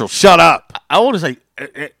nostrils. Shut up. I want to say.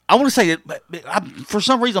 For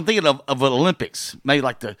some reason, I'm thinking of an Olympics, maybe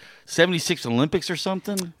like the '76 Olympics or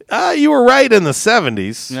something. You were right in the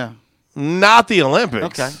 '70s. Yeah, not the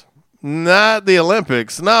Olympics. Okay, not the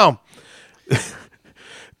Olympics. No.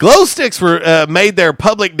 Glow Sticks were made their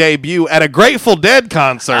public debut at a Grateful Dead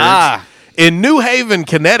concert in New Haven,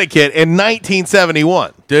 Connecticut, in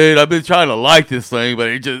 1971. Dude, I've been trying to light this thing, but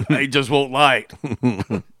it just won't light.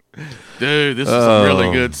 Dude, this is some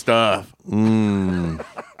really good stuff.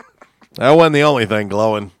 That wasn't the only thing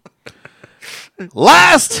glowing.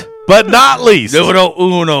 Last but not least, Numero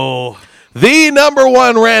uno. The number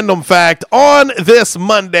 1 random fact on this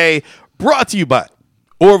Monday, brought to you by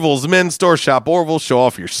Orville's Men's Store. Shop Orville. Show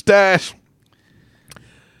off your stash.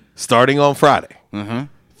 Starting on Friday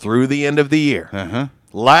through the end of the year.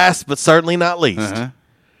 Last but certainly not least,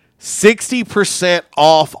 60%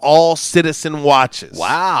 off all Citizen watches.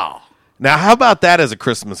 Wow. Now, how about that as a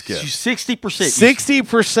Christmas gift? 60%.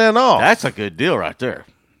 60% off. That's a good deal right there.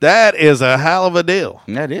 That is a hell of a deal.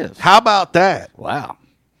 That is. How about that? Wow.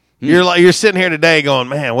 You're sitting here today going,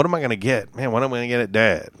 man, what am I going to get? Man, what am I going to get at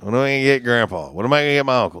Dad? What am I going to get Grandpa? What am I going to get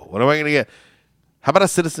my uncle? What am I going to get? How about a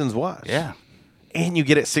Citizen's watch? Yeah. And you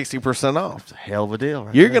get it 60% off. It's a hell of a deal.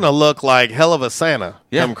 You're going to look like hell of a Santa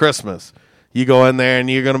come Christmas. You go in there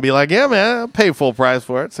and you're going to be like, yeah, man, I'll pay full price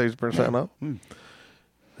for it, 60% off.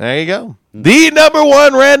 There you go. The number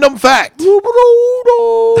 1 random fact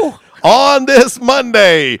on this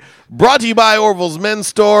Monday, brought to you by Orville's Men's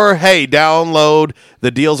Store. Hey, download the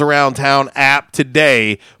Deals Around Town app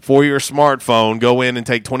today for your smartphone. Go in and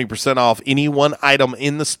take 20% off any one item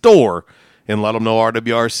in the store and let them know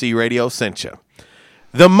RWRC Radio sent you.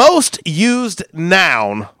 The most used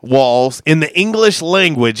noun, Walls, in the English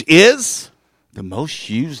language is? The most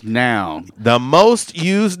used noun. The most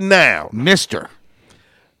used noun. Mr.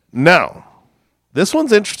 No. This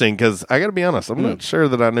one's interesting because I got to be honest. I'm not sure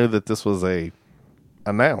that I knew that this was a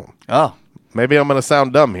noun. Oh. Maybe I'm going to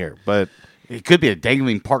sound dumb here, but. It could be a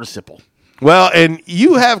dangling participle. Well, and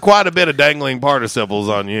you have quite a bit of dangling participles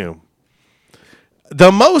on you.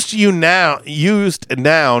 The most used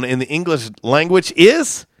noun in the English language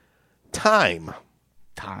is time.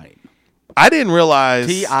 Time. I didn't realize.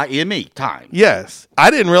 T-I-M-E. Time. Yes. I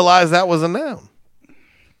didn't realize that was a noun.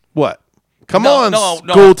 What? Come on,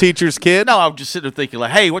 school teacher's kid. No, I'm just sitting there thinking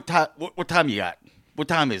like, hey, what time you got? What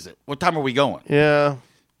time is it? What time are we going? Yeah.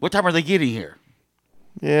 What time are they getting here?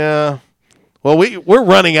 Yeah. Well, we're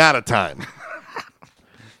running out of time.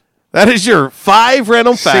 That is your 5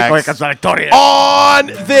 random facts on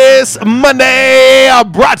this Monday.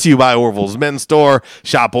 Brought to you by Orville's Men's Store.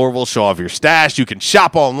 Shop Orville, show off your stash. You can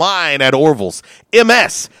shop online at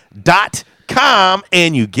orvillesms.com,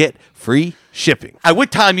 and you get free shipping. I would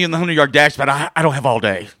time you in the 100-yard dash, but I don't have all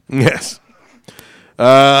day. Yes.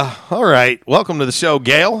 All right. Welcome to the show,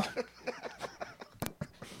 Gail.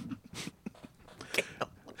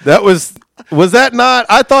 That was that not?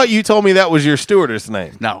 I thought you told me that was your stewardess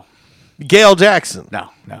name. No. Gail Jackson. No.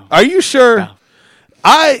 Are you sure? No.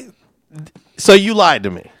 So you lied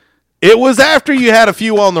to me. It was after you had a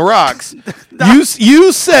few on the rocks.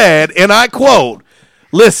 You said, and I quote,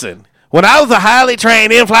 "Listen, when I was a highly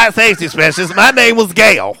trained in-flight safety specialist, my name was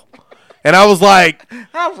Gail." And I was like,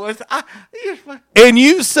 and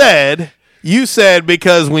you said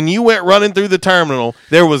because when you went running through the terminal,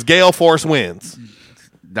 there was gale force winds.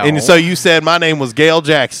 No. And so you said my name was Gail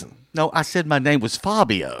Jackson. No, I said my name was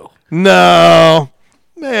Fabio. No.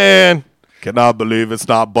 Man. Cannot believe it's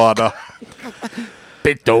not butter.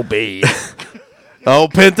 Pinto Bean. Oh,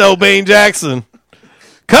 Pinto Bean Jackson.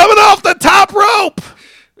 Coming off the top rope.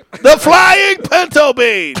 The flying Pinto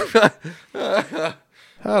Bean.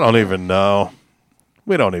 I don't even know.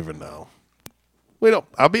 We don't even know.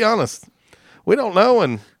 I'll be honest. We don't know,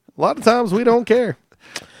 and a lot of times we don't care.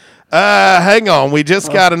 Hang on. We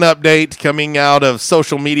just got an update coming out of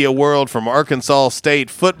social media world from Arkansas State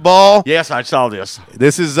football. Yes, I saw this.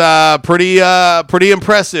 This is pretty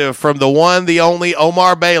impressive from the one, the only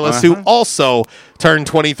Omar Bayless, who also turned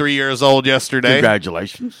 23 years old yesterday.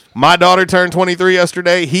 Congratulations. My daughter turned 23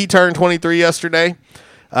 yesterday. He turned 23 yesterday.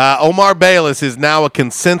 Omar Bayless is now a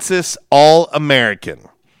consensus All-American.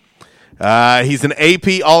 He's an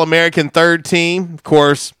AP All-American third team. Of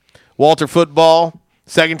course, Walter football.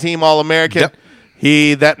 Second team All-American.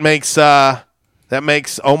 Yep. That makes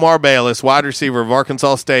Omar Bayless, wide receiver of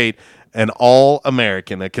Arkansas State, an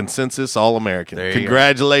All-American, a consensus All-American.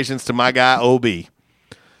 Congratulations to my guy OB.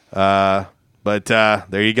 But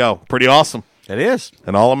there you go. Pretty awesome. It is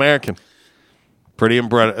an All-American. Pretty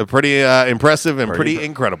impressive and pretty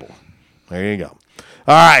incredible. There you go.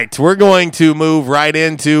 All right, we're going to move right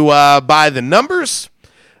into By the Numbers.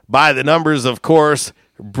 By the Numbers, of course,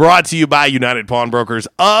 brought to you by United Pawnbrokers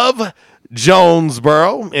of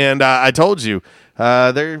Jonesboro. And I told you,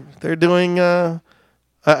 they're doing, I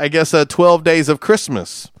guess, a 12 Days of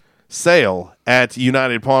Christmas sale at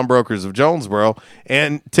United Pawnbrokers of Jonesboro.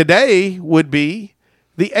 And today would be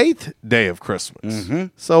the 8th day of Christmas. Mm-hmm.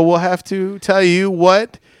 So we'll have to tell you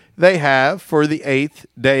what they have for the 8th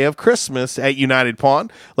day of Christmas at United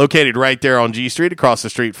Pawn, located right there on G Street, across the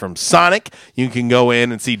street from Sonic. You can go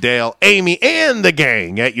in and see Dale, Amy, and the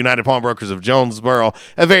gang at United Pawnbrokers of Jonesboro.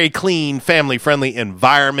 A very clean, family-friendly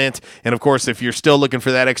environment. And, of course, if you're still looking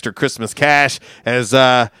for that extra Christmas cash, as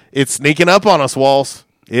it's sneaking up on us, Walls.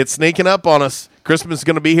 It's sneaking up on us. Christmas is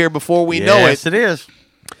going to be here before we know it. Yes, it is.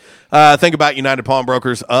 Think about United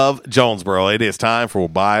Pawnbrokers of Jonesboro. It is time for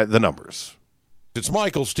By the Numbers. It's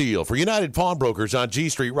Michael Steele for United Pawnbrokers on G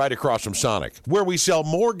Street right across from Sonic, where we sell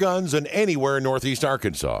more guns than anywhere in Northeast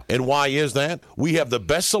Arkansas. And why is that? We have the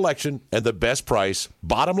best selection and the best price,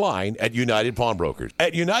 bottom line, at United Pawnbrokers.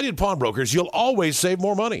 At United Pawnbrokers, you'll always save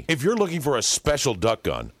more money. If you're looking for a special duck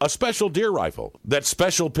gun, a special deer rifle, that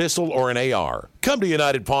special pistol, or an AR, come to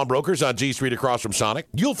United Pawnbrokers on G Street across from Sonic.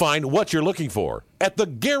 You'll find what you're looking for at the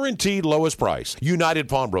guaranteed lowest price. United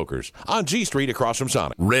Pawnbrokers on G Street across from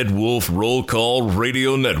Sonic. Red Wolf Roll Call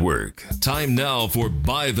Radio Network. Time now for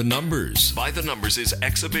By the Numbers. By the Numbers is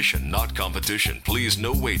exhibition, not competition. Please,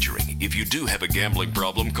 no wagering. If you do have a gambling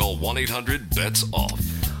problem, call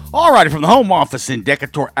 1-800-BETS-OFF. All righty, from the home office in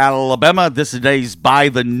Decatur, Alabama, this is today's By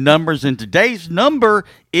the Numbers, and today's number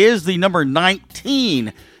is the number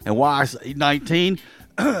 19. And why I say 19?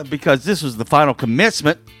 Because this was the final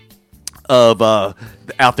commencement of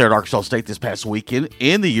out there at Arkansas State this past weekend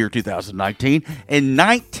in the year 2019, and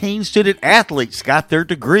 19 student athletes got their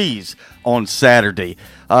degrees on Saturday.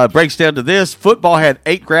 Breaks down to this: football had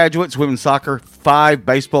 8 graduates, women's soccer 5,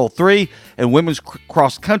 baseball 3, and women's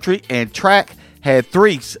cross country and track had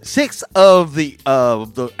 3. 6 of the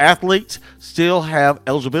athletes still have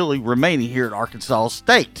eligibility remaining here at Arkansas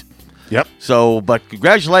State. Yep. So, but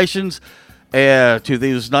congratulations to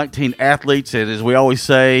these 19 athletes, and as we always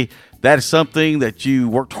say, That is something that you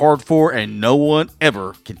worked hard for, and no one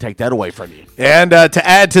ever can take that away from you. And to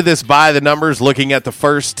add to this by the numbers, looking at the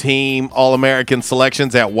first team All-American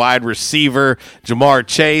selections at wide receiver, Jamar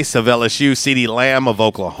Chase of LSU, CeeDee Lamb of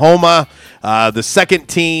Oklahoma. The second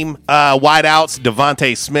team wideouts,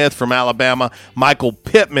 Devontae Smith from Alabama, Michael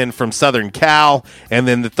Pittman from Southern Cal. And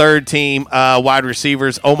then the third team wide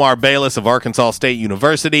receivers, Omar Bayless of Arkansas State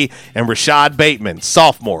University and Rashad Bateman,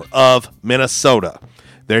 sophomore of Minnesota.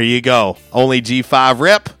 There you go. Only G5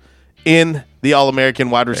 rep in the All-American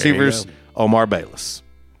wide receivers, Omar Bayless.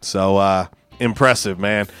 So, impressive,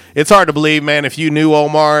 man. It's hard to believe, man, if you knew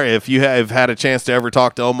Omar, if you have had a chance to ever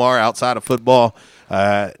talk to Omar outside of football,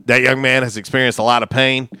 that young man has experienced a lot of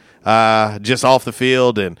pain just off the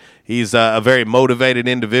field, and he's a very motivated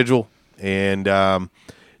individual. And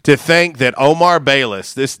to think that Omar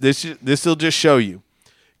Bayless, this will just show you,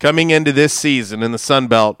 coming into this season in the Sun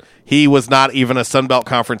Belt, he was not even a Sun Belt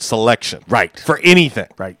Conference selection. Right. For anything.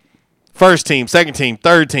 Right. First team, second team,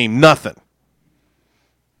 third team, nothing.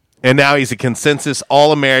 And now he's a consensus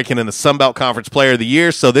All-American in the Sun Belt Conference Player of the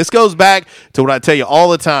Year. So this goes back to what I tell you all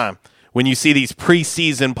the time. When you see these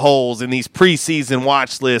preseason polls and these preseason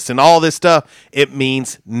watch lists and all this stuff, it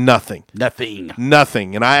means nothing.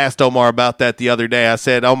 Nothing. And I asked Omar about that the other day. I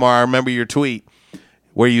said, Omar, I remember your tweet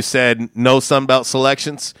where you said no Sun Belt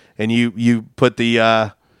selections, and you put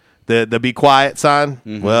the be quiet sign.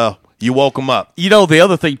 Mm-hmm. Well, you woke them up. You know, the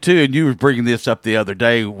other thing, too, and you were bringing this up the other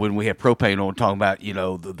day when we had Propane on talking about, you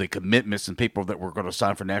know, the commitments and people that were going to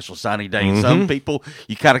sign for National Signing Day. Mm-hmm. Some people,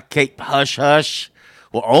 you kind of keep hush-hush.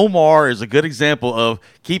 Well, Omar is a good example of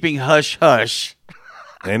keeping hush-hush.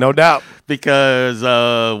 Ain't no doubt. Because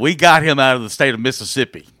we got him out of the state of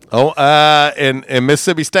Mississippi. And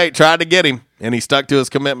Mississippi State tried to get him, and he stuck to his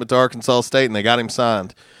commitment to Arkansas State, and they got him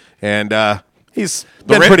signed. And he's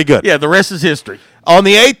been pretty good. Yeah, the rest is history. On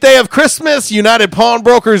the 8th day of Christmas, United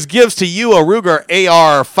Pawnbrokers gives to you a Ruger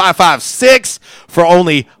AR-556 for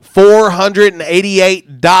only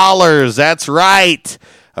 $488. That's right.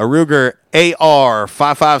 A Ruger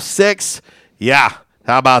AR-556. Yeah,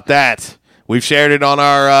 how about that? We've shared it on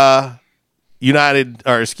our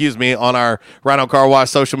on our Rhino Car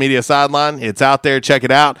Wash social media sideline. It's out there. Check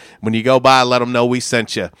it out. When you go by, let them know we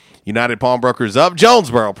sent you. United Pawnbrokers of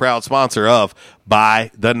Jonesboro, proud sponsor of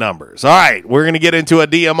By the Numbers. All right, we're going to get into a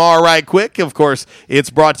DMR right quick. Of course,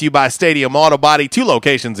 it's brought to you by Stadium Auto Body, 2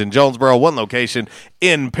 locations in Jonesboro, 1 location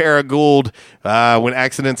in Paragould. When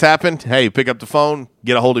accidents happen, hey, pick up the phone,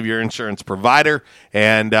 get a hold of your insurance provider,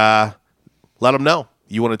 and let them know.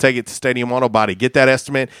 You want to take it to Stadium Auto Body, get that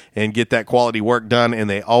estimate, and get that quality work done, and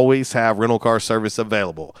they always have rental car service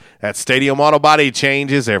available. At Stadium Auto Body,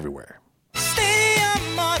 change is everywhere.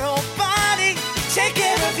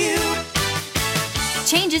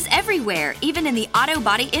 Change is everywhere, even in the auto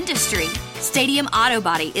body industry. Stadium Auto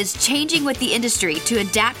Body is changing with the industry to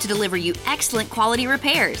adapt to deliver you excellent quality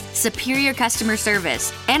repairs, superior customer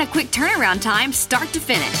service, and a quick turnaround time start to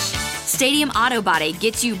finish. Stadium Auto Body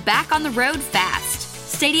gets you back on the road fast.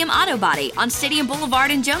 Stadium Auto Body on Stadium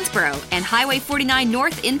Boulevard in Jonesboro and Highway 49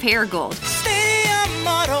 North in Paragould. Stadium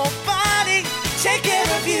Auto Body, take care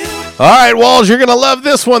of you. All right, Walls, you're going to love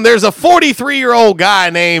this one. There's a 43-year-old guy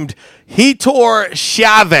named Heitor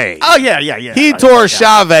Chave. Oh, yeah. Heitor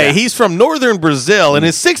Chave. Yeah. He's from northern Brazil, and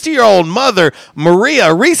his 60-year-old mother,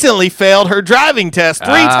 Maria, recently failed her driving test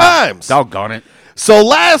 3 times. Doggone it. So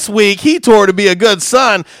last week, Heitor, to be a good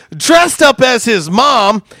son, dressed up as his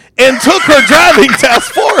mom and took her driving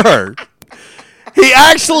test for her. He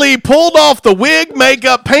actually pulled off the wig,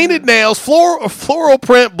 makeup, painted nails, floral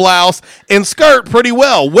print blouse, and skirt pretty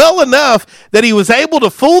well. Well enough that he was able to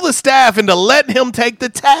fool the staff into letting him take the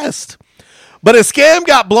test. But a scam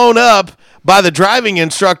got blown up by the driving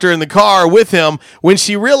instructor in the car with him when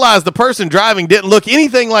she realized the person driving didn't look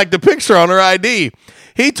anything like the picture on her ID.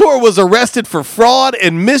 Heitor was arrested for fraud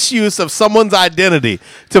and misuse of someone's identity.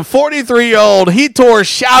 To 43-year-old Heitor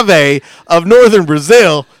Chave of northern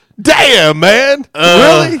Brazil, damn, man.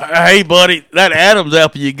 Really? Hey, buddy, that Adam's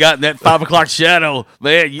apple you got in that 5 o'clock shadow,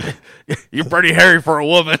 man, you're pretty hairy for a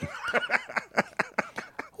woman.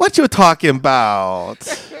 What you talking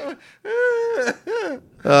about?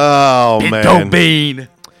 Oh, man. Bean.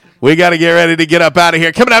 We got to get ready to get up out of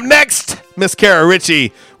here. Coming up next, Miss Kara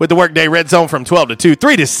Ritchie with the Workday Red Zone from 12 to 2,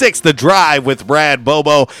 3 to 6, The Drive with Brad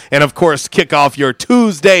Bobo. And, of course, kick off your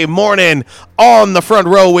Tuesday morning on the front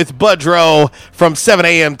row with Budrow from 7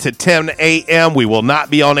 a.m. to 10 a.m. We will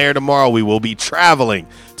not be on air tomorrow. We will be traveling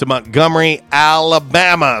to Montgomery,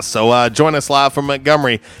 Alabama. So join us live from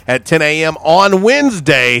Montgomery at 10 a.m. on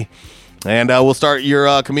Wednesday. And we'll start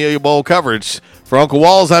your Camellia Bowl coverage. For Uncle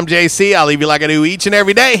Walls, I'm JC. I'll leave you like I do each and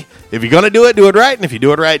every day. If you're going to do it right. And if you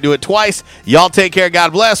do it right, do it twice. Y'all take care.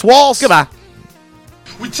 God bless. Walls. Goodbye.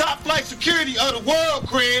 We top flight security of the world,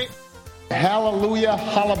 Craig. Hallelujah.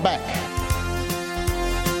 Holla back.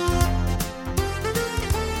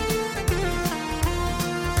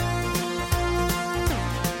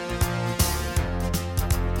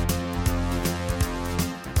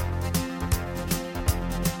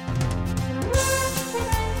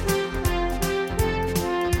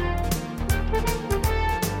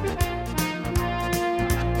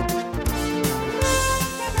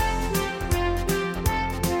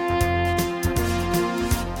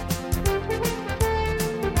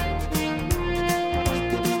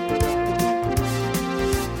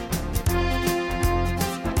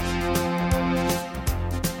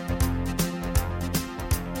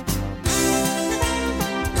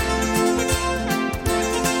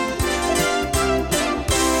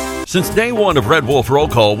 Since day one of Red Wolf Roll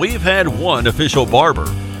Call, we've had one official barber.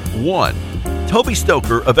 One. Toby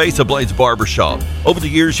Stoker of Ace of Blades Barbershop. Over the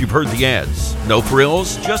years, you've heard the ads. No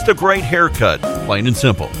frills, just a great haircut, plain and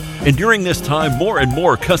simple. And during this time, more and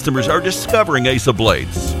more customers are discovering Ace of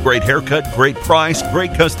Blades. Great haircut, great price,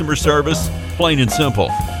 great customer service, plain and simple.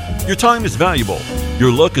 Your time is valuable.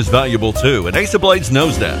 Your look is valuable too, and Ace of Blades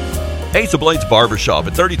knows that. Ace of Blades Barbershop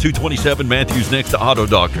at 3227 Matthews next to Auto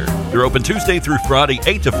Doctor. They're open Tuesday through Friday,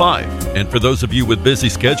 8 to 5. And for those of you with busy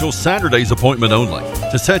schedules, Saturday's appointment only.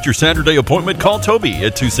 To set your Saturday appointment, call Toby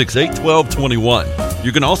at 268-1221.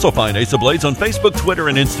 You can also find Ace of Blades on Facebook, Twitter,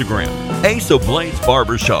 and Instagram. Ace of Blades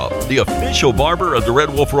Barbershop, the official barber of the Red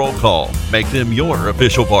Wolf Roll Call. Make them your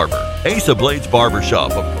official barber. Ace of Blades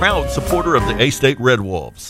Barbershop, a proud supporter of the A-State Red Wolves.